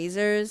get the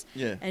razors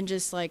Yeah. and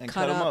just like And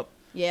cut them up.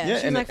 Yeah, Yeah,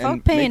 she's and- like, and fuck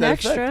make paying that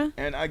effect. extra.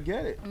 And I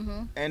get it.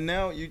 Mm-hmm. And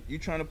now you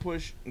trying to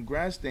push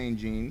grass stained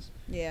jeans,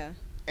 Yeah.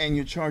 and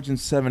you're charging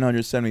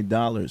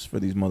 $770 for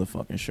these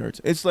motherfucking shirts.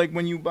 It's like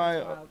when you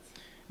buy,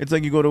 it's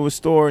like you go to a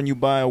store and you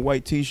buy a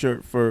white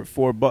T-shirt for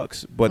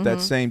 $4, but that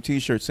Mhm. same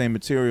T-shirt, same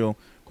material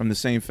from the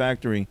same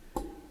factory,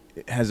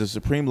 it has a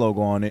Supreme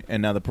logo on it,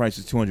 and now the price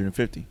is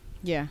 $250.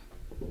 Yeah.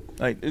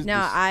 Like it's No,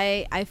 just-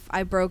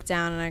 I broke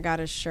down and I got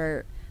a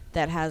shirt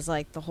that has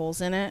like the holes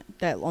in it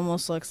that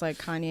almost looks like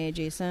Kanye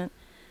adjacent,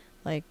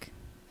 like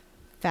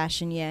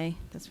Fashion Yay.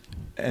 That's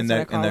and what I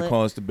that call it.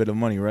 cost a bit of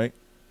money, right?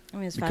 I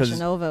mean it's Because- Fashion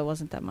Nova. It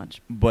wasn't that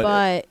much, But,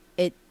 but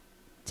it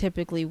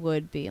typically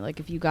would be like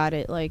if you got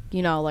it like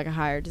like a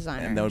higher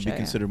designer. and that would be shit, yeah.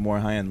 considered more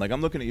high end. Like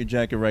I'm looking at your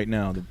jacket right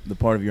now, the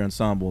part of your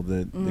ensemble,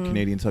 the Mhm.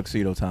 Canadian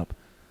tuxedo top,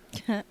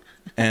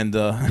 and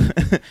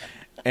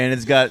and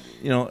it's got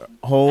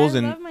holes I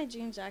and love my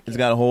jean jacket. it's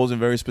got holes in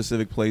very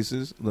specific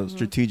places, Mhm.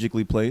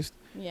 strategically placed.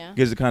 yeah.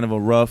 Gives it kind of a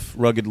rough,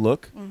 rugged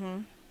look, Mm-hmm.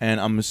 and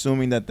I'm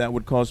assuming that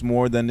would cost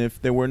more than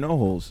if there were no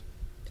holes.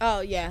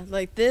 Oh yeah,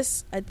 like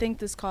this. I think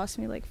this cost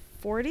me like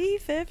 40,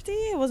 50.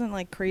 It wasn't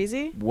like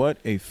crazy. What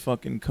a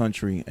fucking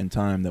country and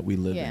time that we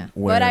live Yeah, in.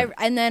 Where but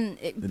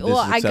this well,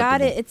 is I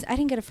got it. acceptable. I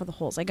didn't get it for the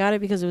holes. I got it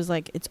because it was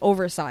like it's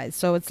oversized,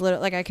 so it's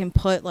literally like I can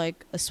put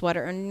like a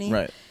sweater underneath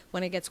right.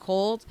 when it gets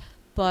cold.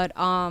 But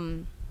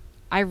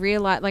I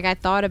realized like I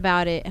thought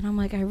about it, and I'm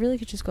like, I really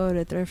could just go to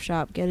a thrift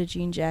shop, get a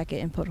jean jacket,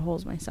 and put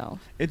holes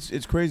myself.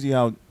 It's crazy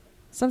how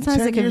Sometimes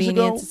 10 the years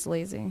convenience ago- is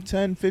lazy.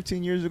 10,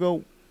 15 years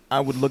ago, I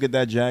would look at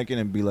that jacket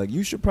and be like,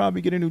 you should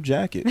probably get a new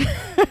jacket.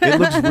 It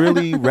looks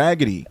really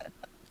raggedy.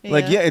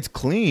 Like, yeah, it's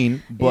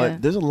clean, but Yeah.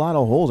 there's a lot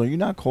of holes. Are you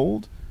not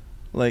cold?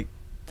 Like,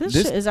 this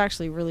this- shit is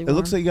actually really. it Warm.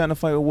 looks like you got in a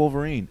fight with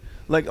Wolverine.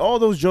 Like, all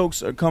those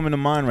jokes are coming to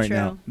mind right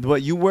now. True.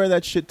 But you wear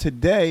that shit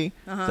today,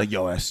 Uh-huh. it's like,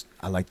 yo,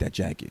 I like that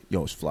jacket.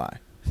 Yo, it's fly.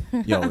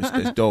 Yo,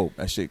 it's dope.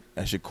 That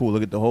shit cool.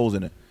 Look at the holes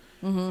in it.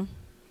 Mm-hmm.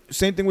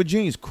 Same thing with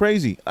jeans.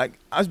 Crazy. Like,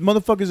 us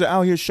motherfuckers are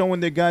out here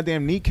showing their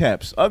goddamn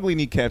kneecaps. Ugly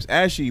kneecaps.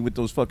 Ashy with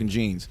those fucking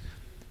jeans.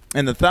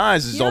 And the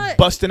thighs is You know all what?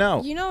 busting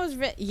out. You know,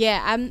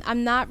 yeah,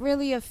 I'm not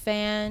really a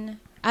fan.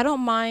 I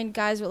don't mind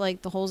guys with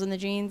like the holes in the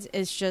jeans.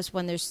 It's just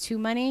when there's too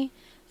many.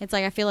 It's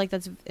like I feel like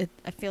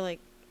I feel like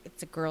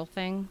it's a girl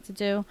thing to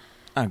do.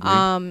 I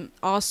agree.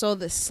 Also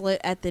the slit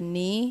at the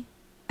knee.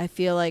 I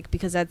feel like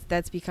because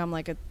that's become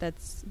like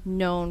that's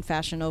known.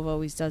 Fashion Nova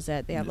always does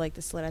that. They have like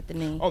the slit at the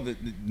knee. Oh, the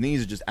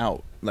knees are just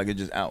out. Like, it's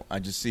just out. I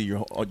just see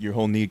your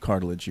whole knee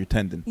cartilage, your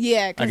tendon.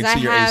 Yeah, I because can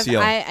see your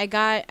ACL.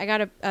 I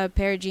got a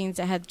pair of jeans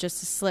that had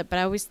just a slit, but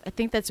I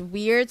think that's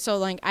weird. So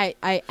like I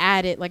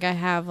added like I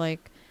have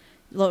like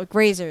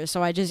razors,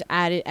 so I just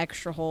added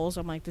extra holes.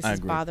 I'm like, this I is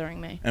agree. bothering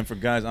me. And for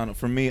guys,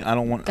 for me, I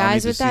don't want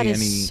Guys I with don't need that to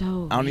see is any.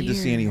 so I don't need to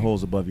see any weird.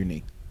 holes above your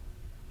knee.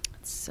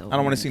 It's so I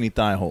don't want weird. to see any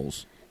thigh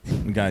holes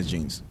in guys'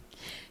 jeans.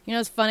 You know,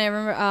 it's funny. I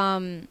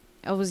remember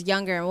I was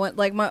younger, and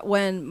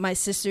when my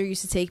sister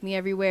used to take me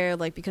everywhere,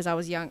 like because I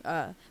was young.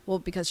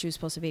 Because she was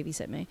supposed to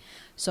babysit me.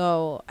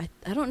 So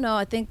I don't know.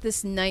 I think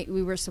this night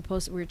we were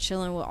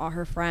chilling with all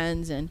her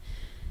friends, and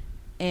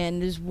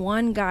this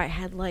one guy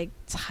had like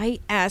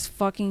tight ass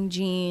fucking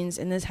jeans,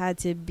 and this had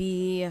to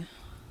be,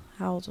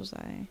 how old was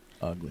I?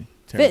 Ugly.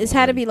 This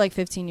had to Terrible be like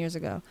 15 years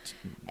ago, This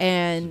is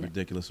and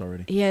ridiculous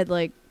already. he had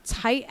like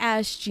tight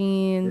ass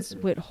jeans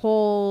with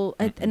hole.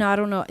 And I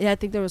don't know. Yeah, I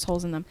think there was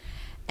holes in them.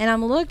 And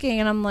I'm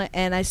looking, and I'm like,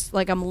 and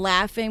I'm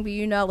laughing,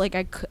 but like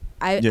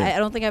I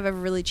don't think I've ever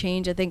really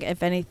changed. I think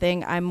if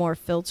anything, I'm more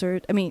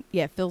filtered. I mean,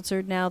 yeah,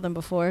 filtered now than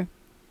before.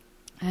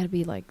 I had to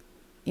be like,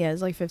 yeah, it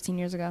was like 15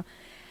 years ago.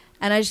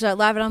 And I just started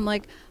laughing. I'm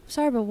like, I'm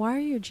sorry, but why are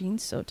your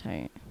jeans so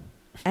tight?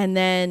 And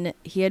then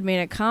he had made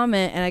a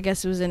comment, and I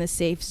guess it was in a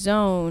safe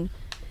zone.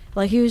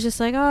 Like, he was just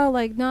like, oh,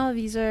 like, no,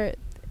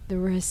 they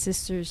were his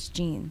sister's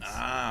jeans.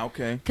 Ah,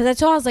 okay.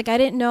 Because I was like, I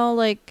didn't know,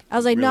 like, I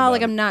was like, Real no, about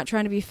like, it. I'm not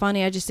trying to be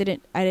funny. I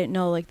didn't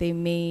know, like, they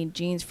made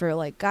jeans for,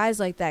 like, guys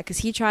like that. Because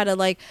he tried to,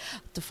 like,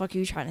 what the fuck are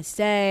you trying to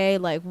say?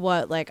 Like,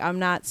 what? Like, I'm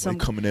not some,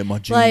 coming in my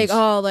jeans. like,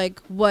 oh, like,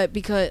 what?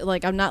 Because,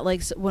 like, I'm not,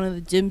 like, one of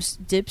the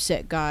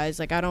Dipset guys.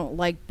 Like, I don't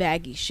like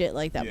baggy shit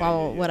like that, Yeah, blah,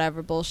 blah, yeah, yeah.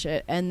 whatever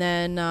bullshit. And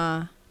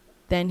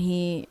then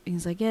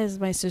he's like, yeah, this is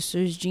my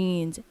sister's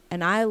jeans.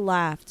 And I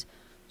laughed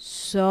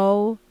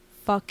so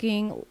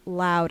fucking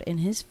loud in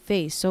his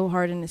face, so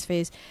hard in his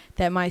face,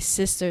 that my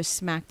sister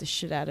smacked the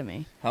shit out of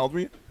me. How old were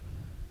you?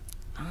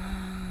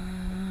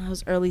 I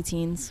was early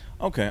teens.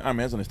 Okay, I mean,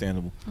 that's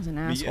understandable. I was an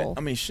I mean, asshole.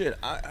 I mean, shit,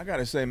 I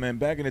gotta say, man,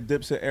 back in the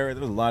Dipset era,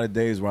 there was a lot of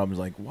days where I was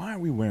like, why are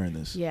we wearing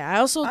this?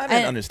 Yeah, I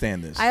didn't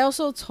understand this. I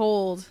also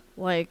told,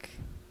 like,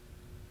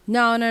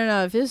 no,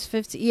 if it was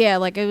 15, yeah,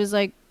 like, it was,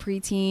 like,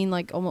 preteen,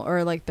 like, almost,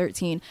 or, like,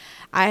 13.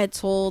 I had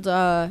told,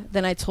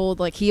 then I told,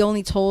 like, he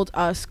only told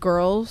us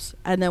girls,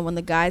 and then when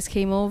the guys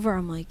came over,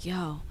 I'm like,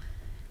 yo,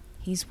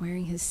 he's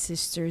wearing his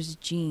sister's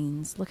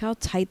jeans. Look how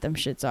tight them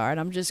shits are. And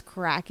I'm just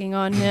cracking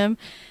on him.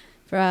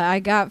 I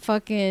got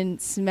fucking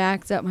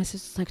smacked up. My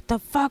sister's like, the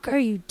fuck are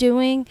you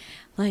doing?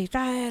 Like,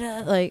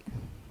 like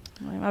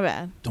my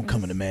bad. Don't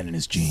come at a man in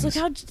his jeans. Look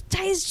how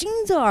tight his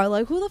jeans are.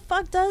 Like, who the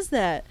fuck does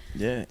that?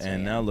 Yeah, So,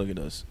 and yeah. now look at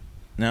us.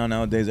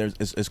 Nowadays,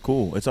 it's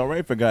cool. It's all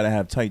right for a guy to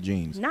have tight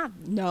jeans. No,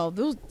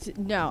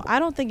 I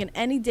don't think in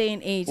any day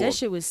and age Well, that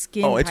shit was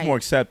skin Oh, it's tight. more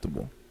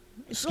acceptable.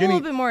 It's a little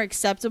bit more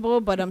acceptable,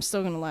 but I'm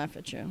still gonna laugh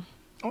at you.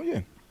 Oh,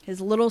 yeah.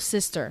 His little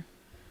sister.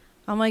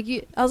 I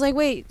was like,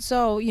 wait,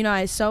 so,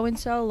 I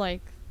so-and-so,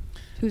 like,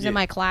 who's Yeah. in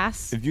my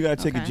class? If you gotta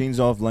take your Okay. jeans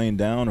off laying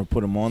down or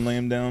put them on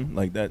laying down,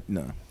 like that,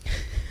 no.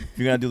 If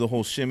you gotta do the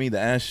whole shimmy, the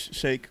ass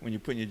shake when you're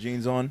putting your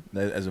jeans on,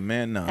 that, as a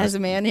man, no. As a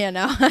man, yeah,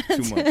 no.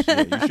 too much. Yeah,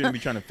 you shouldn't be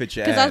trying to fit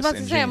your ass. Because I was about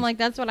to in say, I'm jeans. like,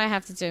 that's what I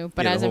have to do.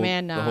 But Yeah, as the a whole-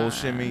 man, no. The whole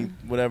shimmy,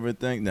 whatever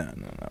thing, no,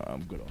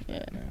 I'm good on Yeah.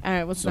 that, man. All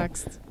right, what's So-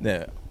 next?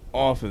 Yeah,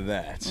 off of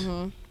that.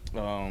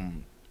 Mm-hmm.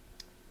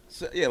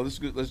 So yeah, let's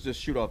just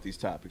shoot off these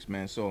topics,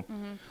 man. So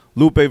Mm-hmm.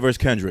 Lupe versus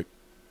Kendrick.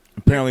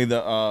 Apparently,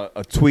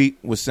 a tweet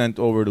was sent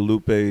over to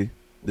Lupe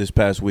this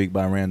past week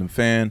by a random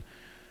fan.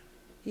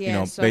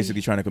 Yeah,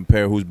 Basically trying to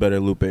compare who's better,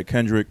 Lupe or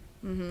Kendrick.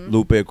 Mm-hmm.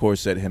 Lupe, of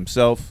course, said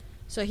himself.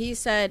 So he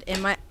said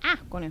in my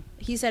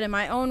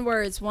own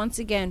words, once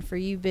again, for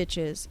you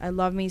bitches, I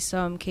love me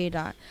some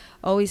K-Dot.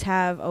 Always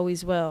have,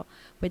 always will.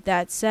 With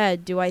that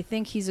said, do I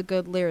think he's a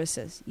good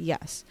lyricist?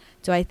 Yes.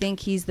 Do I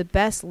think he's the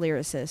best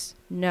lyricist?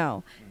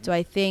 No. Do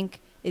I think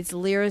it's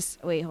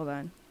wait, hold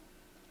on.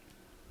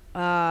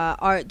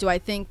 Do I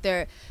think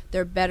they're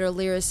better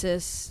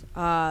lyricists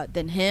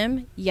than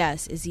him?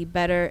 Yes. Is he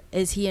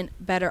a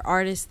better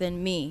artist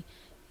than me?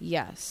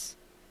 Yes.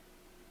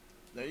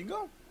 There you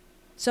go.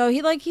 So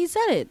he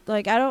said it.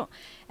 Like, I don't.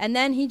 And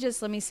then he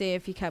just, let me see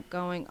if he kept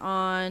going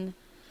on.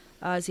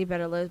 Is he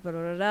better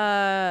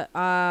lyricist?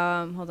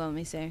 Hold on, let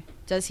me see.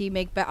 Does he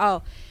make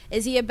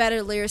is he a better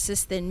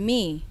lyricist than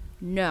me?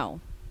 No.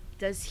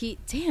 Does he?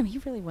 Damn, he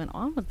really went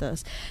on with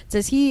this.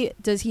 Does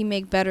he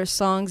make better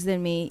songs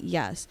than me?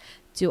 Yes.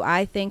 Do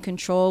I think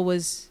Control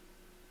was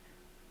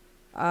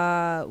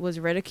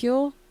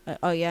ridicule?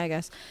 Oh yeah, I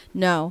guess.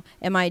 No.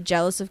 Am I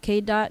jealous of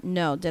K-Dot?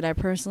 No. Did I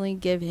personally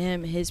give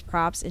him his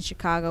props in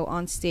Chicago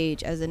on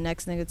stage as the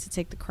next nigga to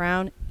take the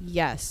crown?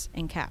 Yes.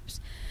 In caps.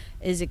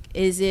 Is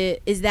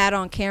that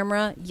on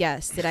camera?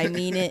 Yes. Did I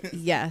mean it?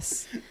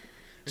 Yes.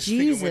 This nigga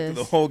went through Jesus.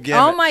 the whole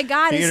gamut. Oh my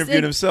God. He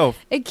interviewed himself.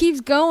 It keeps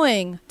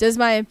going. Does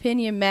my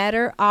opinion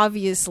matter?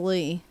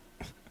 Obviously.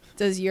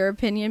 Does your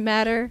opinion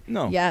matter?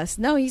 No. Yes.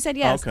 No, he said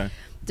yes. Oh, okay.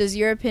 Does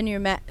your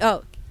opinion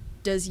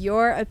does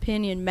your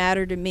opinion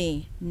matter to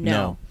me?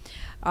 No.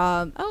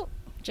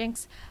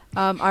 Jinx.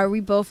 Are we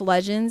both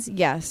legends?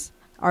 Yes.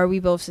 Are we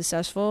both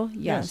successful?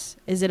 Yes.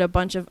 Is it a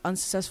bunch of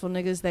unsuccessful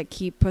niggas that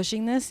keep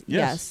pushing this?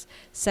 Yes.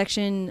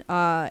 Section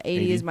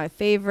 80 is my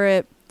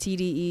favorite.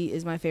 TDE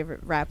is my favorite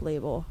rap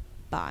label.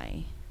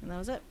 Bye. And that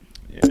was it.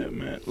 Yeah,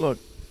 man. Look,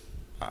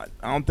 I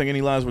don't think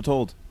any lies were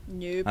told.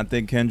 Nope. I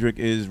think Kendrick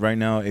is right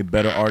now a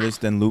better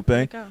artist than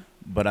Lupe. Go.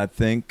 But I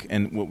think,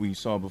 and what we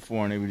saw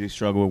before, and we just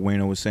struggle with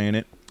Wayno was saying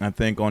it, I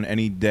think on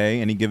any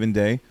given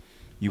day,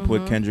 you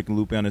put Kendrick and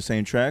Lupe on the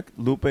same track,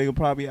 Lupe will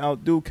probably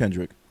outdo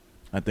Kendrick.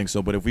 I think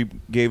so. But if we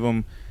gave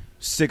them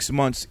 6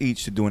 months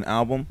each to do an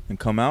album and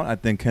come out, I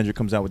think Kendrick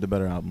comes out with the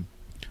better album.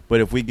 But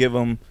if we give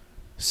them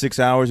 6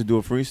 hours to do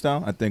a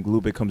freestyle, I think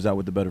Lupe comes out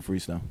with the better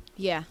freestyle.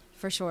 Yeah,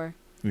 for sure.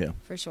 Yeah.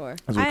 For sure.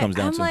 That's what it comes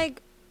down I'm to.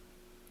 like,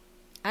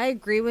 I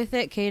agree with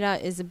it.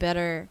 K-Dot is a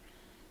better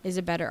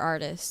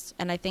artist,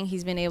 and I think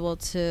he's been able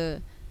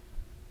to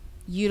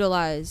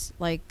utilize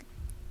like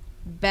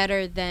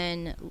better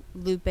than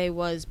Lupe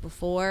was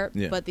before.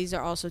 Yeah. But these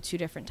are also two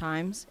different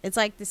times. It's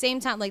like the same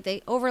time, like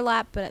they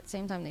overlap, but at the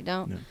same time they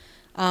don't.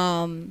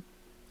 Yeah. And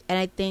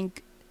I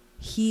think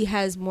he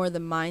has more the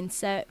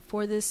mindset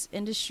for this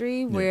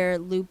industry, where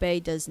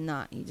Lupe does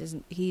not.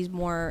 He's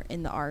more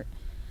in the art.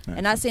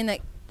 And not saying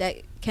that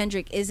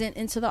Kendrick isn't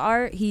into the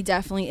art. He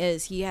definitely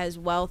is. He has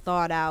well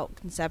thought out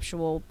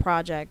conceptual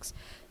projects,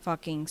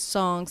 fucking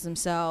songs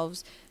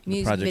themselves,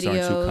 music projects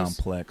videos. aren't too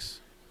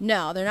complex.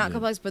 No, they're not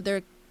complex, but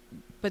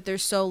they're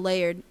so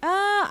layered.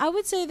 I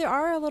would say they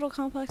are a little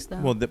complex though.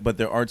 Well, but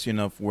they're artsy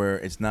enough where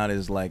it's not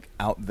as like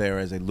out there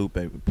as a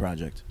Lupe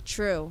project.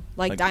 True,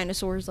 like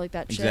dinosaurs, like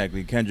that.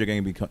 Exactly. Shit. Kendrick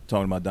ain't be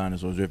talking about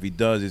dinosaurs, or if he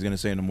does, he's gonna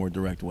say it in a more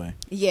direct way.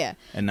 Yeah,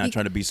 and not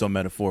try to be so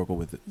metaphorical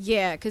with it.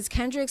 Yeah, because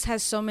Kendrick's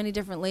has so many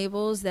different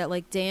labels that,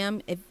 like,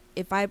 damn,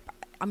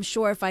 I'm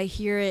sure if I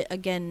hear it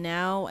again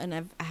now, and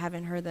I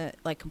haven't heard that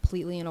like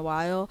completely in a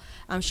while,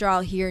 I'm sure I'll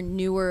hear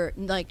newer,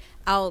 like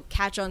I'll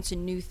catch on to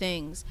new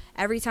things.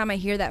 Every time I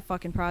hear that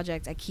fucking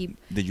project,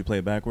 Did you play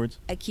it backwards?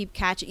 I keep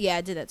catching. Yeah,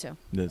 I did that too.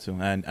 Did it too.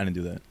 I didn't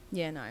do that.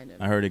 Yeah, no, I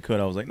didn't. I heard it could.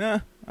 I was like,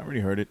 nah, I already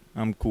heard it.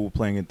 I'm cool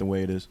playing it the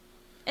way it is.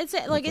 It's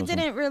like it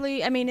didn't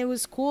really. I mean, it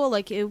was cool,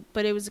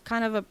 but it was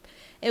kind of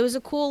it was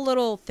a cool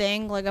little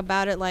thing, like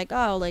about it, like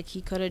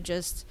he could have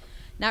just.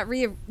 Not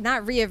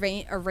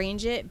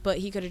rearrange it, but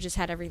he could have just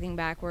had everything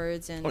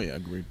backwards. And oh yeah,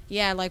 agreed.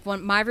 Yeah, like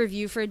when my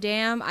review for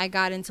Damn, I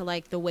got into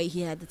like the way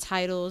he had the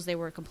titles. They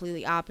were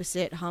completely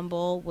opposite.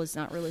 Humble was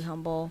not really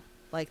humble,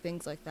 like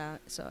things like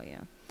that. So yeah,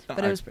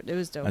 but it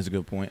was dope. That's a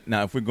good point.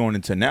 Now, if we're going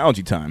into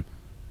analogy time,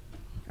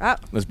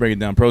 let's break it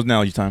down. Pros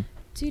analogy time.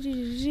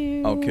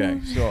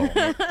 Okay, so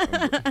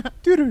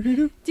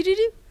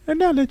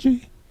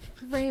analogy.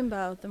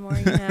 Rainbow, the more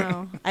you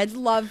know. I'd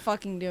love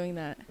fucking doing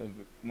that.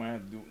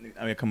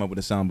 I mean, come up with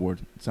a sound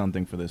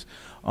thing for this.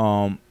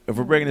 If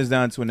we're breaking this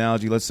down to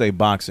analogy, let's say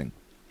boxing.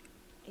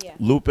 Yeah.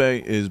 Lupe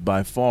is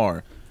by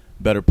far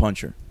better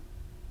puncher,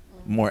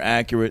 more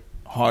accurate,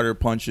 harder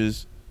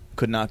punches,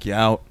 could knock you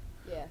out.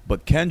 Yeah.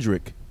 But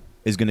Kendrick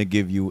is going to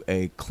give you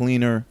a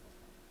cleaner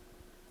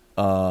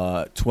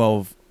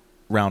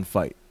 12-round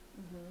fight.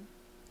 Mm-hmm.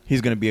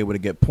 He's going to be able to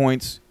get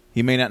points.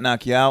 He may not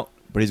knock you out,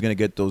 but he's going to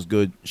get those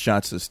good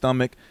shots to the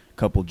stomach,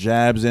 couple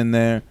jabs in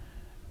there,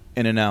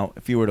 in and out.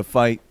 If he were to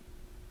fight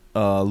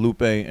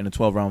Lupe in a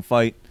 12-round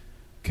fight,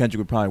 Kendrick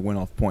would probably win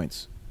off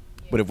points.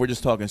 Yeah. But if we're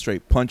just talking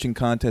straight punching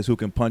contest, who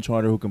can punch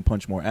harder, who can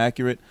punch more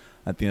accurate,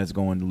 I think that's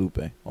going to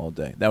Lupe all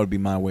day. That would be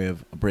my way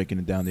of breaking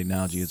it down, the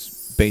analogy.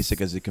 It's basic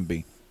as it can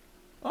be.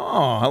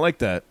 Oh, I like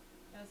that.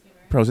 That was good,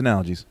 right? Pros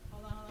analogies.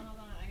 Hold on.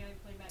 I got to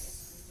play back.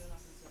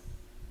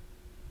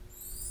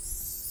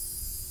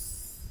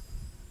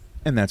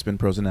 And that's been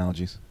Pros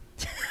Analogies.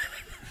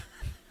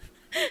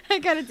 I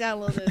gotta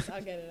download this.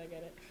 I'll get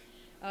it.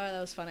 Oh,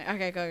 that was funny.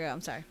 Okay, go.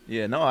 I'm sorry.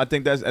 Yeah, no, I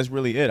think that's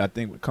really it. I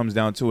think it comes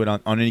down to it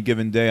on any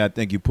given day. I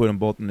think you put them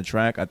both on the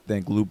track. I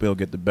think Lupe will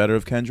get the better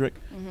of Kendrick.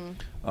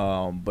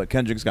 Mm-hmm. But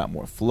Kendrick's got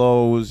more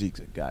flows. He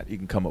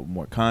can come up with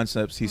more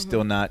concepts. He's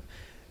still not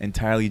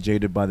entirely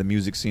jaded by the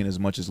music scene as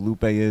much as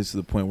Lupe is, to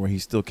the point where he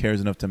still cares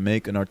enough to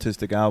make an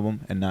artistic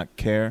album and not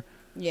care.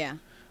 Yeah.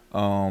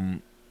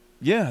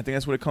 Yeah, I think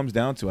that's what it comes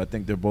down to. I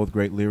think they're both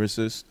great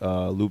lyricists.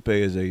 Lupe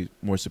is a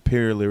more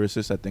superior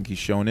lyricist. I think he's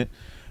shown it.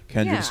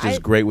 Kendrick's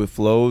just great with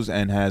flows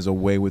and has a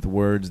way with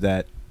words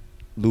that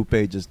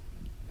Lupe just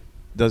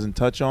doesn't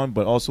touch on,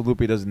 but also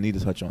Lupe doesn't need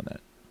to touch on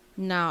that.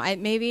 No,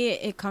 maybe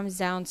it comes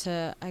down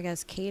to, I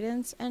guess,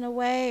 cadence in a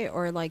way,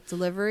 or like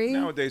delivery.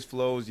 Nowadays,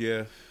 flows,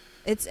 yeah.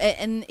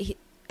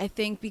 I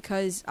think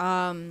because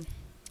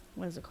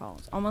what is it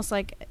called? Almost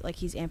like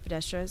he's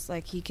ambidextrous.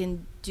 Like he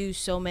can do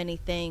so many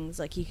things.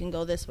 Like he can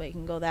go this way, he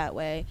can go that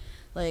way.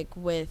 Like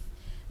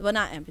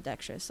not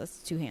ambidextrous. That's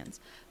two hands.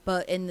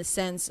 But in the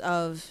sense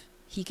of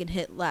he can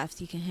hit left,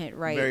 he can hit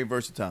right. Very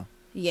versatile.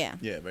 Yeah.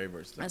 Yeah, very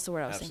versatile. That's the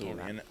word I was thinking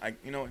about. And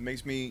it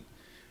makes me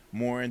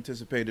more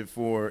anticipated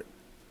for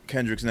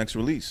Kendrick's next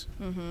release.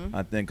 Mm-hmm.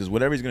 I think because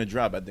whatever he's going to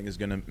drop, I think is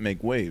going to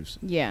make waves.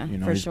 Yeah,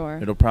 for sure.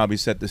 It'll probably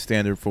set the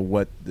standard for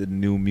what the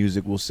new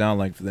music will sound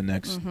like for the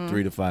next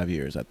 3 to 5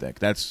 years. I think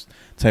that's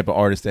the type of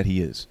artist that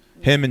he is.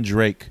 Yeah. Him and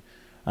Drake,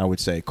 I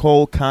would say.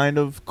 Cole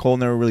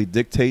never really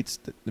dictates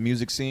the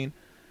music scene.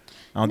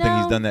 I don't think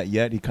he's done that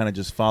yet. He kind of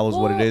just follows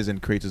what it is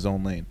and creates his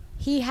own lane.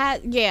 I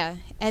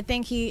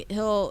think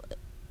he'll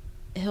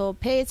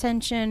pay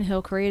attention.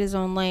 He'll create his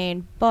own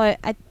lane, but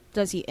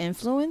does he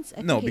influence?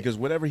 No, because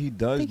whatever he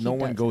does, no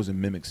one goes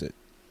and mimics it.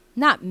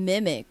 Not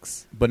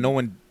mimics. But no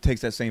one takes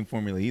that same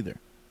formula either.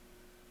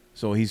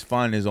 So he's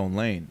finding his own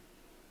lane.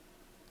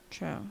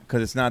 True.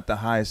 Because it's not the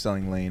highest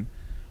selling lane,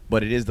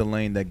 but it is the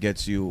lane that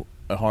gets you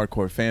a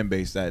hardcore fan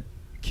base that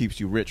keeps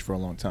you rich for a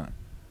long time.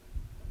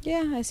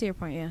 Yeah, I see your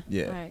point, yeah.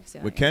 Yeah.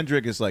 With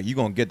Kendrick, it's like you're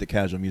going to get the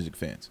casual music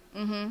fans.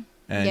 Mm-hmm.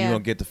 And you're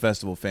going to get the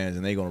festival fans,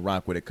 and they're going to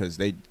rock with it because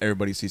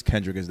everybody sees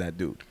Kendrick as that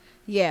dude.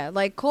 Yeah,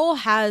 like Cole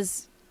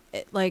has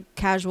like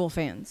casual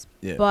fans.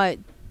 Yeah. But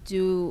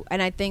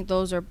and I think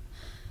those are, I'm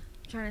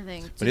trying to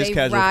think, do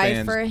they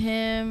ride for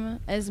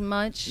him as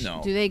much?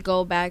 No. Do they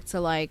go back to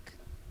like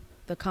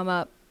the come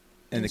up?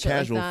 And the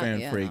casual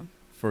fan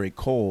for a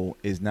Cole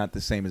is not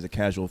the same as a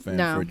casual fan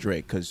for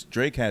Drake, because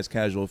Drake has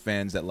casual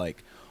fans that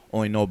like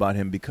only know about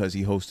him because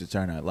he hosted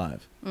Saturday Night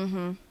Live.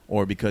 Mm-hmm.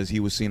 Or because he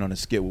was seen on a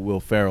skit with Will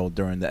Ferrell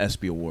during the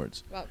ESPY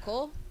Awards. What,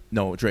 Cole?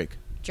 No, Drake.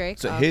 Drake?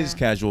 So his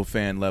casual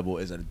fan level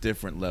is at a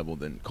different level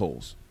than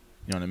Cole's.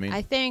 You know what I mean?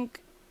 I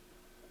think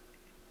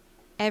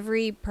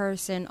every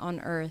person on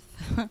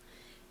earth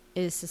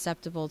is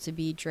susceptible to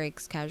be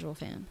Drake's casual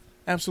fan.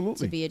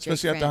 Absolutely. To be a Drake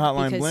Especially fan, after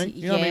Hotline because, Bling.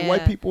 You know what I mean?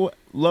 White people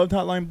loved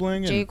Hotline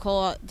Bling. J. And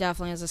Cole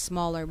definitely has a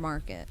smaller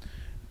market.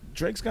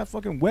 Drake's got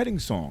fucking wedding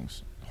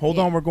songs. Hold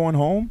Yeah. on, we're going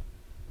home.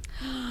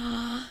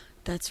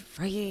 That's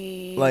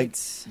right. Like,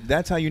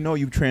 that's how you know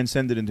you've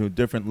transcended into a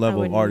different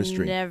level of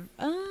artistry.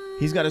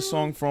 He's got a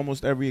song for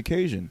almost every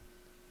occasion.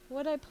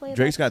 What I play?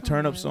 Drake's got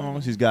turn-up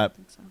songs. He's got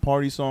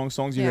party songs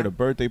you hear at a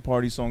birthday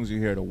party, songs you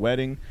hear at a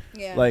wedding.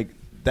 Yeah. Like,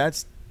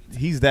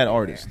 he's that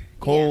artist.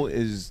 Cole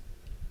is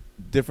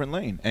different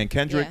lane. And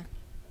Kendrick. Yeah.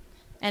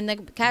 And the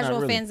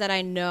casual really. fans that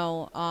I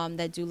know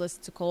that do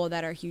listen to Cole,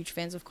 that are huge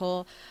fans of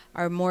Cole,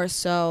 are more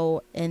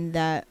so in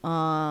that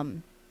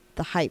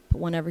the hype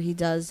whenever he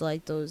does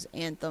like those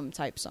anthem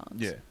type songs.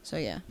 Yeah. So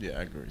yeah. Yeah,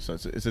 I agree. So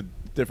it's a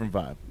different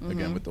vibe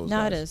again with those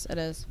No, guys. it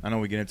is. I know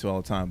we get into it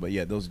all the time, but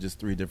yeah, those are just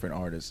three different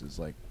artists. It's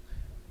like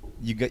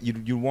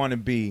you want to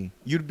be,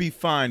 you'd be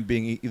fine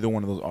being either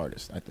one of those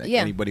artists. I think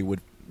anybody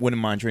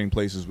wouldn't mind trading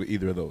places with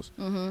either of those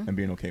and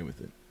being okay with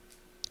it.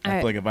 I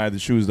feel like if I had to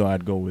choose though,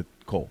 I'd go with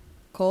Cole.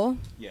 Cole?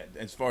 Yeah,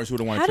 as far as who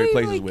to want to trade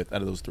places with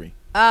out of those three.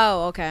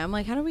 Oh, okay. I'm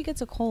like, how do we get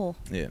to Cole?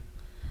 Yeah.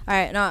 All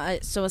right. No.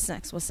 So what's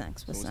next? What's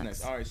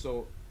next? All right.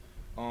 So,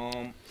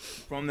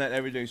 from that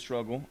everyday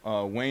struggle,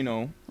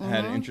 Wayno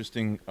had an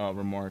interesting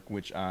remark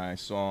which I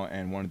saw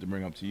and wanted to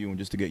bring up to you, and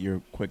just to get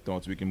your quick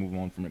thoughts, we can move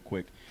on from it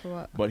quick.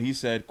 What? But he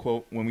said,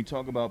 "Quote: When we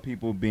talk about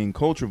people being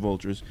culture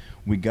vultures,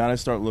 we gotta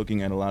start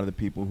looking at a lot of the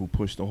people who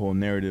push the whole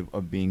narrative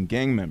of being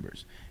gang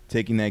members.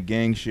 Taking that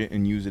gang shit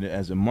and using it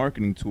as a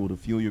marketing tool to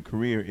fuel your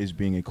career is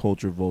being a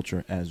culture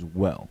vulture as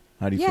well."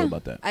 How do you feel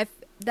about that?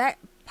 That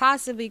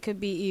possibly could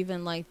be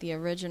even like the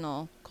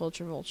original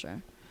culture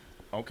vulture.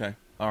 Okay.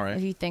 All right.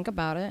 If you think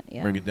about it,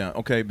 yeah. Bring it down.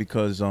 Okay,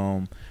 because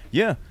a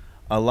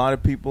lot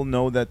of people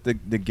know that the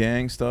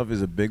gang stuff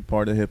is a big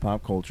part of hip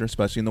hop culture,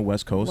 especially in the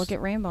West Coast. Look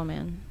at Rainbow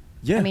Man.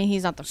 Yeah. I mean,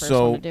 he's not the first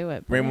one to do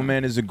it. Rainbow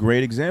Man is a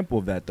great example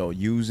of that, though,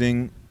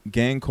 using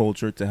gang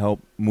culture to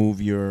help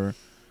move your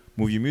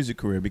music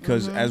career.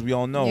 Because as we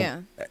all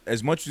know,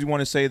 as much as you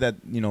want to say that,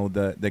 you know,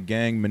 the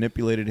gang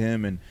manipulated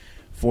him and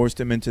forced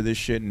him into this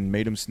shit and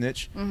made him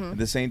snitch, at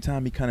the same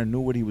time, he kind of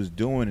knew what he was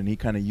doing, and he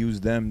kind of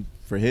used them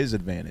for his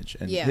advantage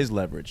and his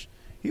leverage.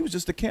 He was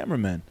just a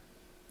cameraman.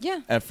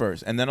 Yeah. At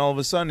first. And then all of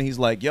a sudden, he's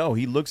like, yo,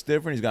 he looks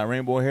different. He's got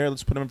rainbow hair.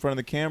 Let's put him in front of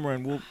the camera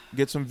and we'll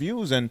get some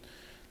views and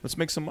let's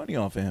make some money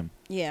off of him.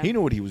 Yeah. He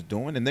knew what he was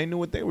doing and they knew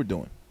what they were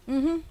doing.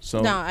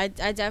 So no, I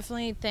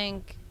definitely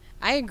think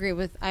I agree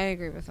with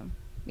him.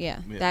 Yeah.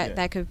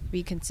 That could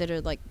be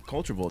considered like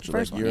culture vulture.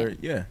 First Like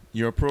one,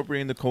 you're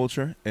appropriating the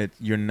culture.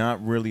 You're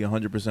not really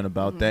 100%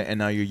 about that, and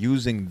now you're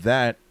using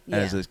that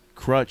as a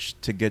crutch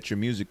to get your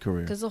music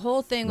career. Because the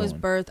whole thing was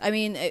birthed. I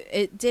mean,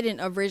 it didn't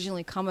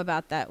originally come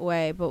about that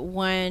way, but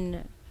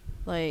when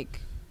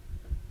like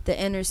the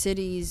inner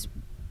cities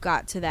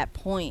got to that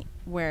point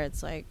where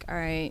it's like, all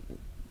right,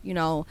 you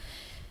know,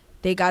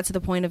 they got to the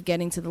point of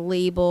getting to the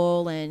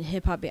label and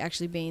hip hop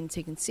actually being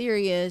taken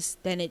serious,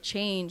 then it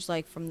changed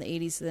like from the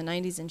 80s to the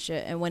 90s and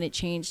shit. And when it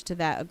changed to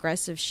that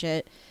aggressive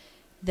shit,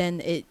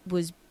 then it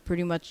was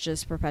pretty much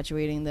just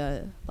perpetuating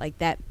the like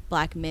that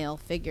black male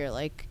figure.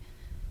 Like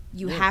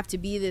you have to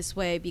be this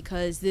way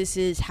because this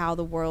is how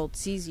the world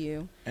sees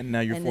you. And now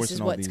you're and forcing this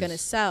is all what's these... going to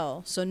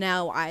sell. So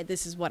now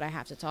this is what I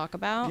have to talk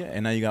about. Yeah,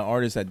 and now you got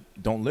artists that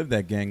don't live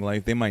that gang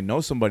life. They might know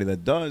somebody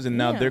that does, and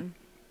now they're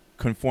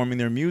conforming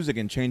their music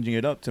and changing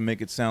it up to make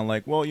it sound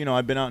like, well, you know,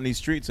 I've been out in these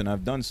streets and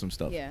I've done some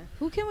stuff. Yeah.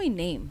 Who can we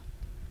name?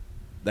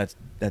 That's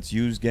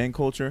used gang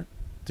culture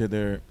to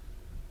their...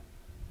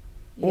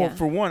 Well, Yeah.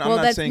 for one, I'm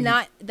not saying...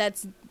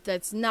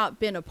 That's not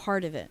been a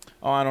part of it.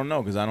 Oh, I don't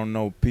know, because I don't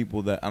know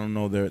people that... I don't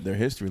know their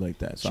history like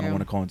that, so I don't True.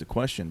 want to call into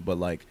question. But,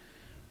 like,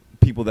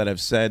 people that have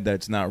said that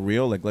it's not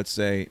real, like, let's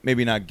say,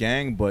 maybe not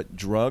gang, but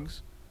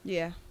drugs.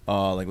 Yeah.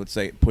 Like, let's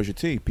say Pusha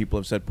T. People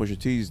have said Pusha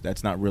T's,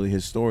 that's not really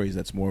his stories.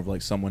 That's more of,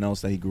 like, someone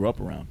else that he grew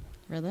up around.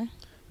 Really?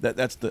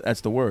 That's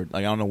the word.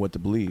 Like, I don't know what to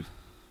believe.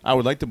 I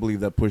would like to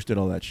believe that Push did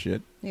all that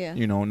shit. Yeah.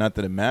 You know, not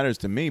that it matters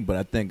to me, but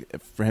I think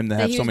for him to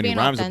That have he so was many being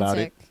rhymes about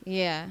it. authentic.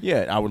 Yeah.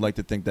 Yeah, I would like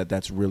to think that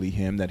that's really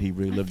him, that he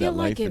really lived that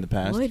life in the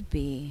past. It would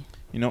be.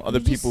 You know, other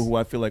You people just- who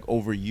I feel like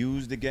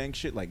overuse the gang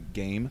shit, like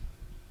Game.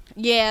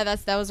 Yeah,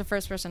 that was the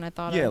first person I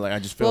thought of. Yeah, like I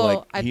just feel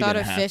like I he thought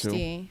didn't of have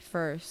 50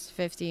 first,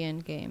 50 in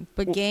Game,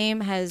 but Well-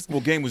 Game has to.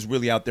 Well, Game was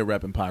really out there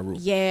rapping Pyru.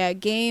 yeah,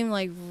 Game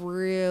like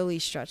really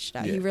stretched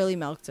out. Yeah. He really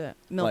milked it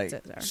Like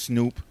there.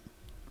 Snoop.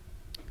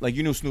 Like,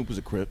 you knew Snoop was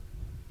a Crip.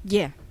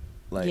 Yeah,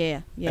 Like,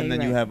 yeah. and then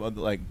you're you right. have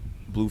other, like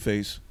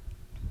Blueface.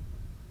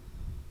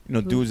 You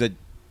know, dudes that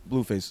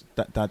Blueface,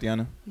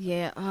 Tatiana.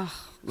 Yeah. Ugh.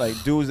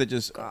 Like dudes that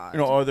just, God. you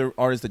know, other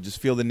artists that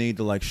just feel the need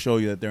to like show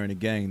you that they're in a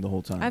gang the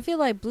whole time. I feel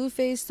like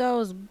Blueface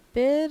though is a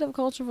bit of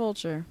culture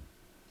vulture.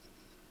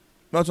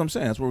 That's what I'm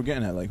saying. That's what we're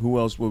getting at. Like, who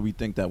else would we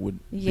think that would?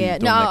 Yeah.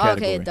 be thrown in No. that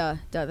Okay. category?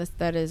 Duh.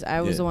 That is. I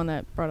was Yeah. the one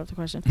that brought up the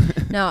question.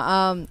 No.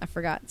 I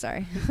forgot.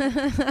 Sorry.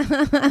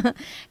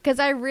 Because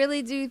I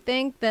really do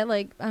think that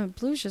like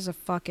Blue's just a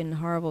fucking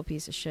horrible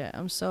piece of shit.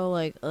 I'm so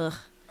like ugh.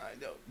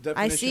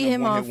 I see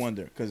him one off- hit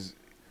wonder because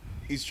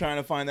he's trying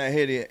to find that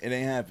hit. It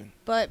ain't happen.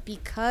 But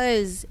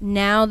because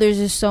now there's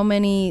just so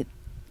many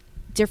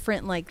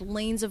different like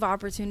lanes of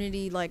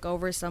opportunity, like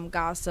over some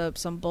gossip,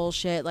 some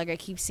bullshit. Like I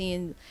keep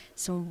seeing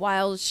some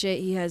wild shit.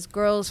 He has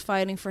girls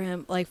fighting for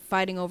him, like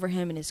fighting over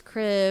him in his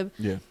crib.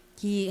 Yeah.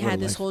 He What a had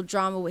this life. whole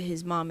drama with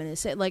his mom and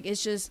his like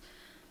it's just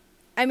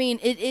I mean,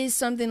 it is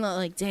something that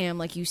like damn,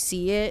 like you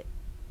see it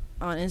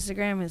on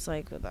Instagram, it's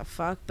like what the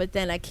fuck? But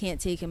then I can't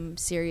take him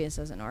serious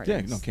as an artist.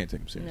 Yeah. No, can't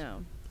take him serious.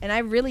 No. And I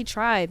really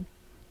tried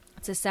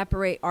to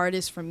separate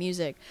artists from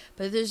music,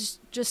 but there's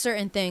just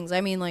certain things.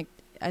 I mean, like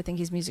I think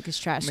his music is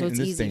trash, I mean, so it's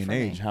in this easy day and for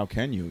age, me. how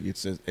can you?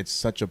 It's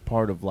such a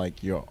part of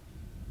like your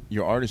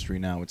artistry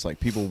now. It's like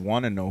people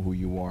want to know who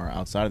you are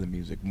outside of the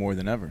music more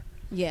than ever.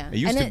 Yeah. It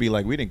used And to be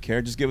like we didn't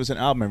care. Just give us an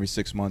album every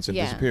 6 months and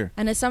disappear.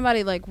 And as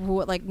somebody like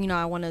who like you know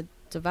I want to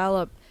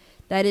develop,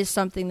 that is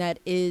something that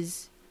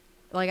is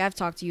like I've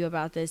talked to you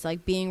about this,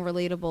 like being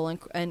relatable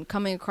and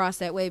coming across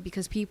that way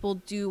because people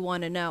do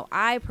want to know.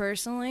 I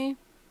personally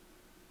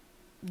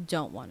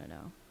don't want to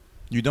know.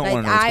 You don't Like,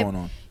 want to know what's going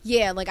on.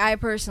 Yeah, like I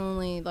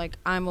personally like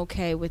I'm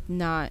okay with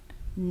not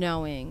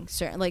knowing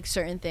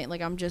certain things.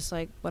 Like I'm just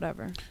like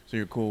whatever. So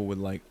you're cool with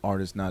like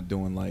artists not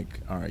doing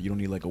like, all right, you don't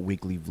need like a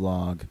weekly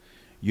vlog.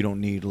 You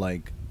don't need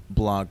like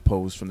blog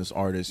posts from this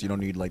artist. You don't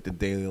need like the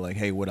daily like,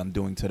 hey, what I'm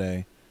doing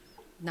today.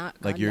 Not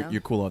Like God, no.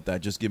 you're cool with that.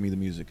 Just give me the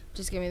music.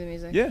 Just give me the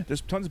music. Yeah, there's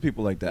tons of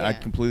people like that. I Yeah.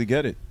 completely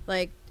get it.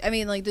 Like I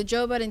mean, like the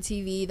Joe Budden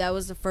TV. That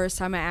was the first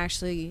time I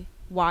actually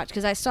watched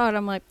because I saw it.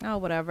 I'm like, oh,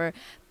 whatever.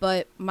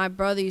 But my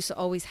brother used to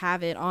always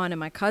have it on, and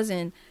my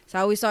cousin. So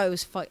I always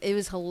thought it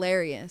was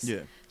hilarious.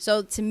 Yeah.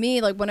 So to me,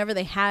 like whenever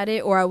they had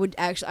it, or I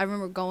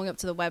remember going up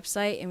to the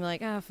website and be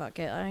like, oh fuck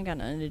it, I ain't got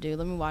nothing to do.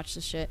 Let me watch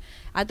this shit.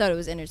 I thought it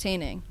was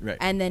entertaining. Right.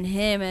 And then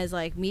him as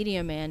like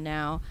media man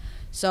now.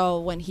 So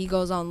when he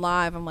goes on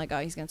live, I'm like, oh,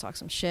 he's gonna talk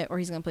some shit, or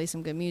he's gonna play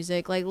some good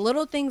music. Like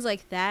little things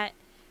like that,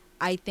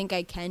 I think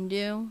I can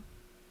do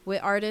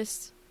with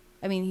artists.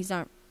 I mean, he's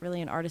not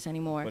really an artist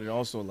anymore. But it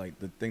also like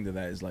the thing to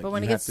that is like But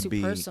when you it have gets to too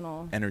be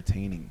personal,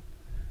 entertaining.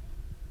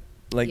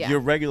 Like Yeah. your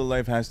regular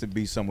life has to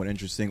be somewhat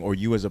interesting, or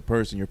you as a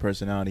person, your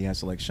personality has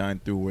to like shine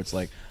through. Where it's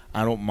like,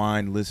 I don't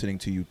mind listening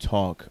to you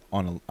talk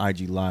on an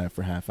IG live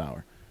for half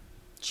hour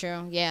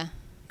true, yeah.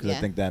 because I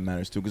think that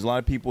matters too. Because a lot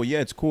of people, yeah,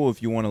 it's cool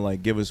if you want to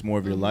like give us more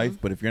of your Mhm. life,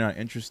 but if you're not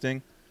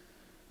interesting,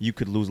 you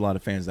could lose a lot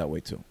of fans that way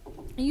too.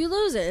 You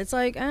lose it. It's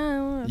like,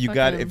 oh, You fuck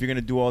got him. if you're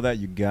gonna do all that,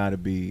 you gotta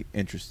be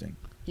interesting.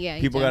 Yeah,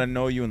 you People do. got to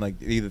know you and like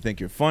they either think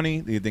you're funny,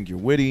 they either think you're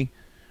witty,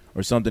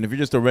 or something. If you're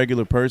just a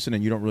regular person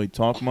and you don't really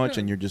talk much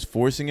and you're just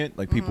forcing it,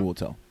 like people Mhm. will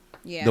tell.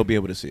 Yeah. They'll be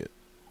able to see it.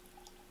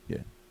 Yeah.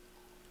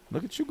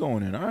 Look at you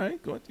going in. All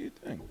right, go do your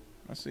thing.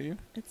 I see you.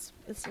 It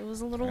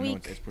was a little I know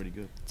weak. it's pretty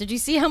good. Did you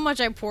see how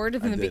much I poured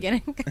in I the did.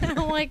 beginning?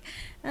 I'm like,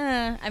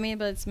 I mean,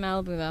 but it's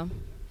Malibu though.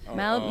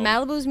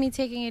 Malibu's me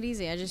taking it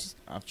easy. I just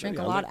drink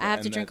a lot. I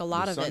have to drink a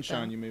lot of the it.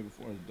 sunshine Though. you made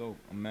before is dope.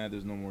 I'm mad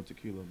there's no more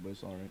tequila, but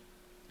it's all right.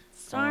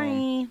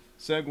 Sorry.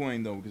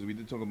 Segueing though, because we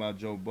did talk about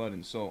Joe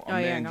Budden. So Oh,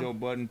 our yeah, man go. Joe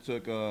Budden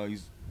took.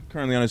 He's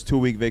currently on his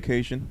 2-week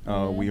vacation.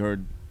 Mhm. We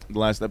heard the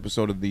last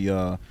episode of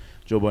the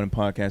Joe Budden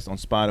podcast on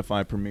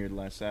Spotify premiered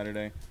last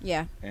Saturday,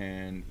 Yeah.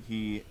 and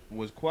he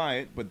was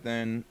quiet. But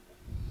then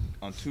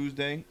on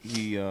Tuesday,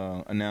 he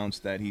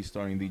announced that he's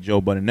starting the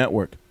Joe Budden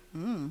Network.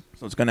 Mm.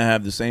 So it's gonna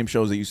have the same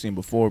shows that you've seen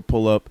before.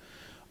 Pull Up,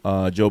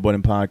 Joe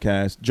Budden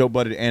podcast, Joe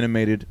Budden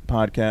animated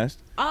podcast.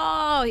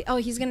 Oh,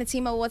 he's gonna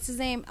team up. What's his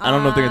name? I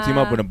don't know if they're gonna team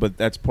up with him, but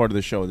that's part of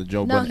the show, the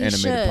Joe No, Budden he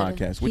animated should.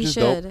 podcast, which He is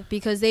should, dope.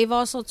 because they've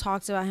also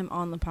talked about him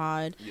on the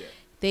pod. Yeah.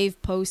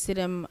 They've posted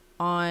him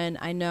on,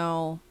 I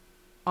know,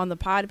 on the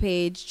pod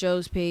page,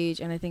 Joe's page,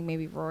 and I think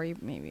maybe Rory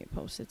maybe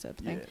posted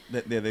something.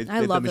 Yeah, they I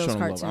love definitely those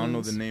shown him love. I don't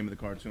know the cartoons. name of the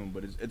cartoon,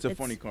 but it's a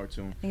funny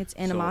cartoon. I think it's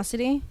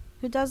Animosity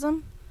who does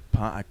them.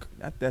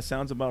 That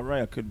sounds about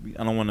right. I could be.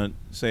 I don't want to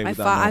say. I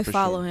without knowing for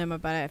follow sure. him,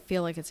 but I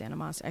feel like it's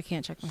Animosity. I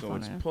can't check my So phone.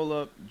 it's right now. Pull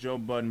Up, Joe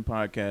Budden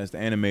podcast, the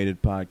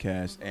animated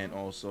podcast, and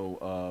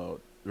also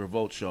the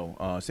Revolt show,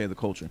 Save the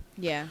Culture.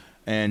 Yeah.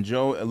 And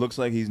Joe, it looks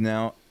like he's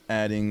now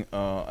adding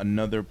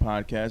another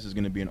podcast. It's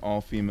going to be an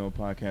all-female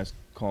podcast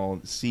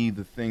called See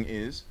the Thing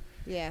Is.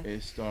 Yeah.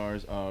 It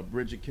stars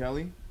Bridget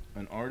Kelly,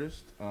 an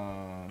artist.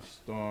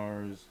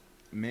 Stars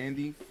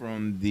Mandy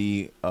from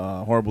the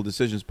Horrible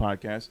Decisions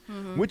podcast,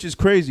 Mhm. which is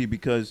crazy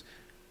because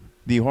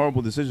the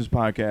Horrible Decisions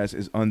podcast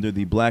is under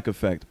the Black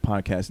Effect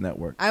podcast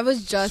network. I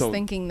was just So,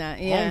 thinking that.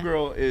 Yeah.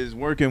 Homegirl is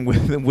working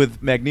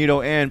with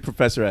Magneto and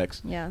Professor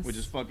X, Yes. which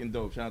is fucking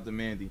dope. Shout out to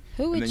Mandy.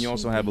 Who would And then you she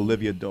also have be?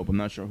 Olivia Dope. I'm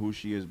not sure who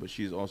she is, but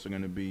she's also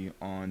going to be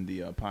on the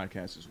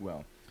podcast as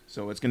well.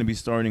 So it's going to be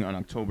starting on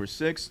October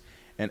 6th,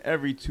 and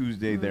every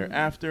Tuesday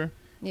thereafter,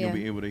 Yeah. you'll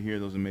be able to hear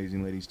those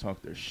amazing ladies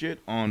talk their shit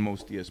on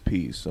most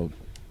DSPs. So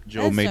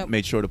Joe That's made dope.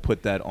 made sure to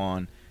put that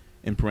on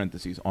in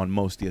parentheses, on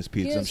most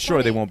DSPs. Yeah, I'm it's sure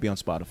they funny. won't be on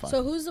Spotify.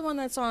 So who's the one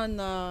that's on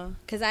the?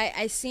 Because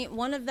I seen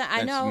one of the. I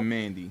That's know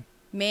Mandy.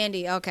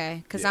 Mandy.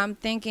 Okay, because Yeah. I'm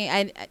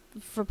thinking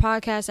for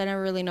podcasts I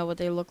never really know what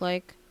they look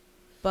like,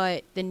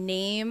 but the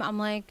name I'm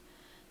like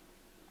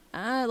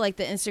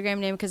the Instagram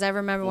name because I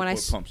remember when I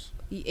Pumps.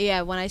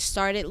 when I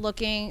started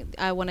looking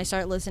when I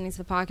started listening to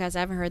the podcast. I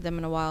haven't heard them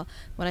in a while.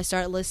 When I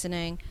started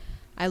listening,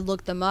 I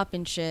looked them up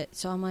and shit.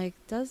 So I'm like,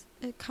 does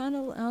it kind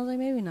of? I was like,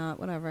 maybe not.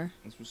 Whatever.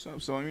 That's what's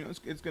up. So I mean,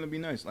 it's gonna be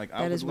nice. Like I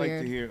That would is like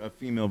weird. to hear a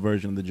female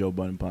version of the Joe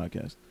Budden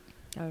podcast,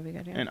 That would be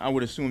good. Yeah. and I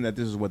would assume that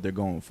this is what they're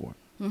going for.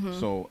 Mhm.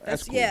 So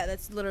that's cool. Yeah,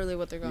 that's literally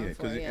what they're going Yeah,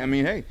 for. because Yeah. I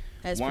mean, hey,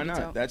 That's why pretty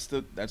not?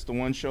 dope. That's the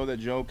one show that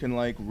Joe can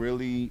like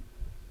really,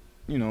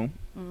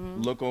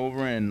 look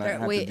over and not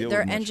have to deal their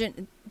with much.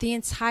 engine. The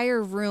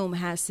entire room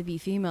has to be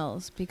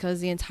females because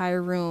the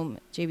entire room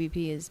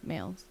JBP is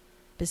males,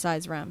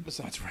 besides Rem.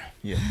 Besides rap,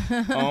 yeah.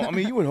 I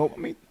mean, you would hope. I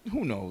mean,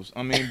 who knows?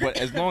 I mean, but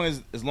as long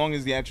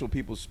as the actual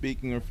people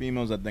speaking are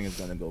females, I think it's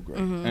gonna go great,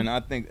 and I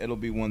think it'll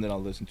be one that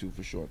I'll listen to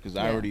for sure because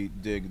I Yeah. already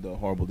dig the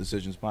Horrible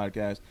Decisions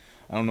podcast.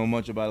 I don't know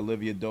much about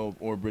Olivia Dope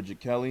or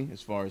Bridget Kelly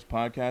as far as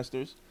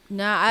podcasters.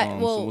 Nah, So well,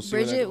 we'll see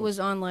where that Bridget goes. was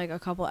on like a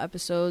couple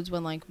episodes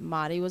when like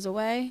Madi was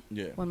away.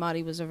 Yeah. When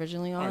Madi was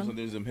originally All right, on. so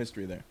there's some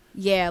history there.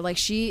 Yeah, like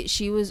she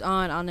was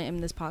on in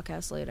this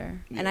podcast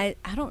later, and Yeah.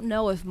 I don't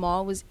know if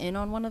Maul was in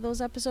on one of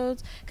those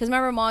episodes because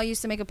remember Maul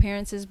used to make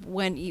appearances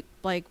when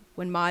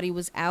when Madi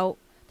was out,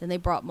 then they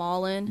brought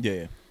Maul in. Yeah,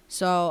 yeah.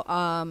 So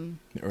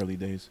The early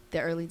days. the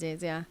early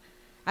days, yeah.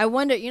 I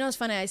wonder. You know, it's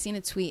funny. I seen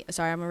a tweet.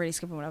 Sorry, I'm already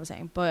skipping what I was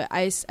saying, but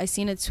I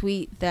seen a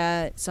tweet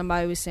that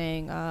somebody was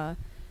saying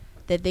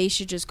that they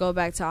should just go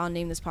back to I'll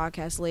name this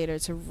podcast later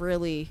to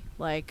really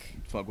like.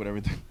 Fuck with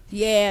everything.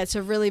 Yeah,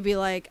 to really be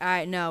like, all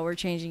right, no, we're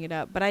changing it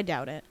up, but I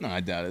doubt it. No, I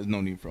doubt it. There's no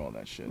need for all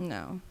that shit.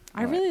 No.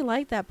 I Right. really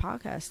like that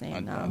podcast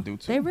name, I though. do,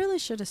 too. They really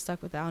should have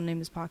stuck with that. I'll name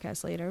this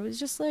podcast later. It was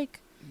just like,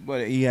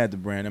 But he had the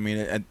brand. I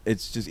mean,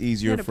 it's just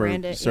easier to for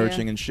brand it,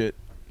 searching yeah. and shit.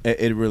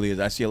 It really is.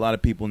 I see a lot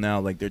of people now,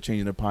 like, they're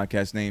changing their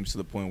podcast names to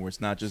the point where it's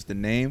not just the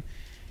name.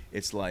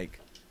 It's like,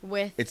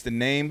 with, it's the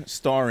name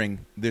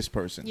starring this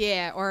person.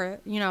 yeah, or,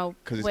 you know,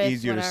 Because it's with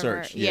easier to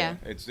whatever. search. Yeah.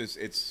 It's just,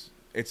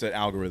 it's an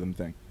algorithm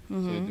thing. So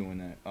they're Mhm. doing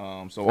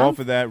that. So off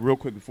of that, real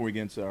quick before we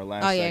get into our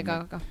last Oh, yeah,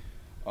 segment.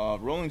 go.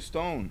 Rolling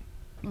Stone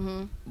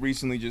Mm-hmm.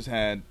 recently just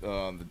had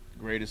the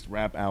greatest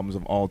rap albums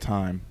of all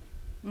time.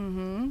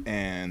 Mm-hmm.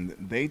 And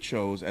they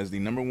chose as the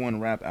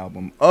 #1 rap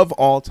album of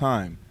all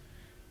time,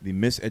 The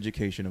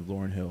Miseducation of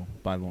Lauryn Hill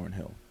by Lauryn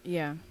Hill.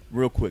 Yeah.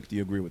 Real quick, do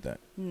you agree with that?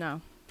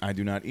 No. I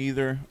do not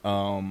either.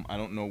 I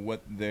don't know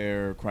what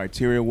their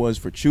criteria was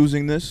for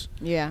choosing this.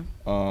 Yeah.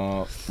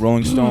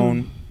 Rolling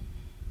Stone,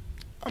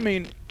 I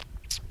mean,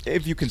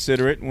 if you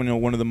consider it,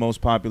 one of the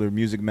most popular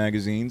music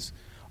magazines.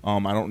 I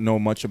don't know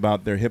much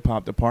about their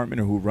hip-hop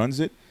department or who runs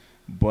it,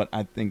 but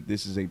I think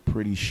this is a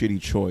pretty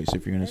shitty choice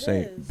if you're going to It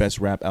say is. best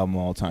rap album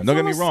of all time. It's Don't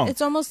get me almost- wrong.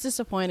 It's almost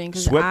disappointing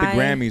because Swept the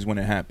Grammys when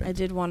it happened. I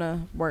did want to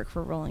work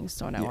for Rolling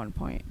Stone at Yeah. one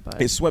point,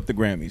 but It swept the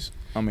Grammys.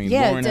 I mean,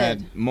 Yeah, it Lauren had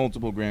did.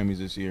 multiple Grammys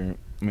this year.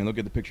 I mean, look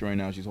at the picture right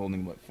now. She's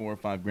holding, 4 or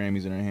 5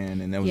 Grammys in her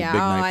hand, and that was yeah, a big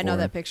night I know for her.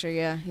 that picture.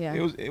 Yeah, yeah.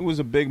 It was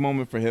a big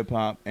moment for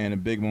hip-hop and a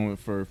big moment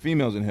for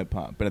females in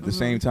hip-hop. But at the Mm-hmm.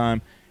 same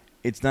time,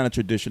 it's not a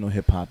traditional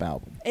hip-hop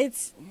album.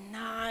 It's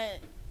not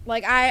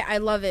like I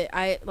love it.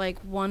 I like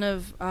one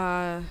of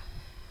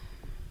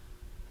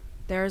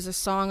there's a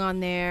song on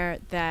there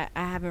that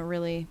I haven't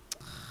really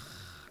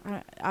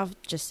I'll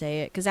just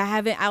say it because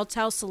I'll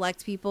tell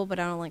select people, but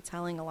I don't like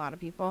telling a lot of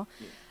people.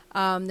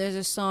 There's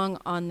a song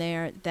on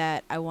there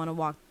that I want to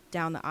walk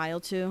down the aisle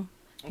to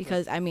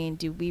because I mean,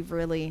 do we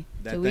really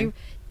That do thing? we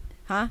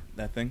huh?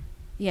 That thing?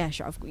 Yeah,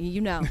 sure.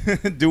 You know.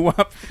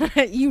 Doo-wop.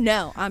 You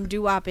know. I'm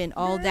doo-wopping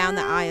all down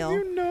the aisle.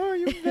 You know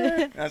you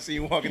bad. I see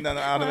you walking down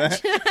the aisle of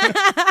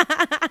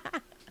that.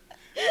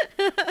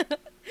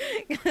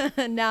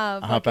 No,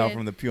 I hop out fucking-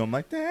 from the pew. I'm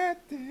like,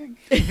 that thing.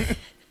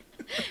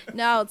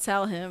 No, I'll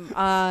tell him.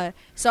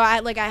 So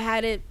I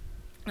had it,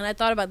 and I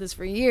thought about this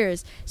for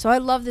years. So I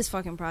love this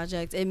fucking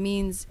project.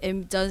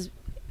 It does.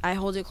 I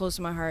hold it close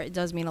to my heart. It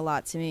does mean a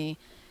lot to me,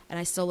 and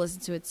I still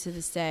listen to it to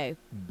this day.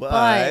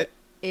 But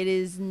it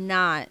is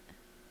not.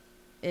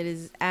 It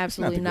is it's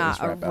absolutely the not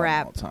greatest a rap album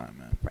rap. of all time,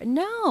 man.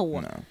 No.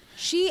 No.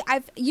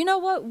 You know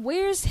what?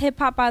 Where's Hip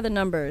Hop by the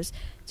Numbers?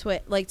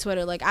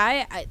 Twitter. Like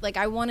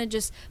I want to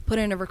just put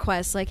in a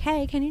request. Like,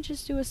 hey, can you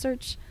just do a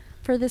search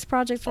for this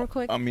project real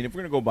quick? I mean, if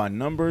we're gonna go by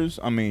numbers,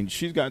 I mean,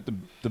 she's got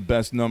the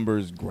best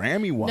numbers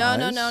Grammy wise.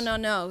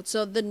 No.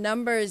 So the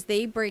numbers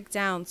they break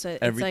down. So it's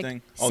Everything?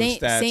 like Oh, the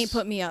stats. Saint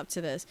put me up to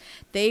this.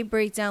 They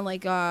break down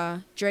like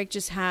Drake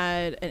just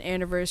had an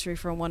anniversary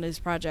for one of his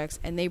projects,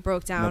 and they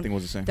broke down Nothing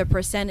was the same. the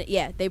percentage.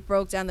 Yeah, they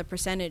broke down the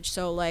percentage.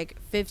 So like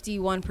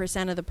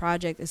 51% of the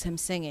project is him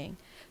singing.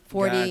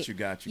 40.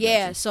 Got you.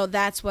 Yeah, so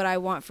that's what I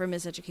want for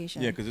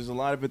Miseducation. Yeah, because there's a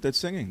lot of it that's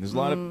singing. There's a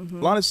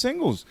Mm-hmm. lot of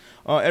singles.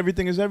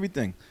 Everything is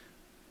everything.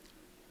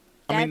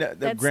 I mean,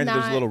 that's granted,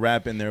 there's a not- little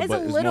rap in there, It's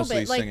but a it's little mostly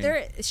bit like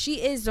singing. she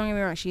is. Don't get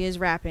me wrong. She is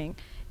rapping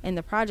in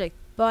the project,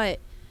 but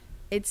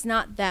it's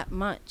not that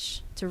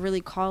much to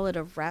really call it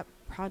a rap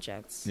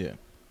projects. Yeah.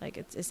 Like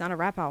it's not a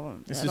rap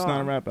album. It's at just all.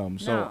 not a rap album.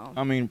 So No.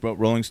 I mean, but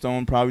Rolling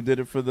Stone probably did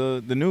it for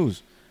the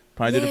news.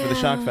 Probably did it for the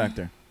shock Yeah.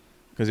 factor,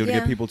 because it would Yeah.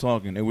 get people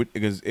talking.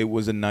 Because it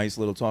was a nice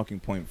little talking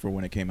point for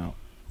when it came out.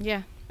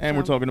 Yeah. And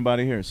we're So, talking about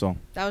it here. So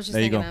That was just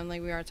there you thinking. go. I'm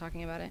like, we are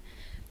talking about it,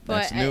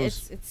 That's but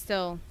news. it's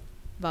still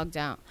bugged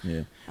out.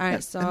 yeah. All right.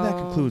 And, So and that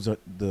concludes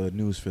the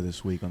news for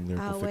this week on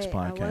Lyrical Fix wait,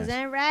 Podcast. I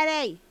wasn't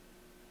ready.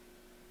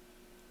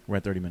 We're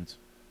at 30 minutes.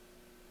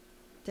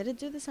 Did it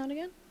do the sound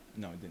again?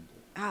 No, it didn't.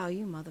 Oh,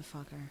 you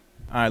motherfucker.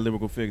 All right,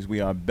 Lyrical Fix, we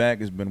are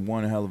back. It's been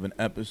one hell of an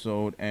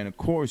episode. And, of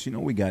course,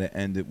 we got to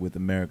end it with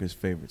America's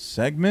favorite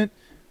segment.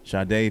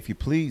 Sade, if you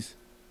please.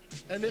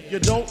 And if you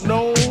don't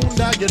know,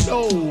 now you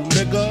know,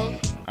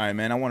 nigga. All right,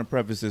 man, I want to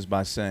preface this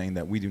by saying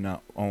that we do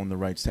not own the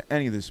rights to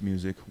any of this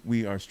music.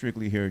 We are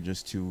strictly here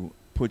just to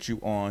put you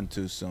on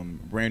to some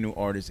brand new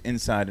artists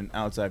inside and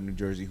outside of New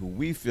Jersey who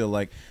we feel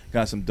like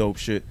got some dope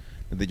shit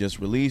that they just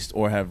released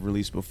or have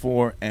released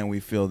before, and we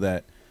feel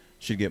that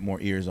should get more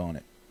ears on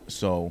it.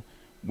 So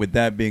with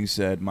that being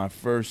said, my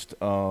first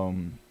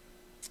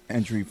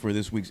entry for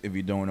this week's If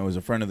You Don't Know is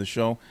a friend of the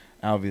show,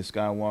 Alvia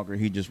Skywalker.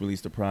 He just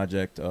released a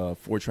project,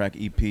 4-track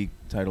EP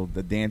titled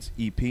The Dance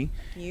EP. Yep.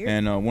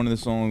 And one of the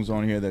songs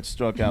on here that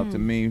struck out to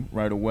me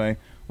right away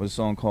was a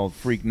song called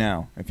Freak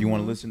Now. If you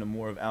want to listen to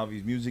more of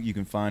Alvi's music, you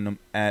can find him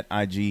at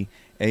IG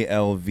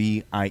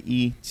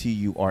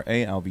ALVIETURA,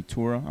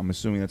 Alvitura. I'm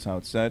assuming that's how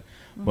it's said.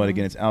 But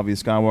again, it's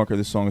Alvia Skywalker.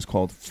 This song is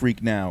called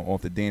Freak Now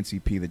off the Dance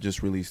EP that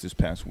just released this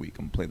past week.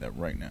 I'm going to play that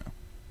right now.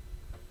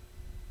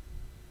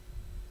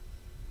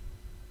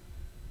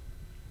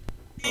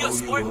 Oh,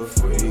 you a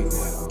freak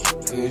now,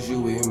 cause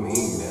you with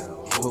me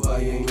now. Hope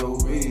I ain't no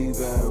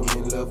rebound.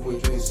 In love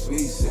with the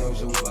sweet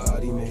sounds your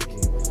body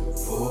making.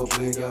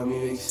 Foreplay got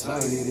me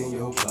excited and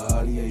your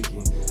body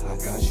aching. I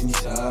got you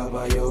tied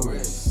by your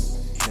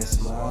wrist,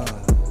 that's mine.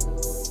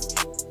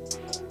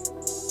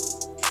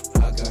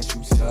 I got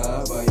you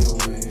tied by your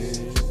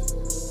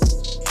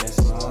wrist, that's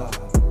mine.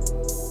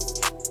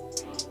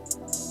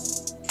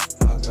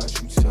 I got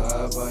you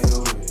tied by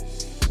your wrist.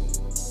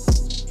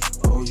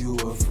 Oh, you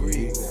a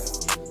freak now,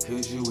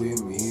 cause you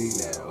with me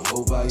now.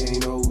 Hope I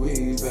ain't no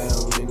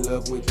rebound. In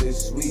love with the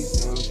sweet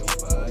sounds your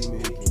body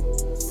making.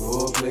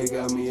 Foreplay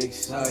got me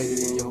excited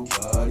and your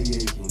body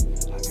aching.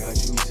 I got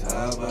you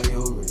tied by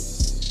your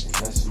wrist, and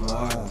that's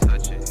mine.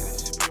 Touch it and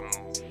it's spin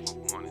move.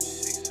 I wanna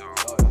see some.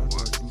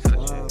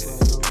 Touch it and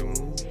it's spin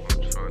move.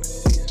 I'm trying to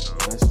see some.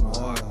 That's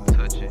mine.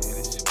 Touch it and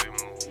it's spin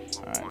move.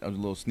 All right, that was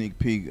a little sneak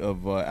peek of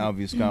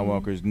Alvia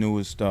Skywalker's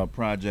newest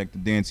project, the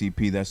Dance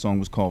EP. That song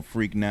was called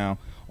Freak Now,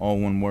 all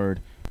one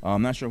word.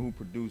 I'm not sure who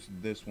produced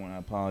this one. I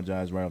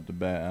apologize right off the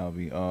bat,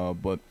 Alvy.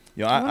 But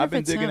I've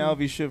been digging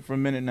Alvy's shit for a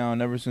minute now,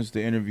 and ever since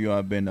the interview,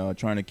 I've been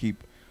trying to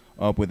keep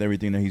up with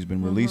everything that he's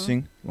been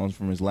releasing,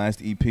 from his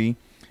last EP.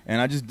 And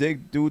I just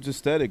dig dude's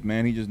aesthetic,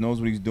 man. He just knows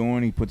what he's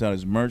doing. He puts out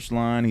his merch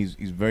line. He's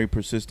very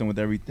persistent with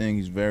everything.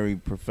 He's very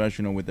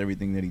professional with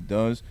everything that he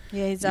does.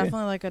 Yeah, he's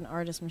definitely like an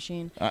artist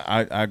machine.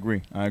 I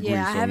agree. I agree.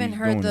 Yeah, So I haven't he's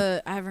heard doing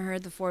it. I haven't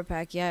heard the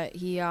 4-pack yet.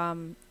 He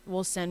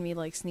will send me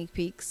like sneak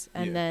peeks,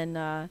 and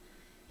then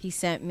he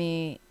sent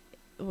me,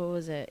 what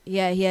was it?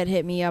 Yeah, he had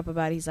hit me up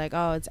about. He's like,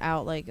 oh, it's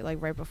out like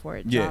right before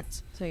it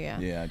dropped. So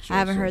yeah, I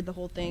haven't heard the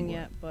whole thing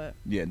yet, but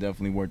yeah,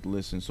 definitely worth the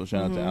listen. So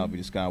shout out to Alvy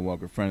the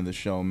Skywalker, friend of the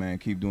show, man.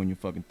 Keep doing your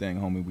fucking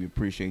thing, homie. We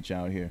appreciate you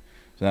out here.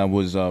 So that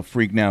was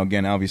Freak Now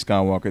again. Alvy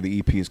Skywalker. The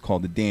EP is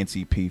called the Dance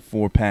EP,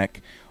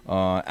 4-pack,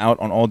 out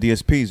on all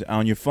DSPs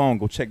on your phone.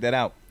 Go check that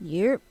out.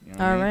 yep. You know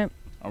what I mean? Right.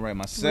 All right,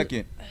 my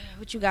second.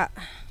 What you got?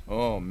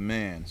 Oh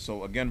man!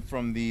 So again,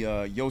 from the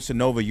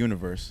Yosanova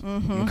universe,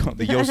 I'm gonna call it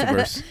the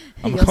Yosaverse.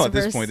 I'm gonna call it at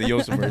this point the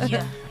Yosaverse.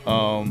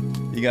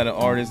 You got an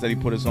artist that he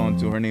put us on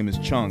to. Her name is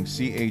Chung,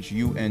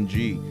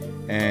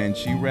 CHUNG, and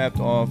she rapped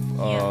off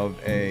of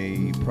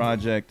a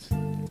project.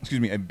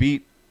 Excuse me, a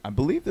beat. I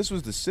believe this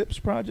was the Sips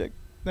project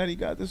that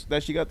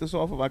she got this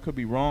off of. I could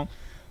be wrong.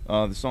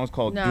 The song's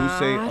called Duce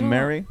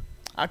Ameri.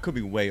 I could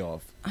be way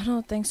off. I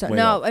don't think so. Way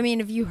No, off. I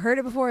mean, if you heard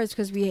it before, it's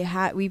because we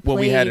played. Well,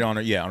 we had it on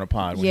our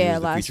pod when he was the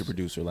last- feature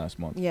producer last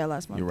month. Yeah,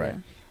 last month. You're right.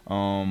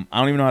 yeah. I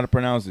don't even know how to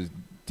pronounce this.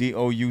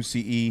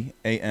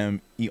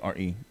 DOUCEAMERE.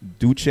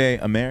 Duce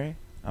Amere?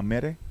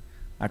 Amere?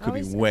 I could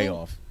be way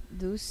off.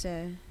 Duce.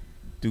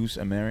 Duce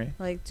Amere?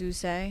 Like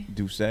Duce.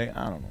 Duce? I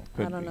don't know.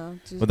 Could I don't be. know.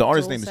 But the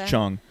artist's name is Dulce?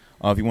 Chung.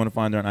 If you want to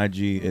find her on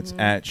IG, it's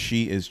at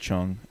She Is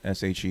Chung,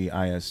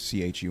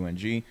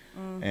 SHEISCHUNG.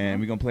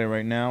 And we're going to play it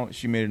right now.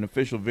 She made an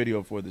official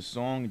video for this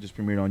song. It just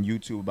premiered on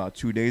YouTube about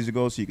 2 days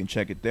ago, so you can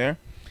check it there.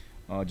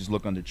 Just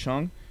look under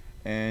Chung.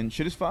 And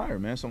shit is fire,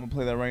 man. So I'm going to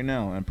play that right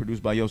now. And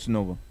produced by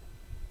Yosanova.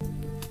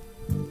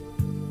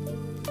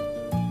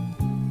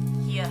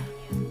 Yeah.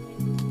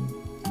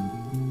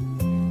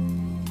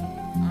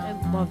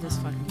 I love this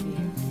fucking beat.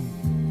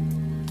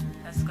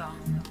 Let's go.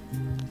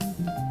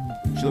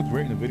 She looks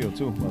great in the video,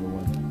 too, by the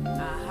way.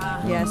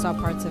 Yeah, I saw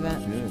parts of it.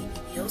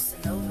 Yeah.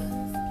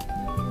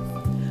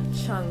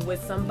 Chung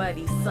with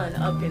somebody's son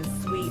up in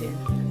Sweden.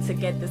 To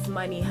get this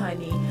money,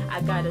 honey,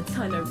 I got a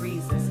ton of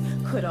reasons.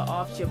 Coulda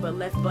offed you, but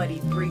left buddy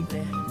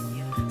breathing.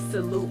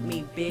 salute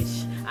me,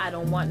 bitch. I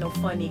don't want no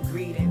funny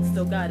greetings.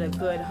 Still got a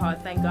good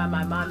heart, thank God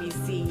my mommy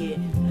see it.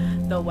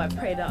 Though I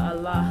pray to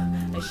Allah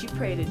and she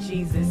pray to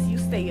Jesus. You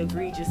stay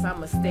egregious,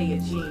 I'ma stay a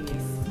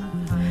genius.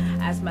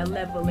 As my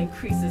level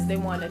increases, they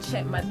wanna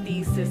check my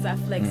thesis. I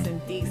flex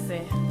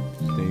indecent.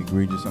 Stay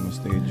egregious, I'ma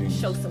stay a genius.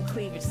 Show some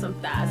cleavage, some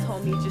thighs,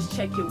 homie, just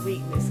check your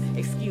weakness.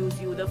 Excuse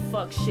you, the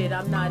fuck shit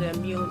I'm not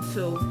immune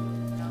to.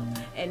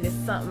 And it's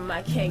something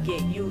I can't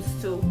get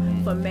used to.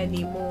 For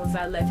many moons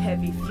I left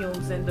heavy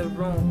fumes in the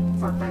room.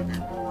 For many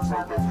moons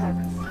I left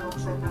heavy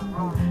fumes in the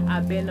room.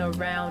 I've been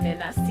around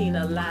and I seen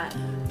a lot.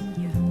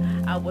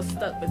 I was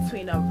stuck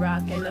between a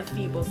rock and a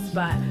feeble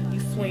spot. You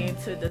swing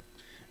to the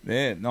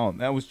Yeah, no,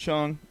 that was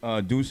Chung,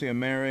 Dulce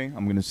Amere.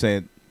 I'm gonna say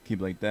it, keep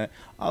it like that.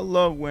 I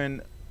love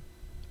when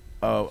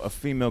a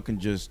female can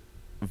just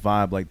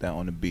vibe like that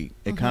on the beat.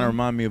 It kind of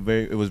reminded me of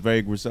it was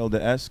very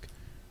Griselda-esque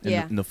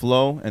in the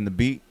flow and the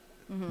beat,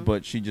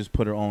 but she just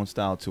put her own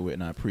style to it,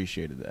 and I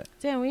appreciated that.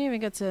 Damn, we didn't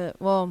even get to.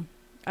 Well,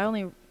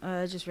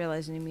 I just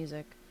realized new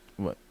music.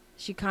 What?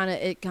 It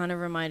kind of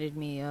reminded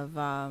me of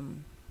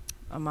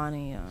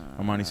Amani.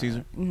 Armani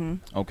Caesar.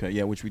 Okay,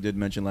 yeah, which we did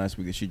mention last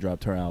week that she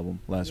dropped her album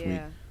last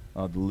week.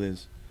 The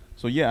Liz.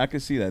 So yeah, I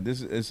could see that.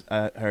 This is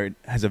I heard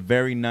has a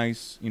very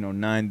nice,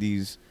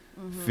 90s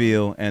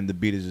feel, and the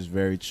beat is just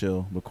very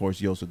chill. Of course,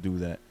 Yos will do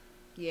that.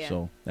 Yeah.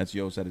 So that's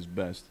Yos at his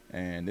best.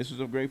 And this was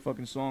a great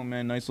fucking song,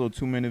 man. Nice little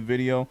 2-minute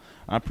video.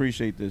 I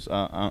appreciate this.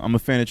 I'm a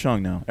fan of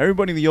Chung now.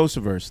 Everybody in the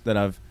Yosiverse that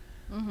I've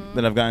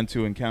gotten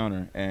to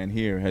encounter and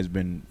hear has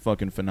been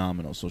fucking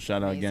phenomenal. So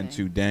shout out again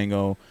to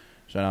Dango.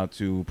 Shout out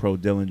to Pro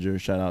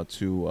Dillinger. Shout out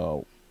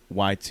to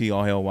YT.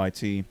 All hail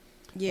YT.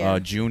 Yeah.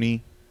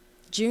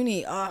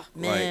 Junie, oh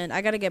man,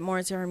 I gotta get more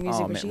into her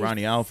music. Oh man, she's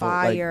Ronnie Alpha,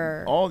 fire.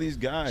 Like, all these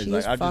guys, She's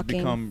like I just fucking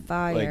become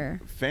fire.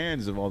 like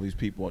fans of all these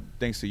people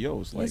thanks to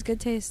Yos. He has Like, good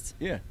taste.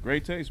 yeah,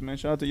 great taste, man.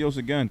 Shout out to Yos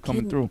again,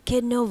 coming through.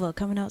 Kid Nova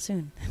coming out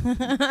soon.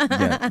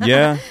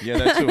 yeah,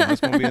 that too. That's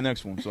gonna be the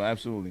next one. So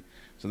absolutely.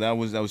 So that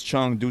was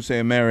Chung, Dulce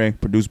Amere,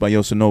 produced by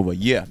Yosanova.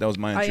 Yeah, that was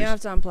my Oh, interest. you have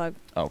to unplug.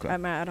 Oh, okay,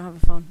 I don't have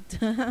a phone.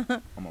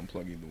 I'm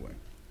unplug either way.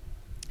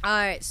 All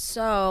right,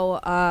 so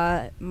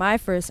my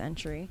first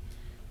entry.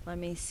 Let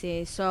me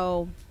see.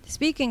 So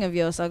speaking of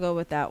Yos, I'll go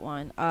with that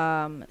one.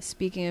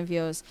 Speaking of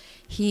Yos,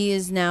 he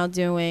is now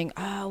doing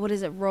what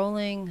is it?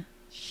 Rolling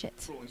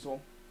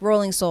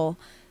Soul.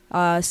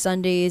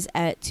 Sundays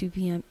at 2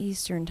 p.m.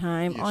 Eastern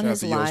time on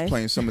his live.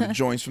 Playing some of the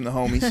joints from the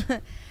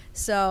homies.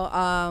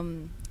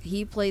 So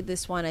he played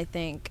this one. I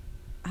think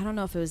I don't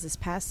know if it was this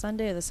past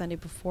Sunday or the Sunday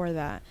before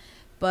that.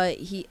 But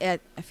I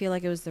feel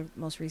like it was the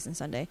most recent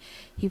Sunday.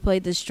 He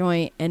played this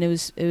joint and it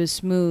was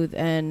smooth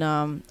and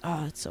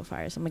it's so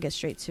fire. So I'm gonna get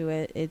straight to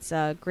it. It's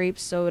Grape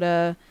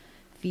Soda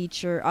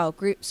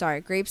Grape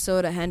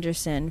Soda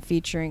Henderson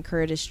featuring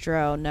Curtis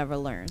Stroh. Never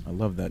Learn. I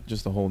love that.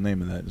 Just the whole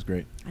name of that is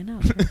great. I know,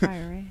 it's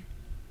fire, right?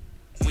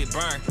 We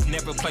burn,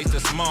 never placed a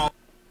small.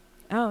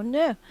 Oh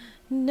no,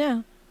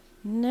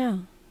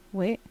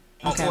 wait.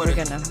 Okay, we're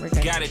good now. We're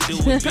good. Gotta do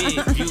it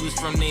big. Views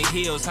from the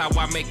hills, how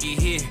I make it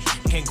here.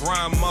 In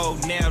grind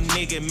mode, now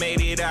nigga made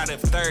it out of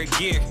third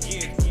gear.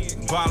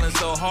 Ballin'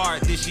 so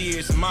hard, this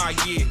year's my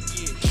year.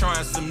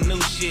 Trying some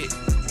new shit,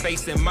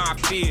 facing my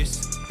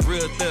fears.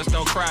 Real thugs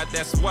don't cry,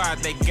 that's why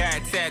they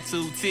got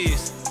tattooed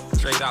tears.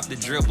 Straight off the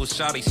dribble,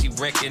 shawty, she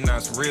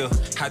recognize real.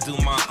 I do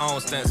my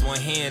own stunts, one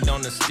hand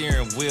on the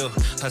steering wheel.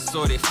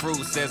 Assorted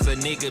fruits as a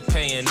nigga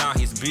paying all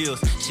his bills.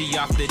 She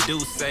off the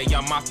deuce, say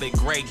I'm off the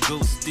Grey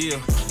Goose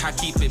still. I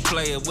keep it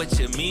playin', what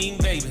you mean,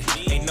 baby?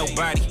 Ain't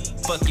nobody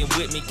fucking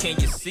with me, can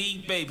you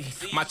see, baby?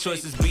 My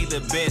choices be the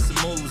best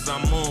moves,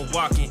 I'm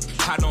moonwalking.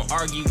 I don't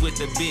argue with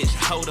the bitch,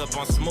 hold up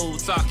on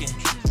smooth talking.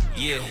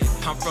 Yeah,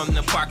 I'm from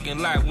the parking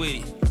lot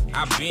with it.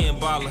 I been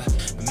baller,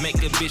 make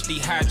a bitch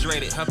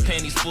dehydrated, her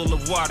panties full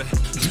of water.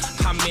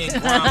 I'm in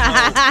grind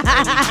mode,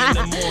 early in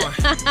the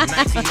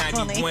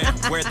morning.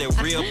 1991, where the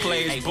real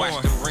players born.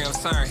 Watch the real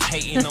sign,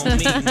 hating on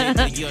me,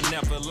 nigga, you'll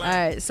never learn. All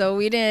right, so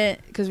we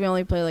didn't, because we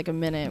only played like a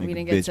minute. We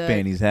didn't get bitch to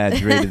panties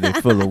hydrated, they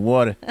full of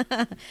water.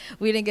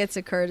 We didn't get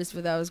to Curtis,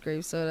 but that was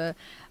Grape Soda.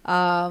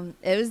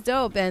 It was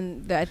dope,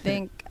 and I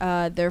think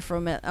they're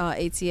from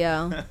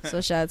ATL,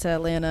 so shout out to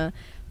Atlanta.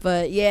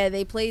 But yeah,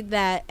 they played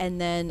that, and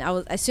then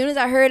as soon as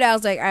I heard it, I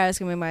was like, all right, it's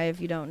gonna be my If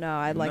You Don't Know.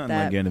 I'd like Nothing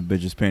that. like getting a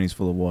bitch's panties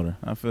full of water.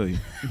 I feel you.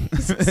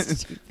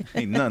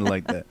 Ain't nothing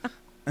like that.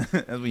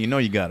 That's when you know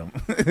you got them.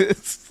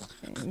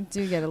 You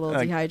do get a little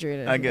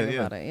dehydrated. I get it,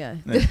 about it,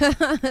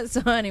 yeah.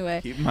 So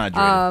anyway, keep them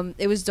hydrated.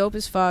 It was dope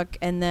as fuck.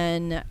 And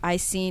then I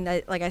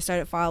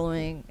started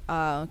following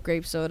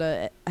Grape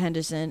Soda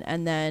Henderson,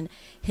 and then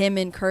him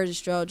and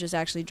Curtis Stroh just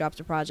actually dropped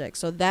a project.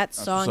 So that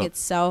song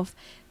itself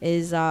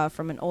is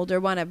from an older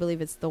one. I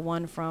believe it's the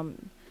one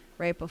from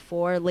right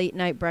before Late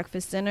Night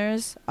Breakfast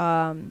Dinners.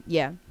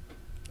 Yeah.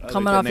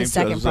 Coming off his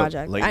second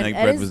project. Late Night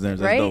Breakfast Dinners.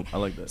 That's dope. I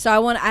like that. So I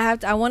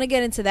want to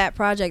get into that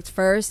project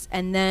first,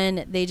 and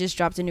then they just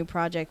dropped a new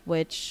project,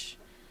 which,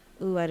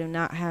 I do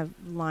not have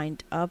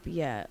lined up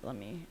yet.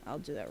 I'll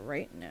do that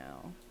right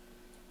now.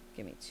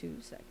 Give me 2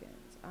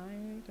 seconds.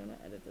 I'm gonna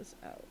edit this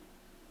out.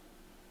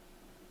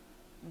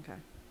 Okay.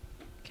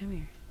 Come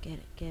here. Get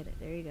it. Get it.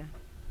 There you go.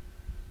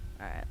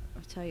 All right.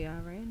 I'll tell you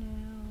all right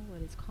now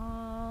what it's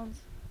called.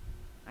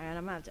 All right.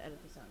 I'm going to have to edit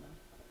this out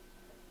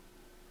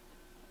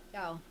now.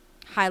 Yo.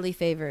 Highly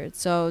Favored.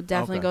 So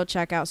definitely Okay. go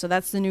check out. So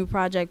that's the new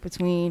project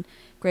between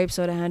Grape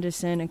Soda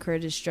Henderson and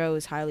Curtis Stroh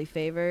is Highly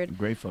Favored.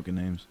 Great fucking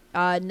names.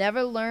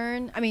 Never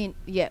Learn. I mean,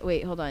 yeah,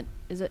 wait, hold on.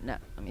 Is it? No,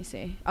 let me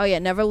see. Oh, yeah,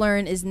 Never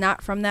Learn is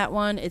not from that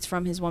one. It's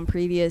from his one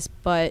previous,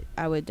 but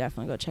I would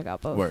definitely go check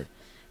out both. Word.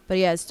 But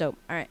yeah, it's dope.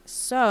 All right,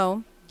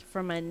 so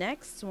for my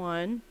next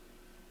one,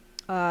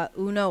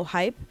 Uno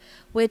Hype,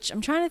 which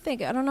I'm trying to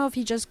think. I don't know if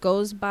he just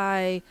goes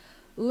by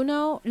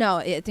Uno. No,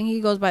 I think he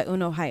goes by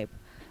Uno Hype.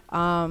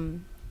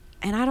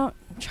 And I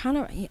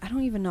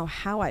don't even know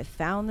how I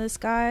found this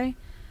guy,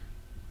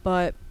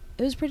 but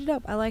it was pretty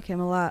dope. I like him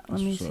a lot.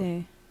 Let me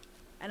see.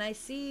 And I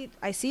see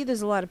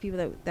there's a lot of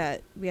people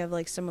that we have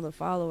like similar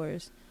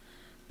followers.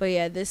 But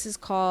yeah, this is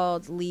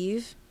called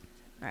Leave.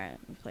 All right,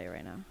 let me play it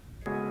right now.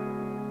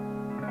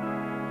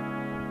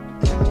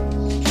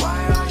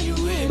 Why are you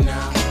here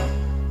now?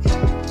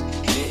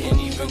 Didn't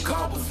even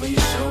call before you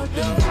showed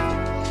up.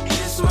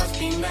 This must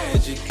be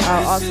magic.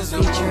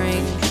 Also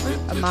featuring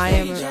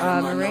Amaya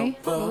Marie.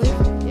 I believe.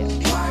 Yeah.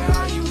 Why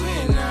are you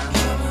here now?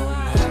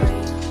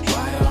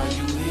 Why are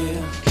you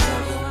here?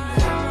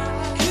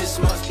 This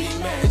must be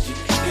magic.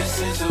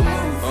 This is a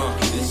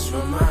movie. This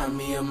remind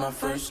me of my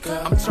first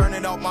car. I'm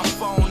turning out my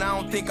phone, I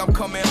don't think I'm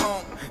coming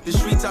home. The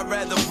streets I'd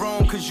rather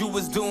roam, cause you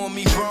was doing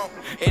me wrong.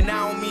 And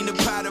I don't mean to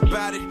pout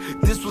about it.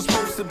 This was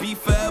supposed to be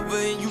forever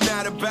and you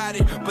not about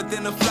it. But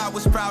then the flower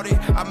sprouted.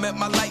 I met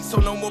my light, so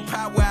no more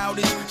power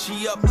outage.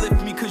 She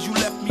uplift me cause you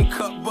left me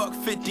cut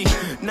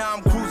 $150. Now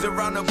I'm cruising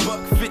around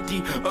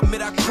 $150.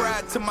 Admit I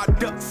cried till my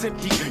ducts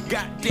empty.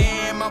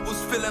 Goddamn, I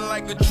was feeling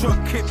like a truck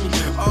hit me.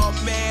 Oh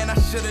man, I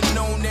should've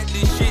known that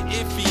this shit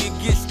iffy.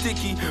 It gets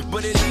sticky,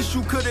 but at least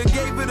you could've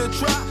gave it a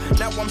try.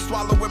 Now I'm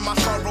swallowing my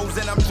sorrows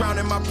and I'm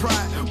drowning my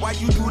pride. Why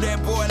you do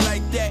that boy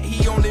like that?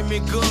 He only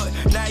meant good.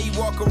 Now he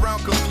walk around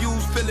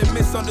confused, feeling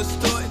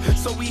misunderstood.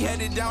 So we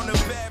headed down the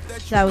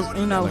path that was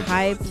Uno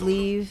Hype,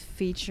 Leave,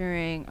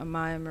 featuring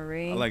Amaya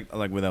Marie. I like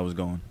where that was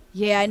going.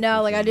 Yeah, I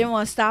know. Like, I didn't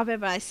want to stop it,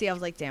 but I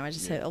was like, damn, I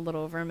just hit a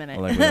little over a minute.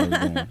 I like where that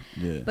was going.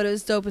 Yeah. But it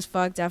was dope as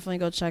fuck. Definitely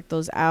go check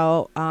those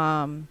out.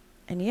 And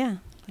yeah.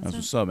 That's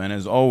what's up. And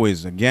as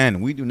always, again,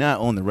 we do not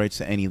own the rights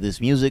to any of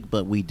this music,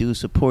 but we do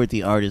support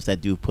the artists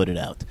that do put it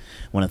out.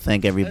 Want to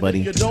thank everybody.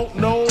 You don't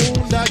know,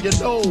 now you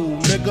know,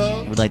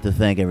 nigga. We'd like to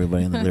thank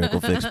everybody in the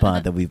Lyrical Fix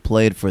Pod that we've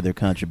played for their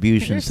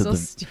contributions to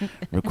the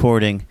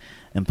recording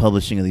and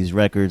publishing of these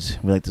records.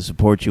 We'd like to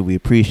support you. We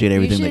appreciate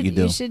everything that you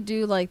do. You should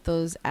do like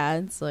those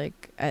ads,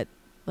 like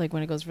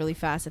when it goes really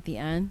fast at the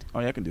end. Oh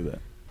yeah, I can do that.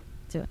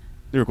 Do it.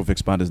 Lyrical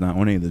Fix Pod does not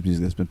own any of the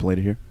music that's been played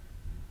here.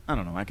 I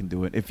don't know. I can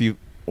do it if you.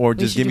 Or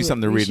just give me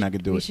something to read and I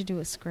can do it. We should do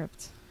a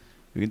script.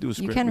 We can do a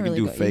script. We can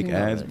do fake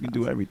ads. Really we can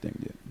do everything.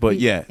 Yeah. But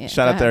yeah,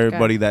 shout out to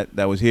everybody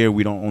that was here.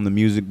 We don't own the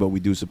music, but we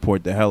do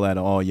support the hell out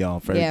of all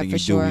y'all for everything you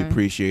do. We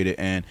appreciate it.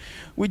 And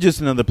we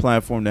just another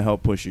platform to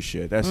help push your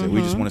shit. That's it.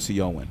 We just want to see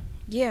y'all win.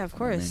 Yeah, of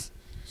course. I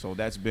mean, so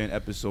that's been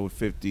episode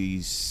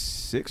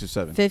 56 or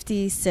 7?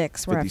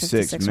 56. We're at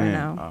 56 man.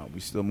 Right now.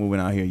 We still moving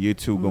out here. Year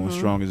 2 going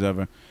strong as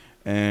ever.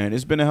 And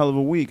it's been a hell of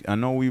a week. I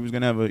know we was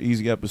going to have an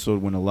easy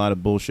episode when a lot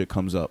of bullshit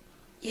comes up.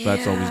 So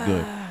that's always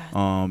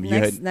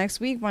good.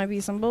 Next week might be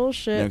some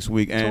bullshit. Next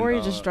week. And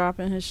Tori just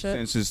dropping his shit.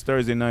 Since it's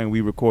Thursday night,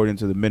 we record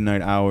into the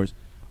midnight hours.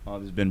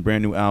 There's been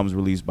brand new albums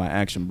released by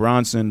Action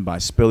Bronson, by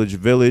Spillage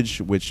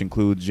Village, which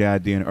includes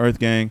J.I.D. and Earth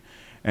Gang,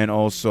 and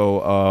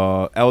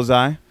also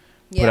Elzai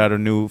put out a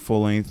new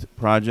full-length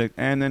project.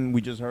 And then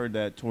we just heard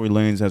that Tory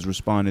Lanez has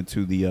responded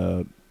to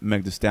the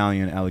Meg Thee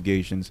Stallion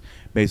allegations,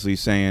 basically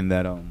saying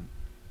that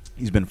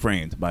he's been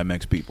framed by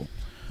Meg's people.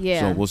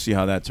 Yeah. So we'll see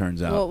how that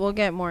turns out. We'll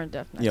get more in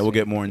depth next week. Yeah, we'll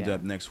get more in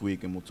depth next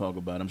week, and we'll talk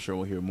about it. I'm sure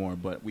we'll hear more.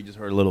 But we just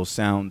heard a little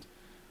sound,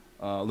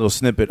 a little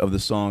snippet of the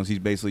songs. He's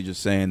basically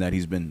just saying that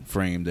he's been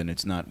framed, and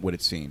it's not what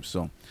it seems.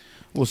 So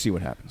we'll see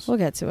what happens. We'll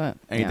get to it.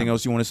 Anything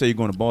else you want to say? You're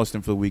going to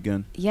Boston for the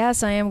weekend?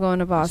 Yes, I am going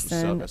to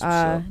Boston. That's what's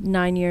up.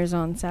 9 years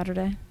on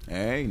Saturday.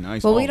 Hey,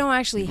 nice. But we don't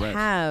actually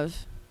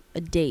have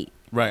a date.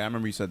 Right, I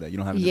remember you said that. You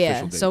don't have an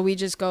official date. So we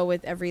just go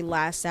with every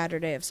last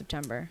Saturday of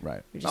September.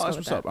 Right. We just that's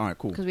what's up. All right,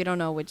 cool. Because we don't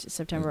know which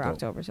September or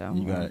October. So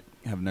you got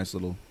to have a nice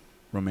little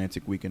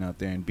romantic weekend out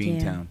there in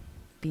Beantown.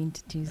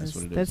 Jesus. That's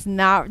what it is.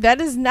 That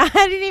is not,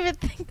 I didn't even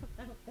think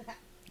about that.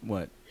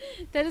 What?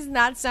 That does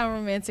not sound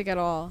romantic at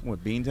all.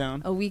 What,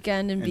 Beantown? A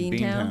weekend in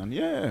Beantown?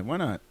 Yeah, why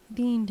not?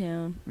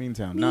 Beantown.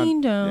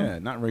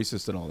 Not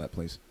racist at all, that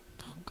place.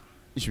 Oh, God.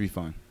 It should be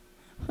fun.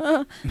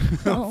 Oh.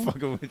 I'm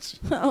fucking with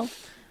you. Oh.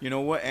 You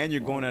know what? And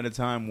you're going at a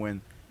time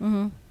when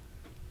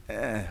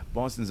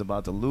Boston's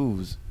about to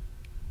lose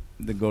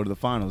to go to the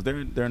finals. They're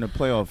in the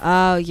playoff.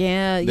 Oh,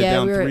 yeah. They're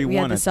down 3-1, we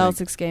had the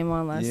Celtics game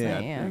on last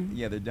night.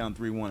 Yeah, they're down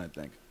 3-1, I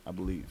think. I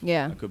believe.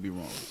 Yeah. I could be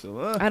wrong.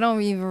 So I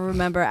don't even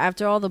remember.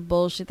 After all the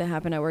bullshit that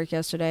happened at work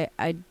yesterday,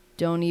 I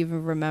don't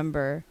even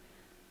remember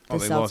the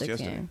Celtics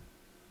game.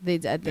 They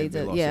did.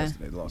 Lost Yeah.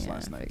 yesterday. They lost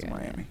last night to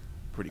Miami.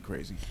 Pretty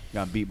crazy.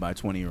 Got beat by a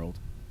 20-year-old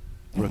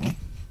rookie.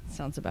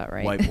 Sounds about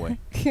right. White boy.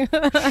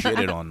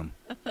 Shitted on them.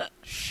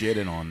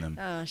 Shitted on them.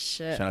 Oh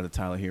shit. Shout out to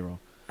Tyler Hero.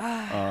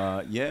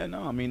 Yeah,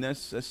 no, I mean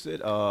that's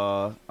it.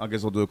 I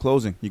guess we'll do a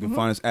closing. You can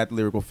find us at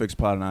Lyrical Fix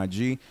Pod on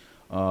IG.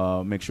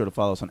 Make sure to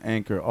follow us on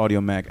Anchor,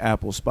 Audio Mac,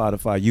 Apple,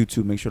 Spotify,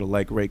 YouTube. Make sure to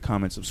like, rate,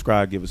 comment,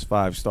 subscribe, give us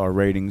 5-star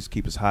ratings.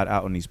 Keep us hot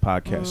out on these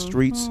podcast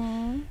streets.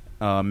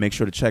 Make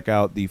sure to check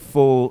out the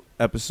full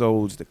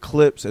episodes, the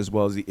clips, as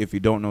well as the If You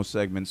Don't Know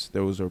segments.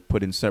 Those are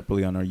put in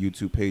separately on our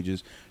YouTube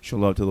pages. Show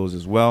love to those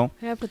as well.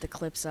 I gotta put the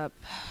clips up.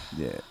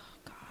 Yeah.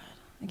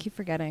 I keep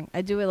forgetting.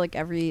 I do it like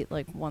every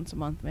once a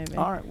month maybe.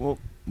 All right. Well,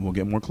 we'll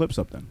get more clips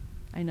up then.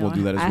 I know. We'll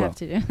do that as I well. have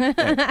to do.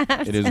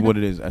 Yeah, it is what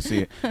it is. I see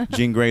it.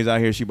 Jean Grey's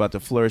out here. She about to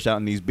flourish out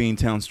in these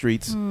Beantown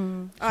streets. She I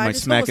might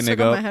just smack a almost took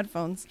nigga off up. my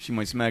headphones. She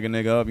might smack a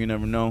nigga up. You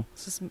never know.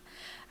 It's just,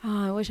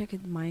 I wish I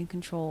could mind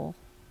control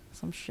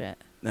some shit.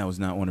 That was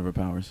not one of her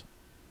powers.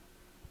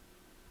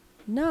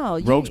 No.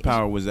 Rogue's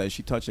power was that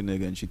she touched a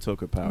nigga and she took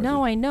her power.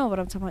 No, I know, but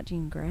I'm talking about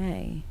Jean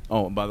Grey.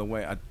 Oh, by the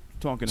way, I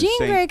talking to Jean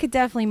Saint. Grey could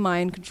definitely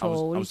mind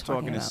control. I was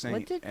talking to about? Saint,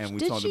 What did and we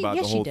did talked she? about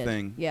Yeah, the she whole did.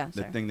 thing. Yeah,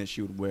 the sorry. thing that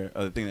she would wear,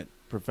 the thing that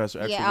Professor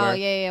X would Yeah. wear. Oh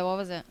yeah. What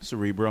was it?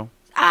 Cerebro.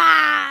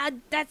 Ah,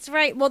 that's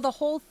right. Well, the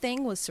whole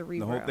thing was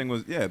Cerebro. The whole thing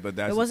was but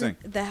that's It wasn't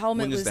the thing. the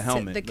helmet. Wasn't just Was the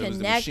helmet, the there was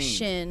the machine.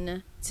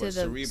 connection to But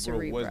the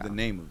Cerebro was the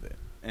name of it.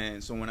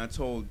 And so when I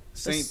told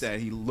Saint that,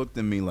 he looked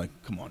at me like,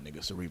 "Come on,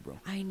 nigga, Cerebro."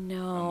 I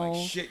know. I'm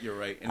like, "Shit, you're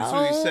right." And as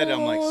soon as he said it,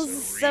 I'm like, Oh,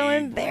 "Cerebro." so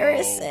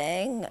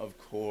embarrassing. Of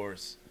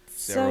course,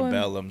 So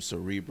Cerebellum,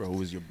 Cerebro,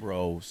 who is your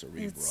bro,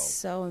 Cerebro. It's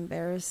so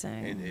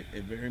embarrassing.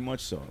 It very much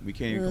so. We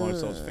can't even call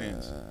ourselves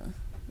fans.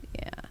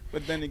 Yeah.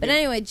 But then again, But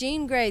anyway,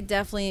 Jean Grey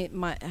definitely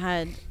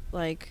had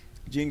like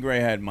Jean Grey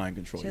had mind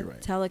control. she had You're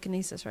right.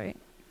 telekinesis, right?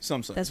 That's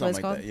what something it's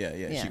like called? that. Yeah.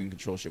 Yeah. She can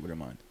control shit with her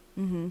mind.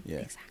 Mm-hmm. Yeah.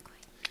 Exactly.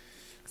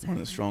 One of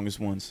the strongest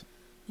ones.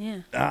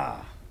 Yeah.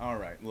 All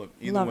right. Look,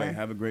 either Love way, her.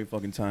 have a great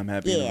fucking time.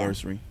 Happy Yeah.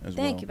 anniversary as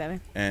well. Thank you,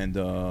 baby. And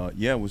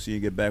we'll see you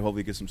get back.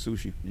 Hopefully, get some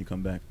sushi when you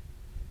come back.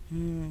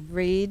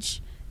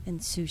 Rage and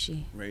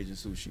sushi. Rage and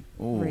sushi.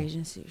 Ooh. Rage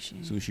and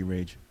sushi. Sushi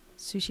rage.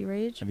 Sushi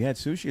rage. Have you had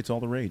sushi? It's all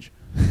the rage.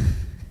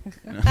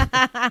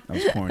 That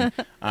was corny. All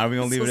right, we're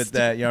going to leave it at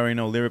that. You already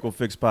know Lyrical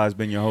Fix Pod has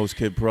been your host,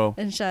 Kid Pro.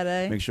 And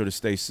Sade. Make sure to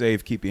stay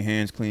safe. Keep your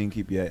hands clean.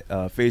 Keep your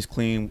face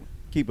clean.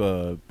 Keep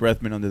a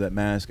breath mint under that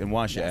mask. And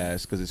wash your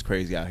ass because it's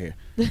crazy out here.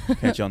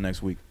 Catch y'all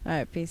next week. All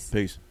right, peace.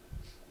 Peace.